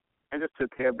in-house and just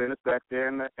took care of business back there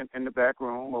in the back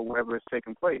room or wherever it's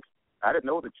taking place. I didn't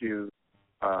know that you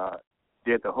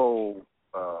did the whole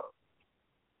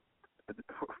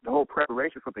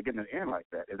preparation from beginning to end like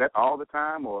that. Is that all the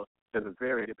time, or does it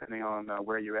vary depending on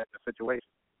where you're at in the situation?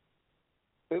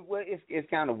 It's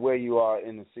kind of where you are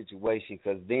in the situation,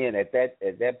 because then at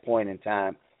that point in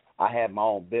time, I had my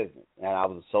own business and I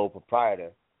was a sole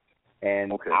proprietor,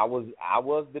 and okay. I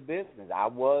was the business. I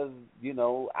was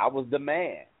the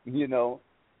man,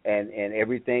 and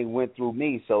everything went through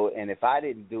me. So, and if I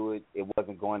didn't do it, it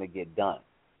wasn't going to get done.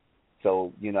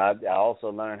 So, I also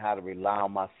learned how to rely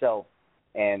on myself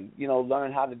and,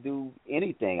 learn how to do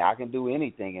anything. I can do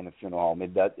anything in a funeral home.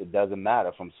 It doesn't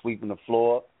matter, from sweeping the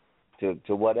floor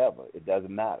to whatever. It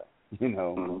doesn't matter,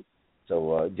 Mm-hmm.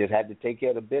 So just had to take care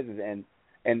of the business.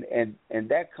 And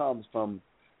that comes from,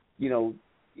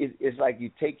 it's like you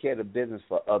take care of the business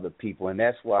for other people. And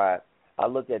that's why I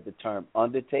look at the term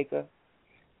undertaker.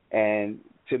 And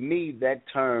to me, that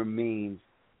term means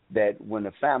that when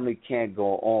the family can't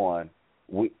go on,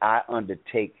 I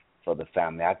undertake for the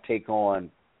family. I take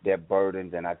on their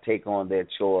burdens and I take on their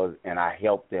chores, and I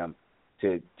help them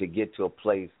to get to a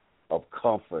place of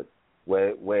comfort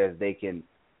where they can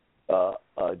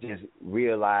just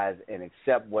realize and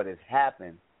accept what has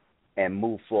happened and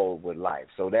move forward with life.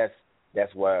 So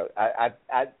that's where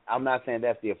I'm not saying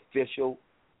that's the official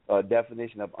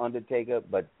definition of undertaker,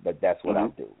 but that's what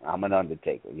mm-hmm. I do. I'm an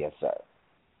undertaker, yes, sir.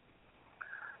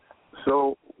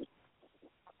 So,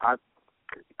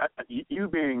 you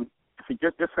being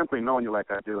just simply knowing you like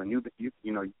I do, and you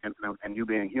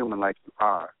being human like you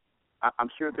are, I'm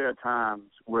sure there are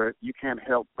times where you can't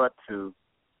help but to,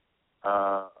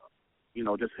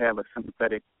 just have a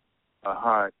sympathetic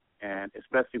heart, and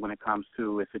especially when it comes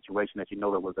to a situation that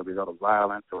that was a result of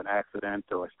violence or an accident,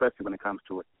 or especially when it comes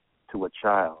to a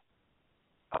child.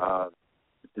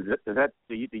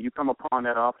 Do you come upon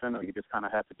that often, or you just kind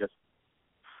of have to just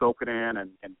soak it in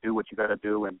and do what you got to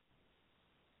do and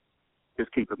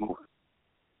just keep it moving?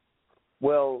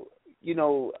 Well,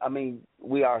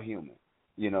 we are human.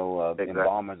 Exactly.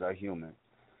 Embalmers are human.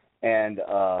 And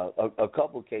a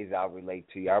couple of cases I'll relate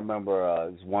to you. I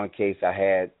remember this one case I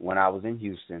had when I was in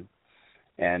Houston,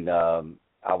 and I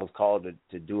was called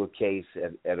to do a case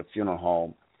at a funeral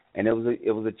home, and it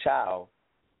was a child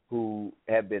who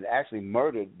had been actually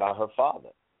murdered by her father.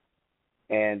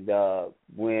 And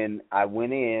when I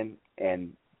went in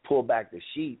and pulled back the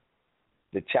sheet,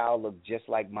 the child looked just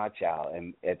like my child.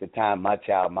 And at the time, my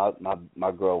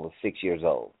girl was 6 years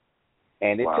old.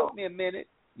 And it took me a minute.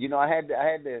 I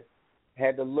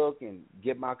had to look and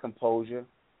get my composure.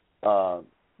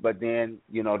 But then,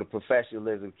 the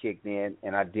professionalism kicked in,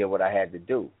 and I did what I had to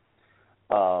do.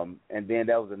 And then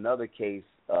there was another case.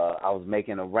 I was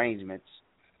making arrangements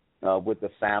with the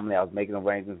family. I was making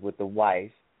arrangements with the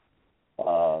wife.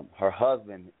 Her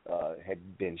husband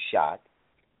had been shot,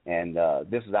 and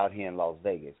this was out here in Las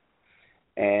Vegas.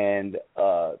 And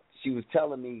she was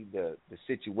telling me the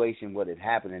situation, what had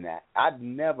happened, and I'd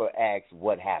never asked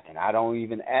what happened. I don't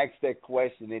even ask that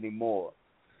question anymore.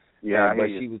 Yeah, but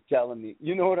she was telling me,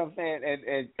 you know what I'm saying?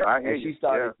 And she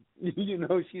started,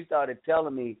 she started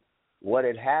telling me what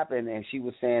had happened, and she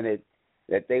was saying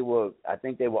that I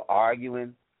think they were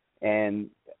arguing,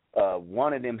 and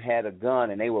one of them had a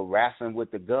gun and they were wrestling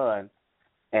with the gun,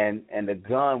 and the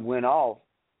gun went off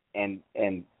and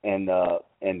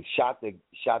shot the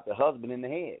husband in the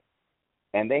head.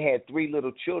 And they had 3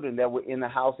 little children that were in the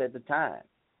house at the time.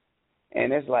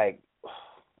 And it's like,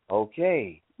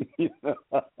 okay, I'm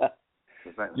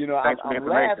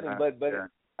laughing,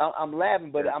 I'm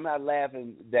laughing, but I'm not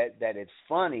laughing that it's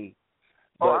funny.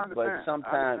 But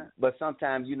sometimes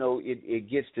it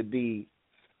gets to be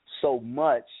so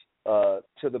much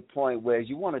to the point where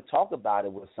you want to talk about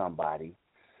it with somebody,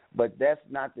 but that's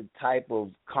not the type of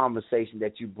conversation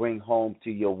that you bring home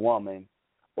to your woman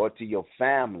or to your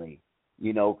family,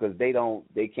 because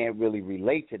they can't really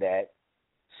relate to that.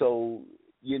 So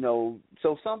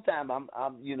sometimes I'm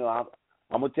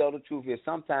gonna tell the truth here.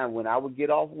 Sometimes when I would get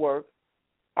off work,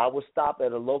 I would stop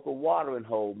at a local watering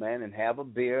hole, man, and have a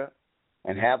beer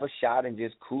and have a shot and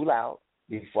just cool out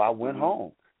before I went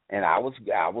home, and I was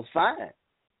fine,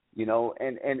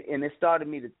 and it started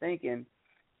me to thinking,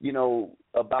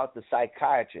 about the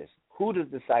psychiatrist. Who does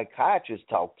the psychiatrist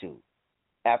talk to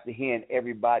after hearing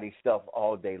everybody's stuff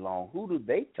all day long? Who do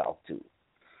they talk to?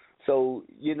 So,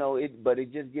 but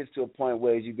it just gets to a point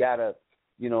where you gotta,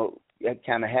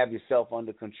 kind of have yourself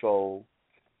under control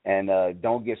and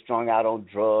don't get strung out on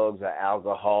drugs or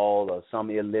alcohol or some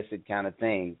illicit kind of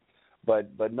thing.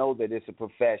 But know that it's a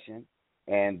profession,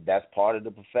 and that's part of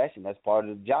the profession. That's part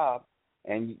of the job.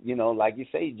 And, like you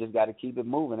say, you just got to keep it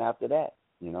moving after that.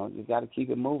 You got to keep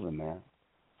it moving, man.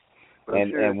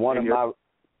 And one of my...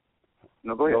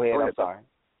 No, go ahead. I'm sorry.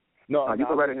 No, you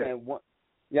go right ahead.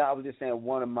 I was just saying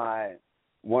one of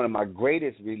my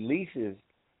greatest releases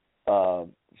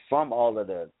from all of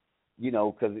the,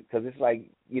 because it's like,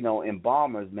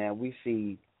 embalmers, man, we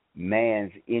see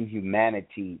man's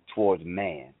inhumanity towards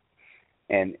man.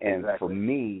 And exactly. for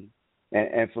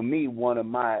me, one of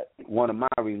my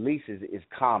releases is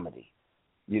comedy.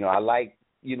 I like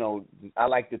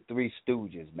the Three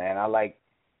Stooges, man. I like,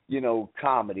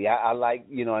 comedy. I like,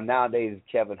 nowadays it's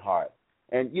Kevin Hart.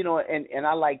 And and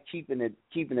I like keeping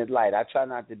it light. I try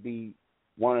not to be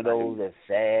one of those that's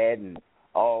sad and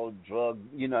all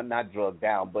not drugged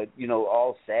down, but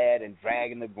all sad and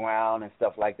dragging the ground and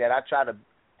stuff like that. I try to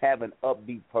have an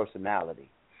upbeat personality.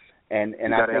 And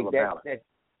I think that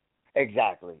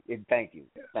exactly. Thank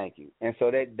you. And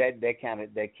so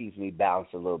that keeps me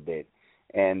balanced a little bit.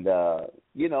 And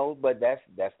but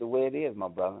that's the way it is, my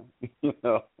brother.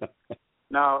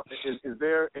 Now, is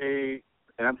there a?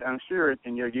 And I'm sure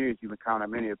in your years you've encountered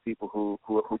many of people who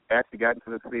actually got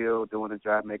into the field, doing the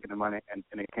job, making the money, and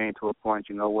it came to a point.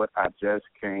 You know what? I just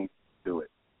can't do it.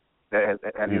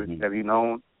 Have you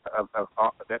known of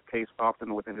that case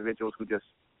often with individuals who just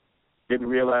didn't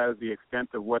realize the extent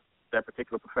of what that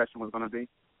particular profession was going to be?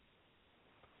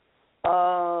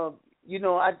 I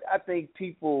think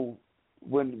people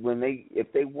when they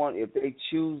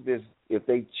choose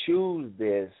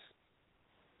this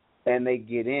and they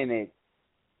get in it,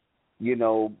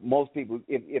 most people,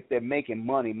 if they're making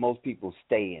money, most people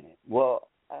stay in it. Well,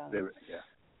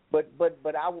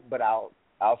 but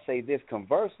I'll say this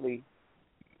conversely,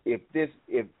 if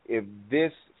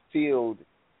this field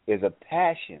is a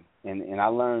passion, and I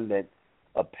learned that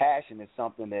a passion is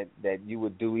something that you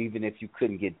would do even if you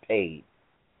couldn't get paid.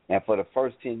 And for the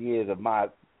first 10 years of my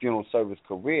funeral service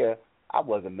career, I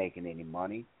wasn't making any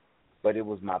money, but it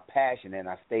was my passion, and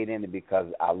I stayed in it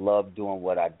because I love doing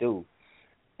what I do.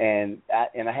 And I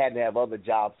had to have other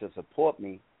jobs to support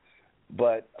me,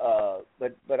 but I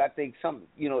think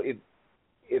if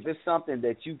it's something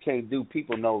that you can't do,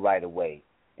 people know right away,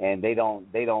 and they don't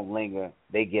linger.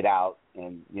 They get out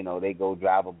and they go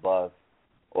drive a bus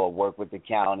or work with the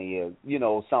county or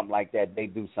something like that. They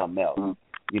do something else,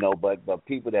 But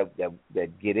people that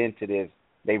get into this,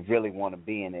 they really want to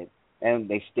be in it, and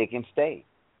they stick and stay,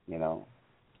 Now,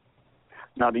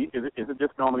 is it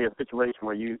just normally a situation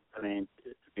where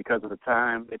because of the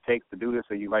time it takes to do this,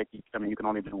 or you can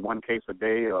only do one case a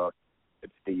day, or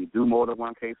do you do more than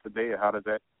one case a day, or how does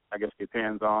that, I guess,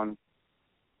 depends on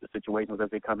the situations as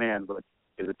they come in, but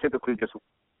is it typically just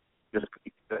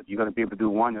you're going to be able to do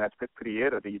one and that's pretty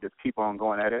it, or do you just keep on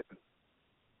going at it?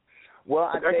 Well,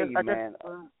 I tell you, man.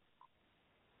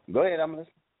 Go ahead, I'm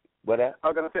listening. What that? I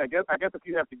was going to say, I guess if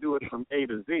you have to do it from A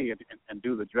to Z and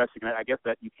do the dressing, I guess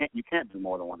that you can't do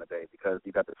more than one a day because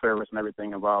you got the service and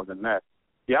everything involved in that.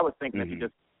 Yeah, I was thinking that you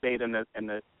just stayed in the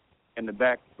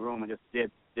back room and just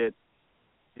did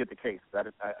the case. I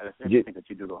didn't think that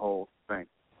you do the whole thing.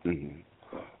 Mm-hmm.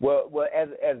 Well, as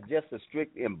just a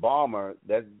strict embalmer,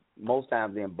 that most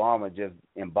times the embalmer just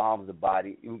embalms the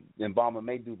body. The embalmer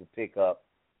may do the pickup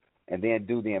and then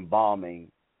do the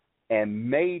embalming, and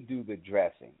may do the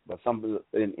dressing. But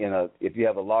if you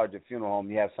have a larger funeral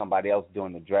home, you have somebody else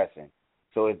doing the dressing.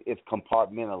 So it's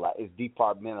compartmentalized. It's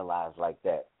departmentalized like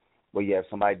that, where you have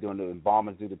somebody doing the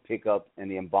embalmers do the pickup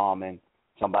and the embalming.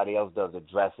 Somebody else does the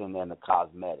dressing and the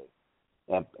cosmetic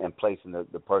and placing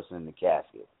the person in the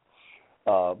casket.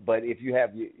 But if you have,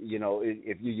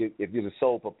 if you're the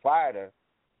sole proprietor,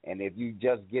 and if you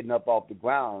just getting up off the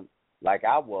ground like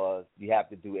I was, you have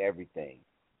to do everything.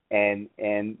 And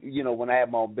when I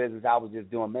had my own business, I was just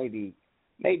doing maybe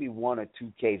 1 or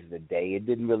 2 cases a day. It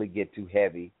didn't really get too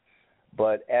heavy.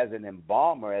 But as an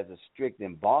embalmer, as a strict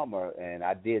embalmer, and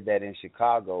I did that in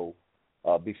Chicago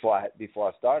before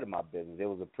I started my business. It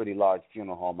was a pretty large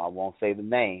funeral home. I won't say the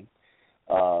name,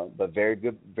 but very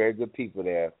good people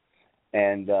there.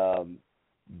 And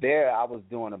there I was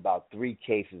doing about 3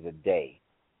 cases a day,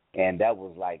 and that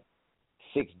was like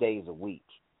 6 days a week.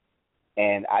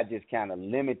 And I just kind of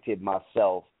limited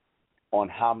myself on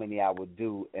how many I would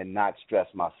do and not stress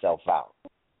myself out.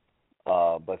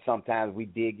 But sometimes we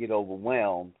did get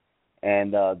overwhelmed,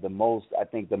 and the most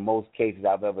cases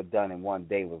I've ever done in one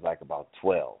day was like about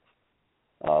 12.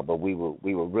 But we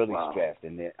were really stressed,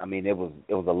 and it was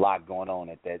a lot going on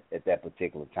at that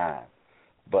particular time.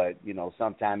 But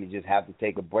sometimes you just have to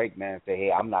take a break, man, and say,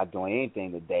 hey, I'm not doing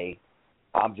anything today.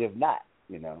 I'm just not,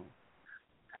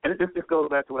 And this goes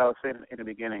back to what I was saying in the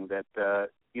beginning, that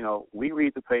we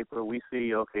read the paper, we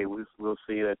see, okay, we'll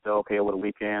see that, okay, over the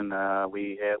weekend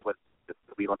we had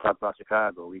we don't talk about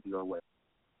Chicago. We can go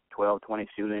 12, 20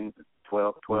 shootings,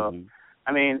 12. Mm-hmm.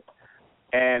 I mean,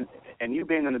 and you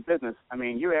being in the business, I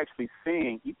mean, you're actually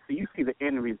seeing, you see the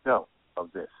end result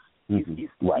of this. Mm-hmm.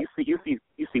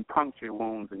 You see puncture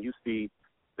wounds, and you see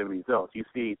the results. You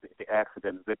see the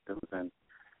accident victims, and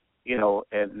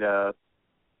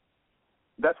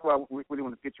that's why we really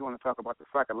want to get you on to talk about the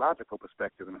psychological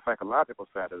perspective and the psychological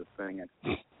side of the thing.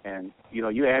 And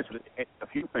you answered a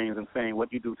few things in saying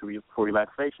what you do for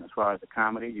relaxation as far as the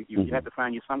comedy. You have to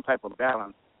find you some type of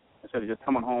balance instead of just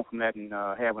coming home from that and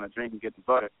having a drink and getting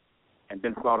buttered, and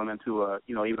then falling into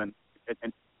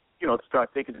start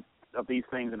thinking of these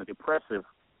things in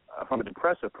from a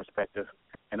depressive perspective.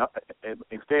 And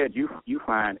instead you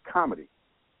find comedy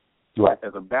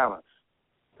as a balance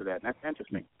to that. And that's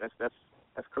interesting.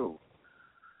 That's cool.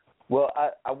 Well,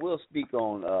 I will speak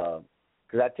on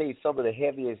because I tell you some of the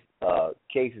heaviest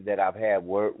cases that I've had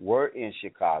were in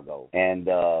Chicago, and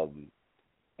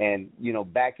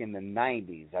back in the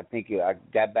 90s. I think I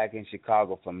got back in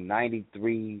Chicago from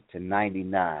 93 to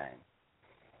 99,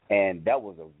 and that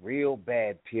was a real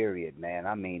bad period, man.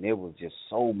 I mean, it was just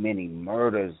so many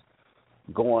murders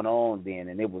going on then,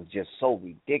 and it was just so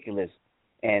ridiculous.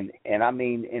 And I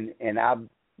mean, and I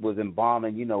was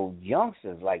embalming,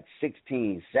 youngsters like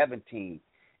 16, 17,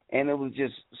 and it was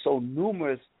just so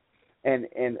numerous. And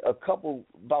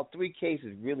about 3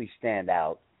 cases really stand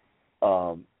out.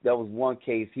 There was one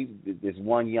case, this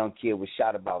one young kid was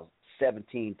shot about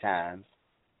 17 times.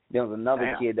 There was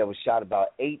another kid that was shot about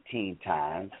 18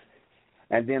 times.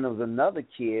 And then there was another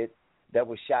kid that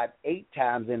was shot 8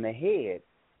 times in the head.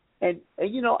 And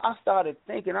I started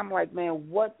thinking, I'm like, man,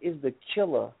 what is the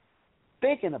killer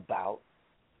thinking about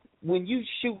when you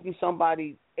shooting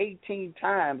somebody 18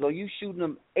 times or you shooting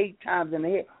them 8 times in the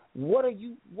head? What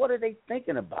are they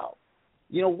thinking about?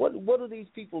 What do these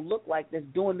people look like that's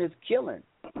doing this killing?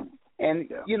 And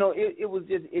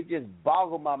it just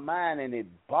boggled my mind, and it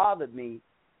bothered me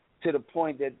to the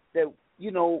point that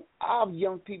our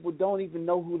young people don't even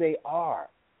know who they are.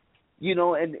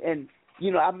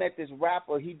 I met this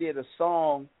rapper. He did a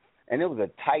song, and it was a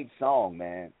tight song,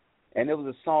 man. And it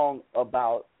was a song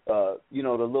about the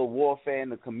little warfare in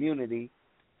the community,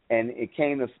 and it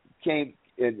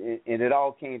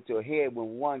all came to a head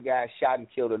when one guy shot and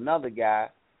killed another guy.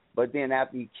 But then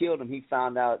after he killed him, he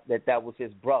found out that was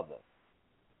his brother.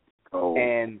 Oh.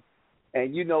 And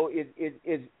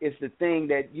it's the thing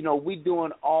that we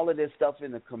doing all of this stuff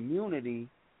in the community,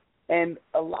 and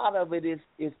a lot of it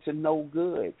is to no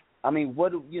good. I mean,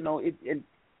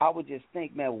 I would just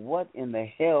think, man, what in the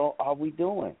hell are we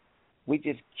doing? We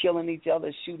just killing each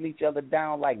other, shooting each other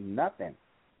down like nothing.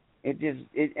 It just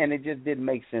didn't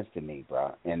make sense to me,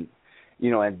 bro. And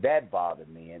and that bothered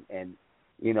me. And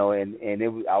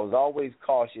I was always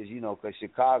cautious, because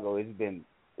Chicago has been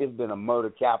a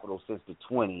murder capital since the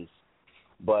 20s.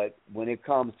 But when it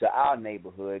comes to our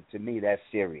neighborhood, to me, that's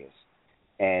serious.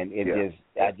 And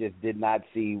I just did not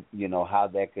see, how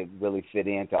that could really fit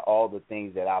into all the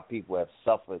things that our people have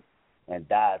suffered and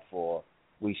died for.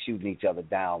 We shooting each other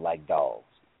down like dogs.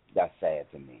 That's sad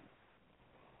to me.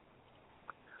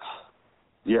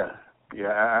 Yeah,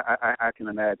 I can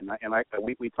imagine. And like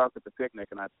we talked at the picnic,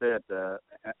 and I said,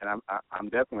 and I'm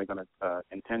definitely going to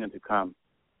intending to come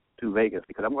to Vegas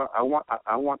because I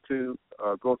want to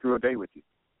go through a day with you.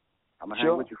 I'm gonna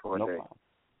hang with you for a day,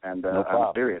 and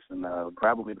I'm serious. And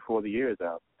probably before the year is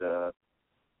out,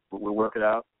 we'll work it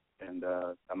out, and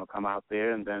I'm gonna come out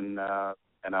there, and then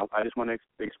and I just want to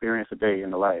experience a day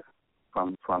in the life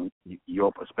from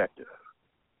your perspective.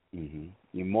 Mm-hmm.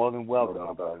 You're more than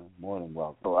welcome, brother. More than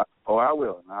welcome. I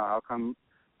will. I'll come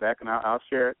back and I'll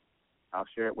share it. I'll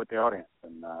share it with the audience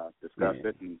and discuss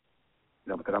it, and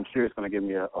because I'm sure it's going to give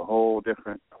me a whole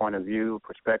different point of view,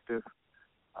 perspective,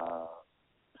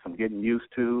 some getting used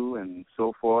to, and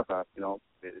so forth. But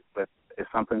it's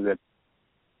something that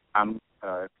I'm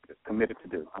committed to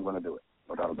do. I'm going to do it,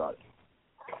 no doubt about it.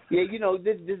 Yeah,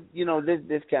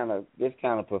 this kind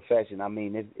of profession. I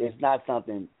mean, it's not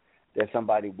something that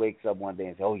somebody wakes up one day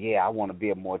and says, "Oh yeah, I want to be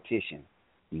a mortician."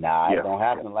 Nah, it don't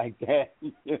happen like that.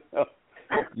 You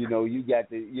got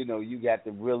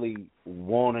to really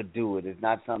want to do it. It's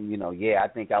not something, I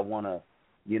think I want to,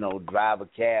 drive a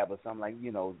cab or something like,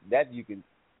 that you can,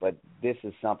 but this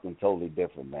is something totally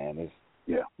different, man. It's,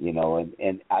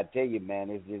 and I tell you, man,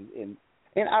 it's just,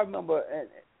 and I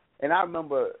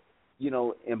remember,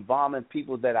 embalming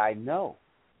people that I know.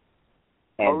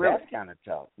 And really? That's kind of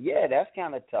tough. Yeah, that's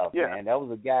kind of tough, man. That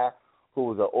was a guy who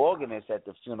was an organist at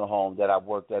the funeral home that I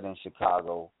worked at in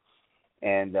Chicago,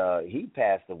 and he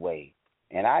passed away.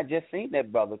 And I just seen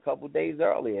that brother a couple of days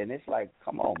earlier, and it's like,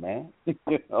 come on, man.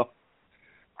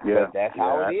 But that's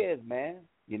how it is, man.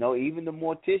 Even the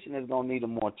mortician is going to need a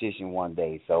mortician one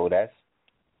day, so that's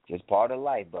just part of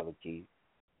life, Brother Keith.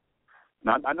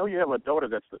 Now, I know you have a daughter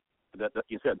that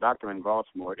you said doctor in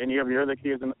Baltimore. Any of your other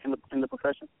kids in the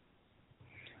profession?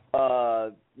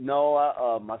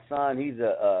 No, my son,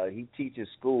 he teaches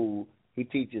school. He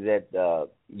teaches at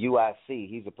UIC.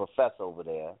 He's a professor over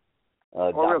there.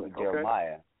 Dr. Really?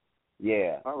 Jeremiah. Okay.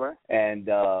 Yeah. All right.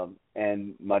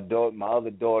 And my other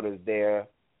daughter's there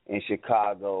in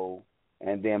Chicago,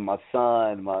 and then my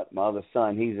son, my other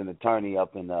son, he's an attorney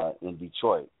up in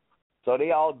Detroit. So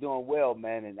they all doing well,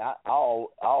 man. And I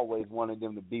always wanted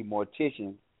them to be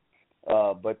morticians,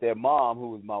 but their mom, who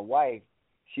was my wife,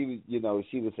 she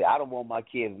would say, I don't want my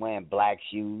kids wearing black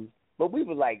shoes. But we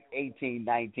were like 18,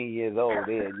 19 years old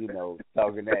then,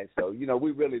 talking that. So,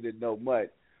 we really didn't know much.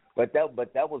 But that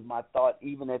was my thought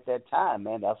even at that time,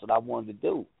 man. That's what I wanted to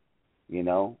do,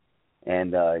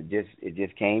 And it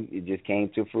just came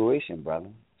to fruition, brother.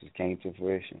 It just came to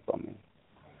fruition for me.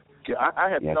 Yeah, I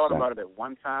had thought about it at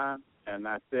one time, and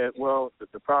I said, well,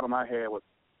 the problem I had was,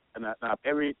 and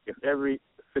if every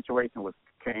situation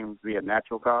came via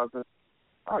natural causes,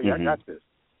 oh yeah, I got this.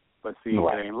 But see,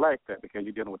 it ain't like that because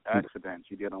you're dealing with accidents.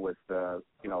 You're dealing with,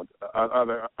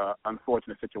 other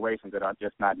unfortunate situations that are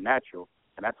just not natural,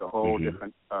 and that's a whole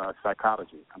different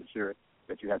psychology. I'm sure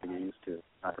that you have to get used to.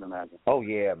 I can imagine. Oh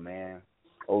yeah, man.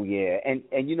 Oh yeah, and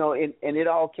it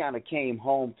all kind of came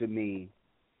home to me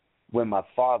when my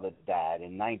father died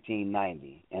in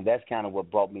 1990, and that's kind of what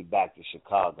brought me back to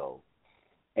Chicago.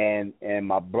 And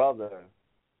my brother,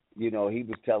 he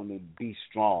was telling me be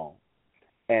strong.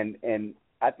 And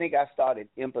I think I started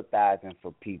empathizing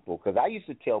for people because I used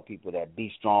to tell people that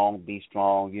be strong,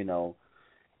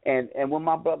 And when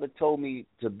my brother told me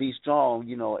to be strong,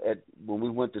 when we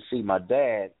went to see my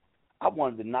dad, I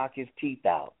wanted to knock his teeth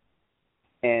out.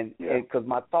 And because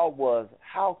my thought was,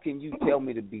 how can you tell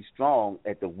me to be strong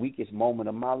at the weakest moment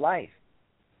of my life?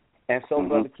 And so,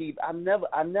 Brother Keith, I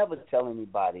never tell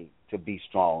anybody to be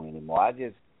strong anymore. I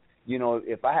just,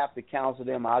 if I have to counsel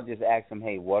them, I'll just ask them,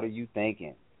 hey, what are you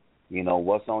thinking?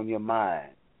 What's on your mind?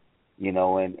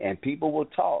 And people will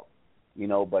talk,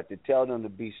 but to tell them to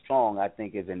be strong, I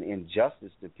think is an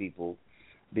injustice to people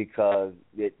because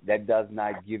that does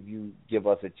not give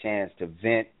us a chance to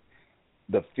vent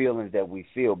the feelings that we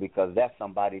feel because that's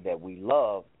somebody that we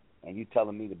love, and you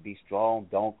telling me to be strong,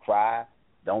 don't cry,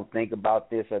 don't think about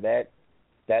this or that.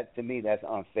 That to me, that's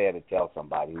unfair to tell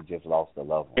somebody who just lost a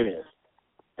loved one. It is,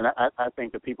 and I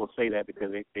think that people say that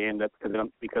because they end up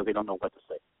because they don't know what to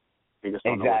say. They just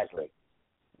don't know what to say.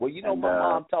 Well, my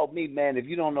mom taught me, man, if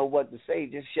you don't know what to say,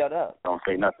 just shut up. Don't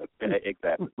say nothing.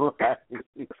 Exactly.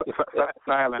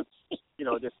 Silence.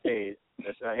 Just say,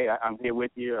 hey, I'm here with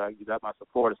you. You got my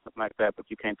support or something like that. But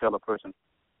you can't tell a person.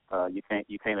 You can't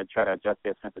try to adjust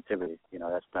their sensitivity.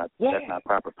 That's not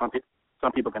proper.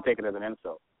 Some people can take it as an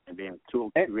insult and being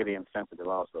too really insensitive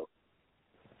also.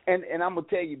 And I'm gonna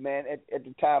tell you, man, at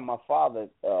the time my father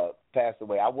passed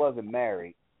away, I wasn't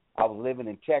married. I was living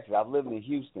in Texas. I was living in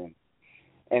Houston.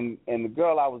 And the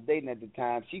girl I was dating at the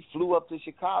time, she flew up to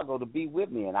Chicago to be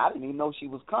with me, and I didn't even know she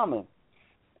was coming.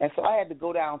 And so I had to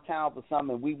go downtown for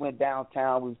something. We went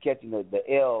downtown. We was catching the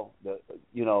L,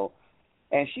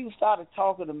 and she started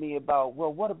talking to me about,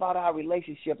 well, what about our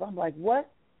relationship? I'm like,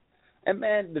 what? And,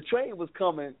 man, the train was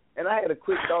coming, and I had a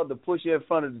quick thought to push her in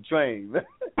front of the train.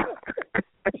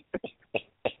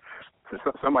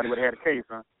 Somebody would have had a case,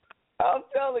 huh? I'm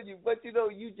telling you, but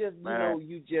you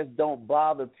just don't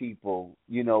bother people,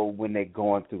 when they're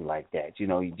going through like that.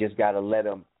 You just got to let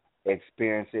them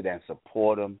experience it and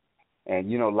support them.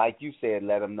 And, like you said,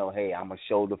 let them know, hey, I'm a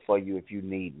shoulder for you if you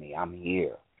need me. I'm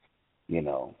here,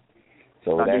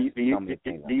 So now, that's do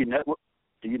you network?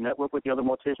 Do you network with the other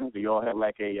morticians? Do you all have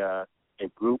like a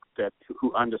group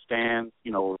who understands,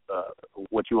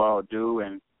 what you all do,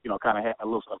 and kind of have a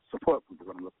little support group is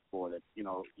what I'm looking for? That do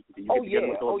you get together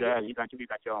with those guys? You got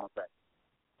your own thing.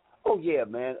 Oh yeah,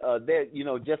 man. There,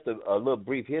 just a little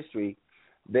brief history.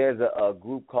 There's a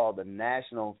group called the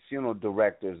National Funeral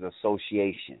Directors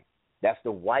Association. That's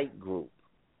the white group,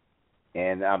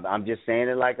 and I'm just saying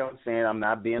it like I'm saying. I'm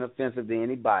not being offensive to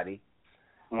anybody.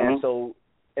 Mm-hmm.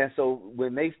 And so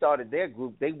when they started their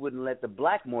group, they wouldn't let the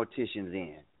black morticians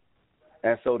in.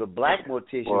 And so the black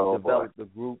morticians developed a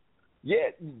group.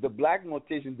 Yeah, the black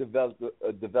morticians developed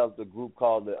a group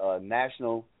called the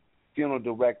National Funeral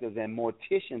Directors and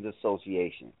Morticians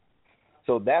Association.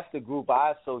 So that's the group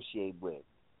I associate with.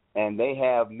 And they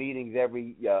have meetings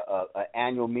an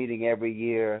annual meeting every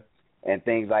year and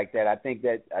things like that. I think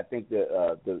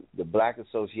the Black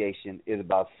Association is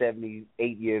about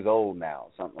 78 years old now,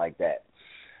 something like that.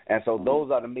 And so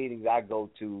those are the meetings I go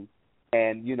to.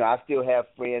 And, I still have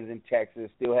friends in Texas,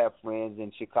 still have friends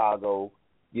in Chicago.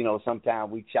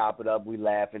 Sometimes we chop it up, we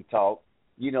laugh and talk,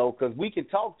 because we can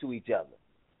talk to each other.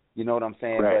 You know what I'm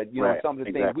saying? Right, but, some of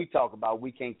the things we talk about,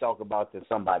 we can't talk about to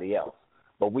somebody else.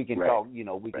 But we can talk,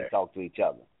 we can talk to each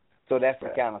other. So that's the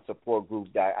kind of support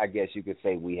group that I guess you could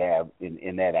say we have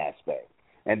in that aspect.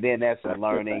 And then there's some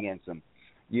learning and some,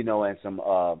 and some,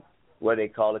 what they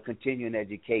call it, continuing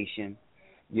education.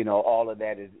 All of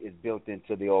that is built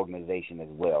into the organization as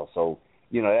well. So,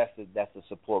 that's the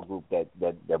support group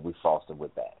that we foster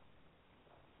with that.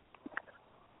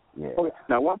 Yeah. Okay.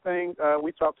 Now, one thing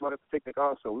we talked about at the picnic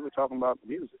also, we were talking about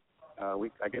music.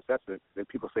 I guess that's that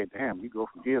people say, damn, you go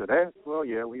from here to that? Well,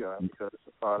 yeah, we are, because it's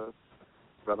a part of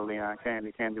Brother Leon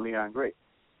Candy Leon Great.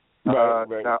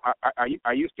 Right. Now,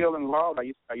 are you still involved? Are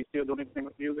you still doing anything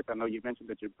with music? I know you mentioned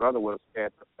that your brother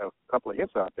had a couple of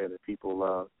hits out there that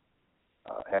people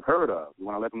have heard of. You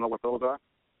want to let them know what those are?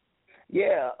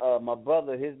 Yeah, my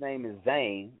brother, his name is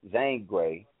Zane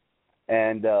Gray,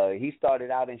 and he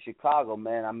started out in Chicago,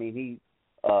 man. I mean, he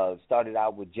started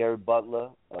out with Jerry Butler,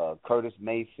 Curtis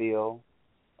Mayfield,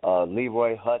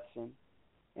 Leroy Hudson,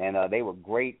 and they were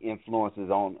great influences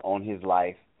on his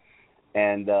life.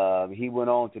 And he went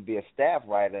on to be a staff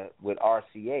writer with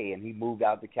RCA, and he moved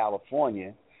out to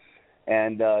California.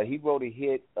 And he wrote a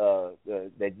hit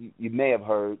that you may have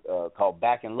heard called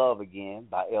 "Back in Love Again"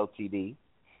 by LTD.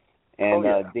 And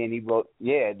then he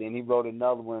wrote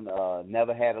another one,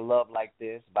 "Never Had a Love Like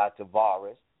This" by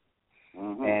Tavares.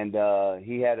 Mm-hmm. And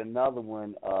he had another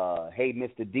one, "Hey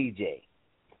Mr. DJ."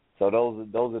 So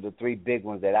those are the three big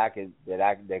ones that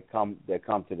come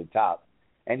to the top.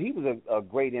 And he was a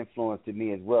great influence to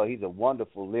me as well. He's a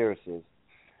wonderful lyricist.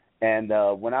 And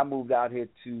when I moved out here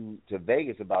to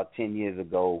Vegas about 10 years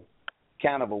ago,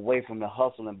 kind of away from the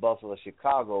hustle and bustle of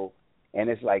Chicago, and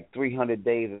it's like 300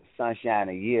 days of sunshine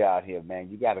a year out here, man.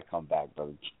 You got to come back,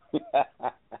 brother.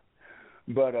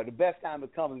 But the best time to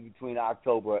come is between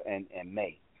October and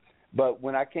May. But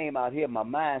when I came out here, my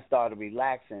mind started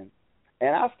relaxing,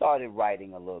 and I started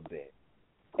writing a little bit,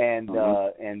 and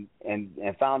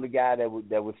found a guy that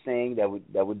would sing,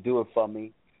 that would do it for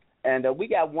me. And we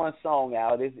got one song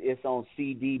out. It's on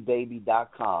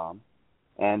cdbaby.com,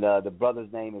 and the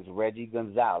brother's name is Reggie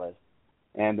Gonzalez,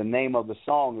 and the name of the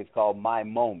song is called "My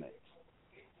Moments."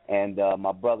 And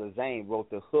my brother Zane wrote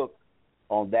the hook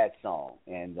on that song,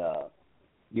 and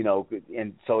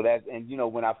and so that, and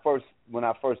when I first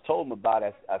told him about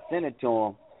it, I sent it to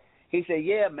him. He said,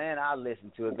 "Yeah, man, I'll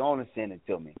listen to it. Go on and send it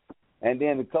to me." And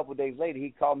then a couple of days later,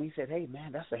 he called me. He said, "Hey,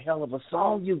 man, that's a hell of a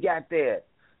song you got there."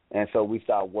 And so we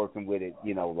started working with it,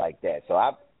 like that. So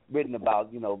I've written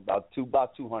about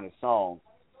 200 songs,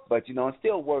 but I'm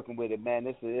still working with it, man.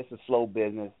 It's a slow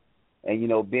business,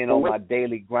 and being on my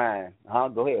daily grind.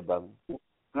 Go ahead, brother.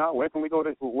 No, where can we go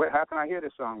to? How can I hear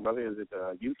this song, brother? Is it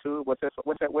YouTube? What's that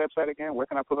website again? Where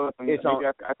can I put it up? And maybe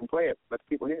I can play it. Let the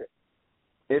people hear it.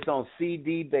 It's on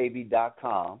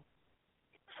cdbaby.com.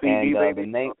 CD Baby? The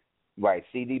name, right,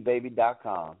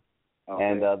 cdbaby.com. Okay.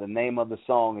 And the name of the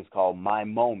song is called "My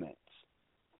Moments."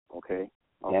 Okay.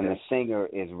 Okay. And the singer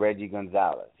is Reggie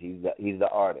Gonzalez. He's the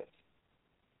artist.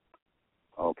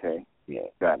 Okay. Yeah.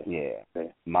 Got it. Yeah.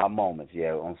 Okay. My Moments,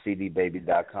 on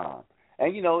cdbaby.com.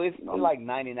 And, it's like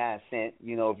 99 cents,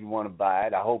 if you want to buy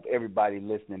it. I hope everybody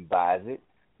listening buys it.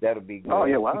 That'll be good. Oh,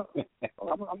 yeah, well,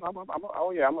 I'm on, well, I'm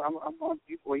going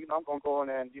to go on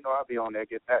there and, I'll be on there,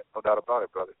 get that, no doubt about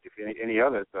it, brother. If any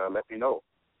others, let me know.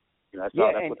 That's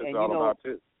what it's all about,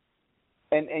 too.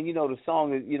 And the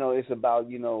song is, it's about,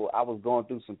 I was going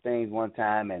through some things one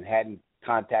time and hadn't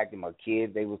contacted my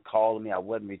kids. They was calling me. I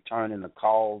wasn't returning the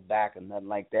calls back or nothing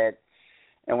like that.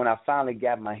 And when I finally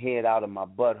got my head out of my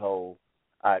butthole,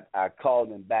 I called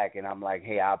them back, and I'm like,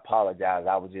 hey, I apologize.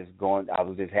 I was just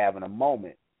having a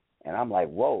moment. And I'm like,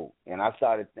 whoa. And I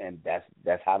started, and that's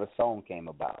how the song came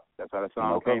about. That's how the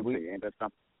song came to you. Ain't that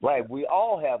something? Right. We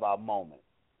all have our moments.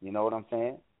 You know what I'm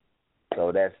saying?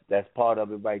 So that's part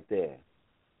of it right there.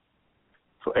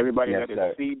 So everybody, yes,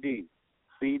 that is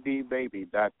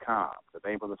cdbaby.com. The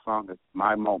name of the song is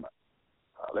My Moment.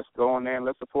 Let's go on there and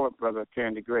let's support Brother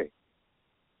Candy Gray.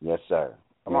 Yes, sir.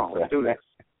 Come on, let's do this.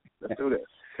 Let's do this.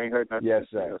 Can't hurt nothing. Yes,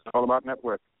 sir. It's all about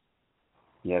networking.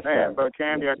 Yes, man, sir. Brother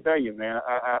Candy, yes, I tell you, man,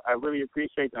 I really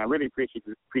appreciate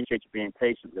you being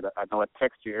patient. I know I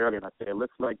texted you earlier and I said, it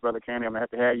looks like, Brother Candy, I'm going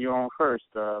to have you on first.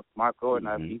 Marc Gordon,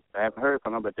 I haven't heard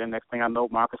from him, but then next thing I know,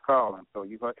 Mark is calling. So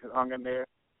you hung in there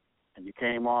and you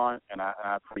came on, and I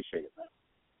appreciate it, man.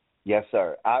 Yes,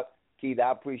 sir. Keith,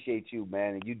 I appreciate you,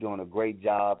 man, and you're doing a great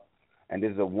job. And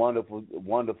this is a wonderful,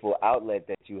 wonderful outlet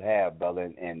that you have,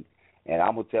 brother. And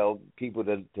I'm going to tell people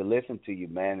to listen to you,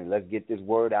 man, and let's get this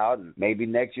word out. And maybe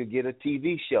next you'll get a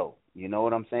TV show. You know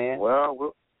what I'm saying?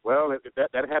 Well, if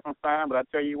that happens, fine. But I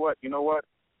tell you what, if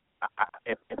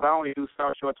I only do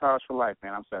South Shore Towers for life,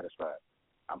 man, I'm satisfied.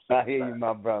 I hear you,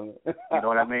 my brother. You know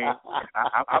what I mean?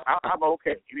 I'm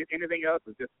okay. Anything else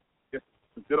is just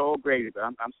good old gravy, but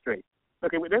I'm straight.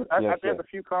 Okay, there's a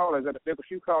few callers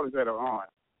that are on.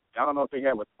 I don't know if they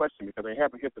have a question because they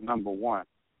haven't hit the number one.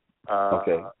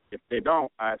 Okay. If they don't,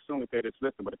 I assume that they're just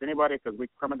listening. But if anybody, because we're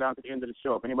coming down to the end of the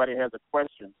show, if anybody has a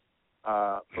question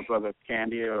for Brother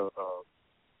Candy or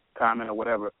comment or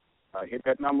whatever, hit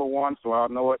that number one so I'll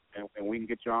know it and we can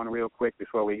get you on real quick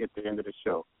before we hit the end of the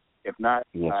show. If not,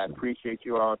 yes, I appreciate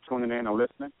you all tuning in and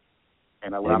listening.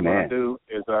 And what I'm going to do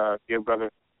is give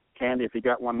Brother Candy, if he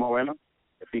got one more in him,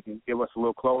 if he can give us a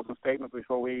little closing statement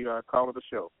before we call it a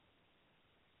show.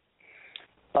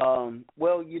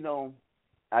 Well,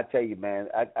 I tell you, man,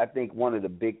 I think one of the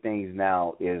big things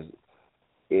now is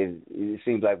it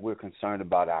seems like we're concerned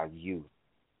about our youth,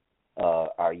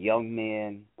 our young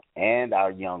men and our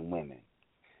young women.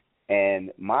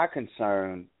 And my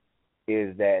concern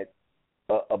is that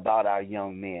about our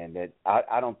young men, that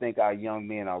I don't think our young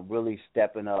men are really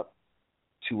stepping up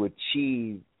to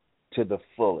achieve to the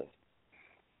fullest.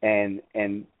 And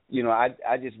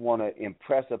I just want to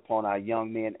impress upon our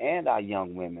young men and our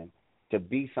young women to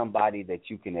be somebody that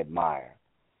you can admire.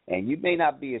 And you may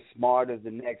not be as smart as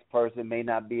the next person, may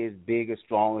not be as big or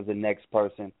strong as the next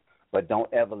person, but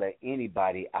don't ever let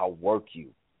anybody outwork you.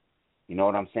 You know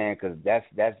what I'm saying? Because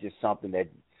that's just something that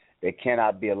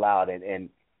cannot be allowed. And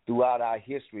throughout our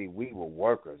history, we were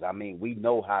workers. I mean, we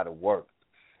know how to work.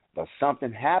 But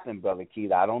something happened, Brother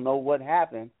Keith. I don't know what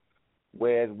happened,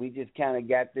 whereas we just kind of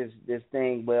got this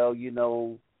thing, well,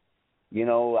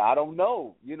 I don't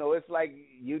know. It's like,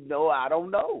 I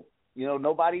don't know.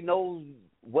 Nobody knows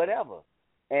whatever.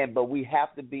 But we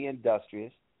have to be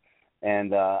industrious.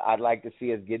 And I'd like to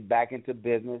see us get back into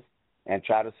business and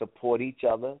try to support each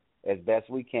other as best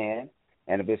we can.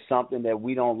 And if it's something that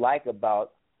we don't like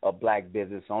about a black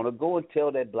business owner, go and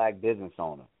tell that black business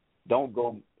owner. Don't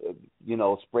go,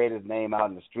 spread his name out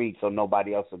in the street so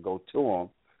nobody else will go to him.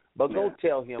 But go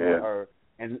tell him or her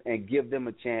and give them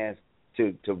a chance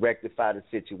to rectify the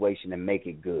situation and make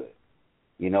it good.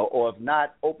 Or if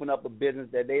not, open up a business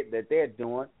that they're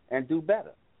doing and do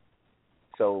better.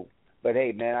 So, but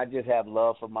hey, man, I just have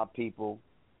love for my people,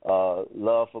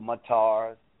 love for my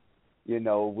TARs.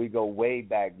 We go way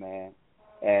back, man.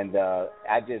 And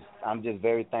I'm just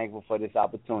very thankful for this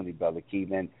opportunity, Brother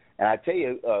Keith. And I tell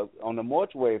you, on the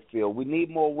mortuary field, we need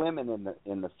more women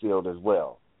in the field as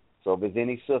well. So if there's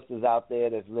any sisters out there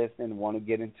that's listening and want to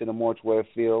get into the mortuary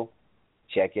field,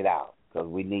 check it out because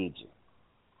we need you.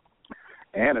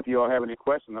 And if you all have any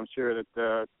questions, I'm sure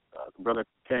that Brother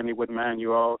Candy wouldn't mind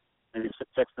you all maybe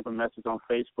text him a message on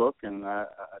Facebook. And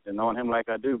knowing him like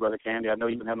I do, Brother Candy, I know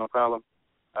you don't have no problem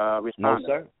responding. No,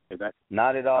 sir. Is that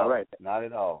not at all? All right. Not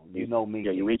at all. You know me.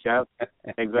 Yeah, you reach out.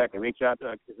 Exactly. Reach out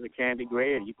to the Candy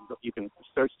Gray, and you can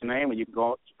search the name, and you can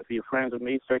go, if you're friends with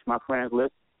me, search my friends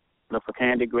list, look for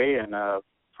Candy Gray, and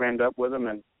friend up with him,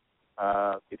 and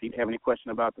If you have any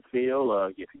question about the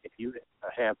field, if you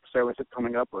have services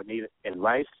coming up or need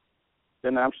advice,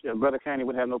 then I'm sure Brother Candy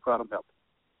would have no problem helping.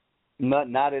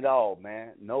 Not at all,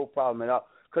 man. No problem at all.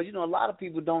 Because, a lot of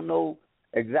people don't know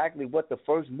exactly what the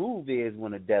first move is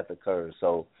when a death occurs.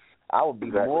 So I would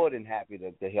be more than happy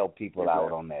to help people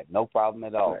out on that. No problem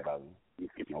at all, brother. If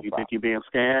you think you're being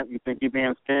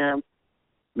scammed,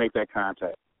 make that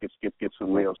contact. Get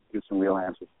some real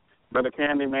answers. Brother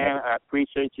Candy, man, I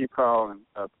appreciate you calling,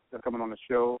 coming on the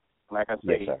show. Like I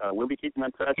say, we'll be keeping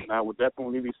in touch, and I will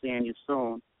definitely be seeing you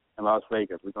soon in Las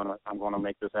Vegas. I'm gonna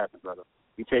make this happen, brother.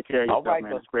 You take care of yourself,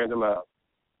 man. And spread the love.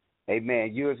 Hey,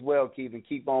 man, you as well, Keith, and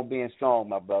keep on being strong,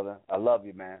 my brother. I love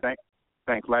you, man.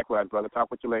 Thanks. Likewise, brother.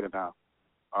 Talk with you later now.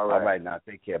 All right. All right, now.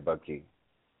 Take care, Bud Keith.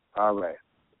 All right.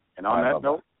 And on that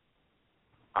note,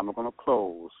 I'm going to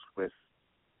close with,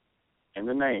 in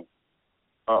the name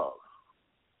of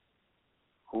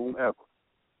whomever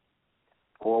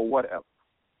or whatever,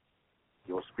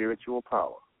 your spiritual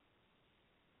power,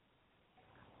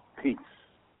 peace,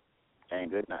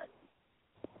 and good night.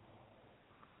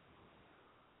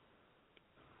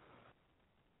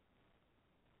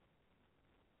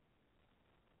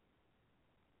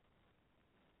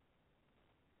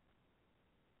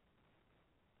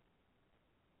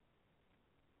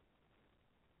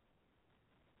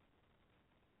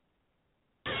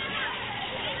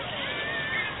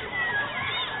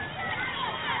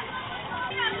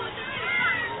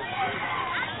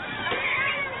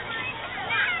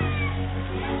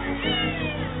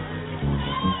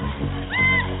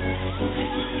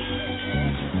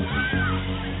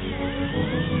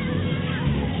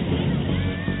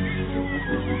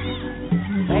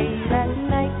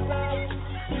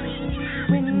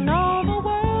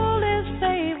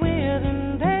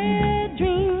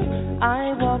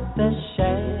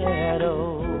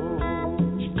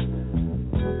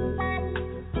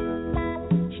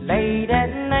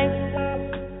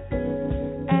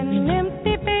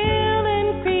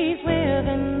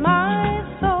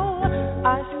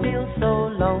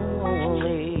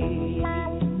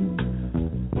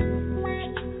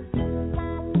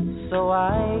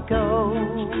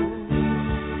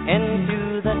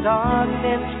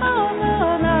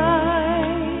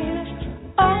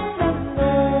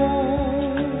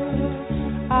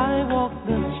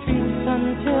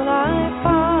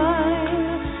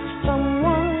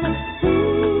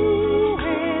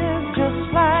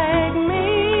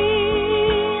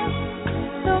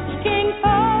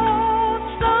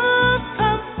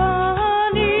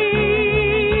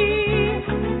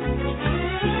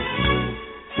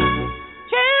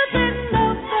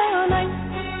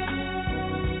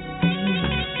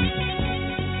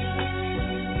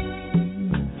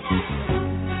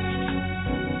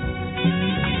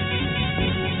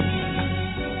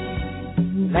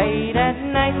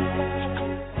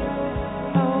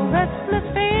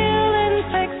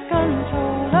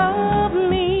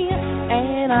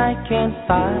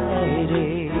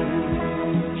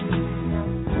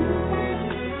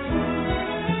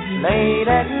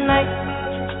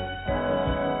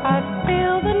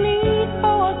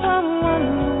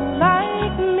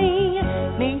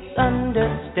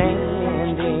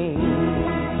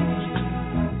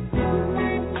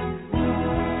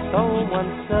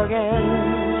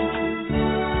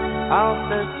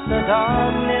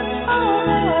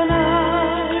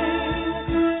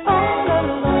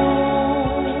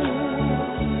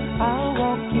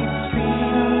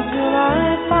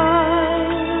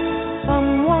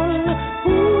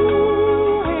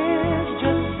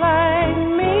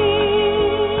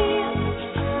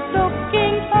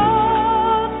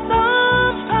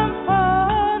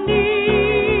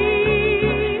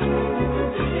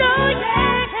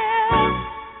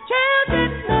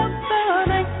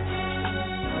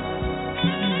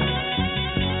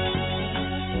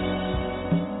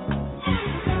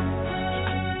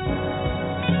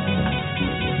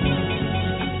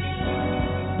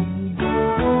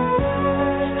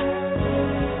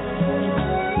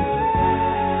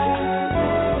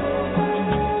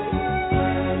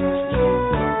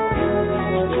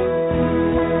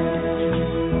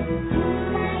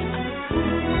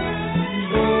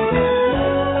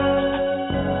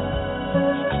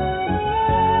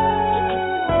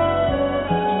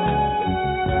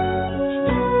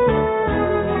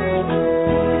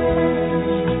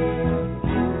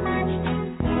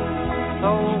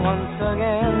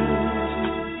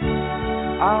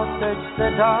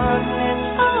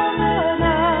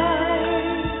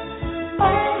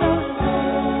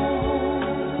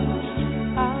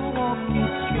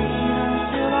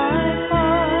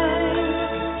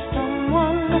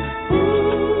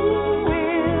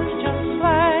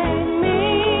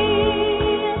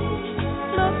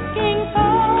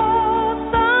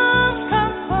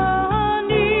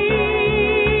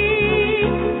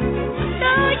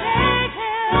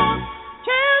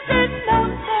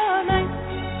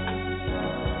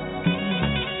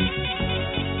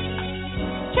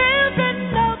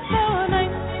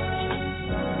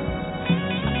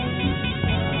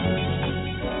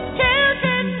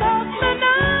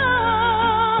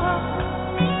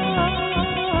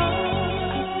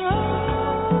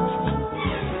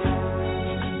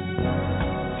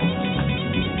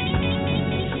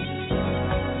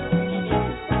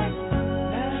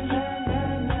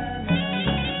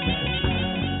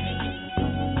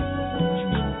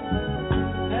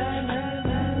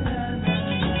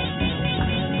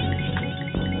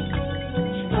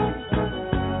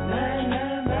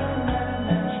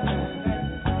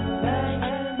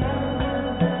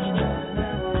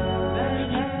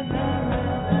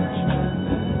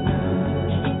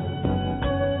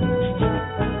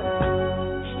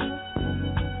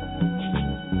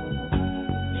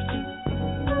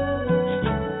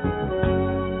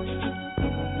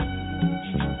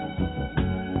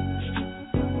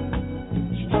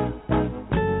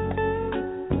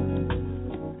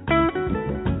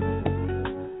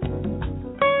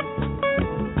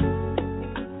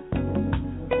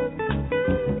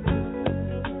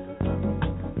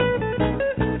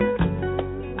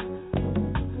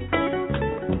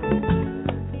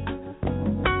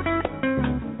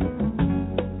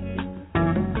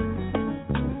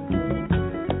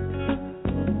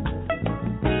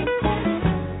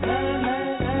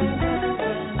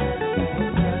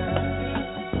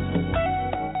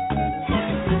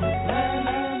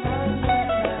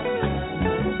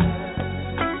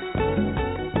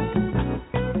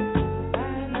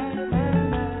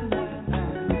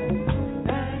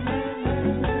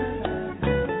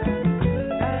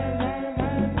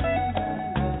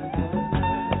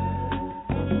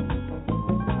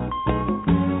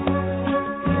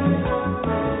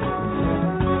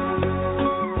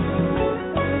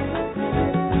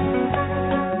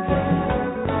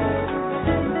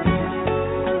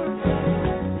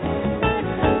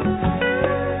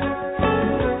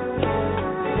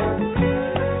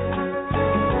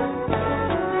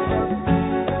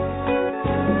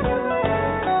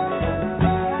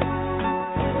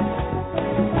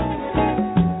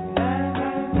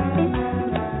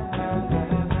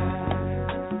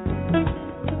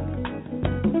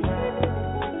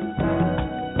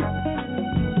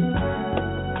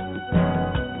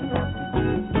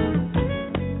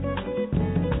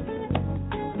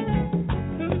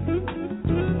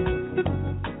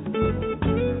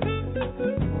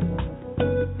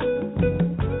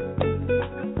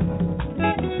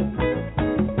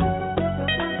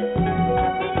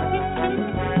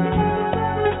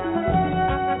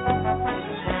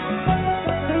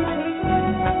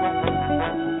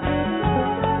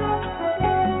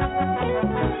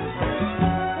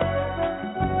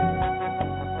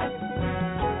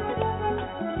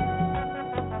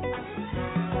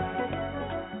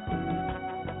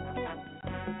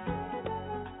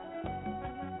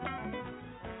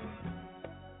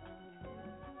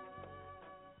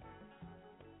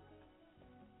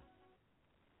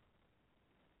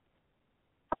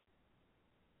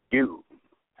 You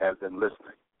have been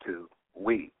listening to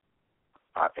We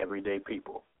Are Everyday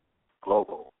People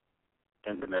Global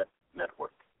Internet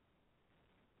Network.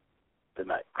 Good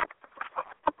night.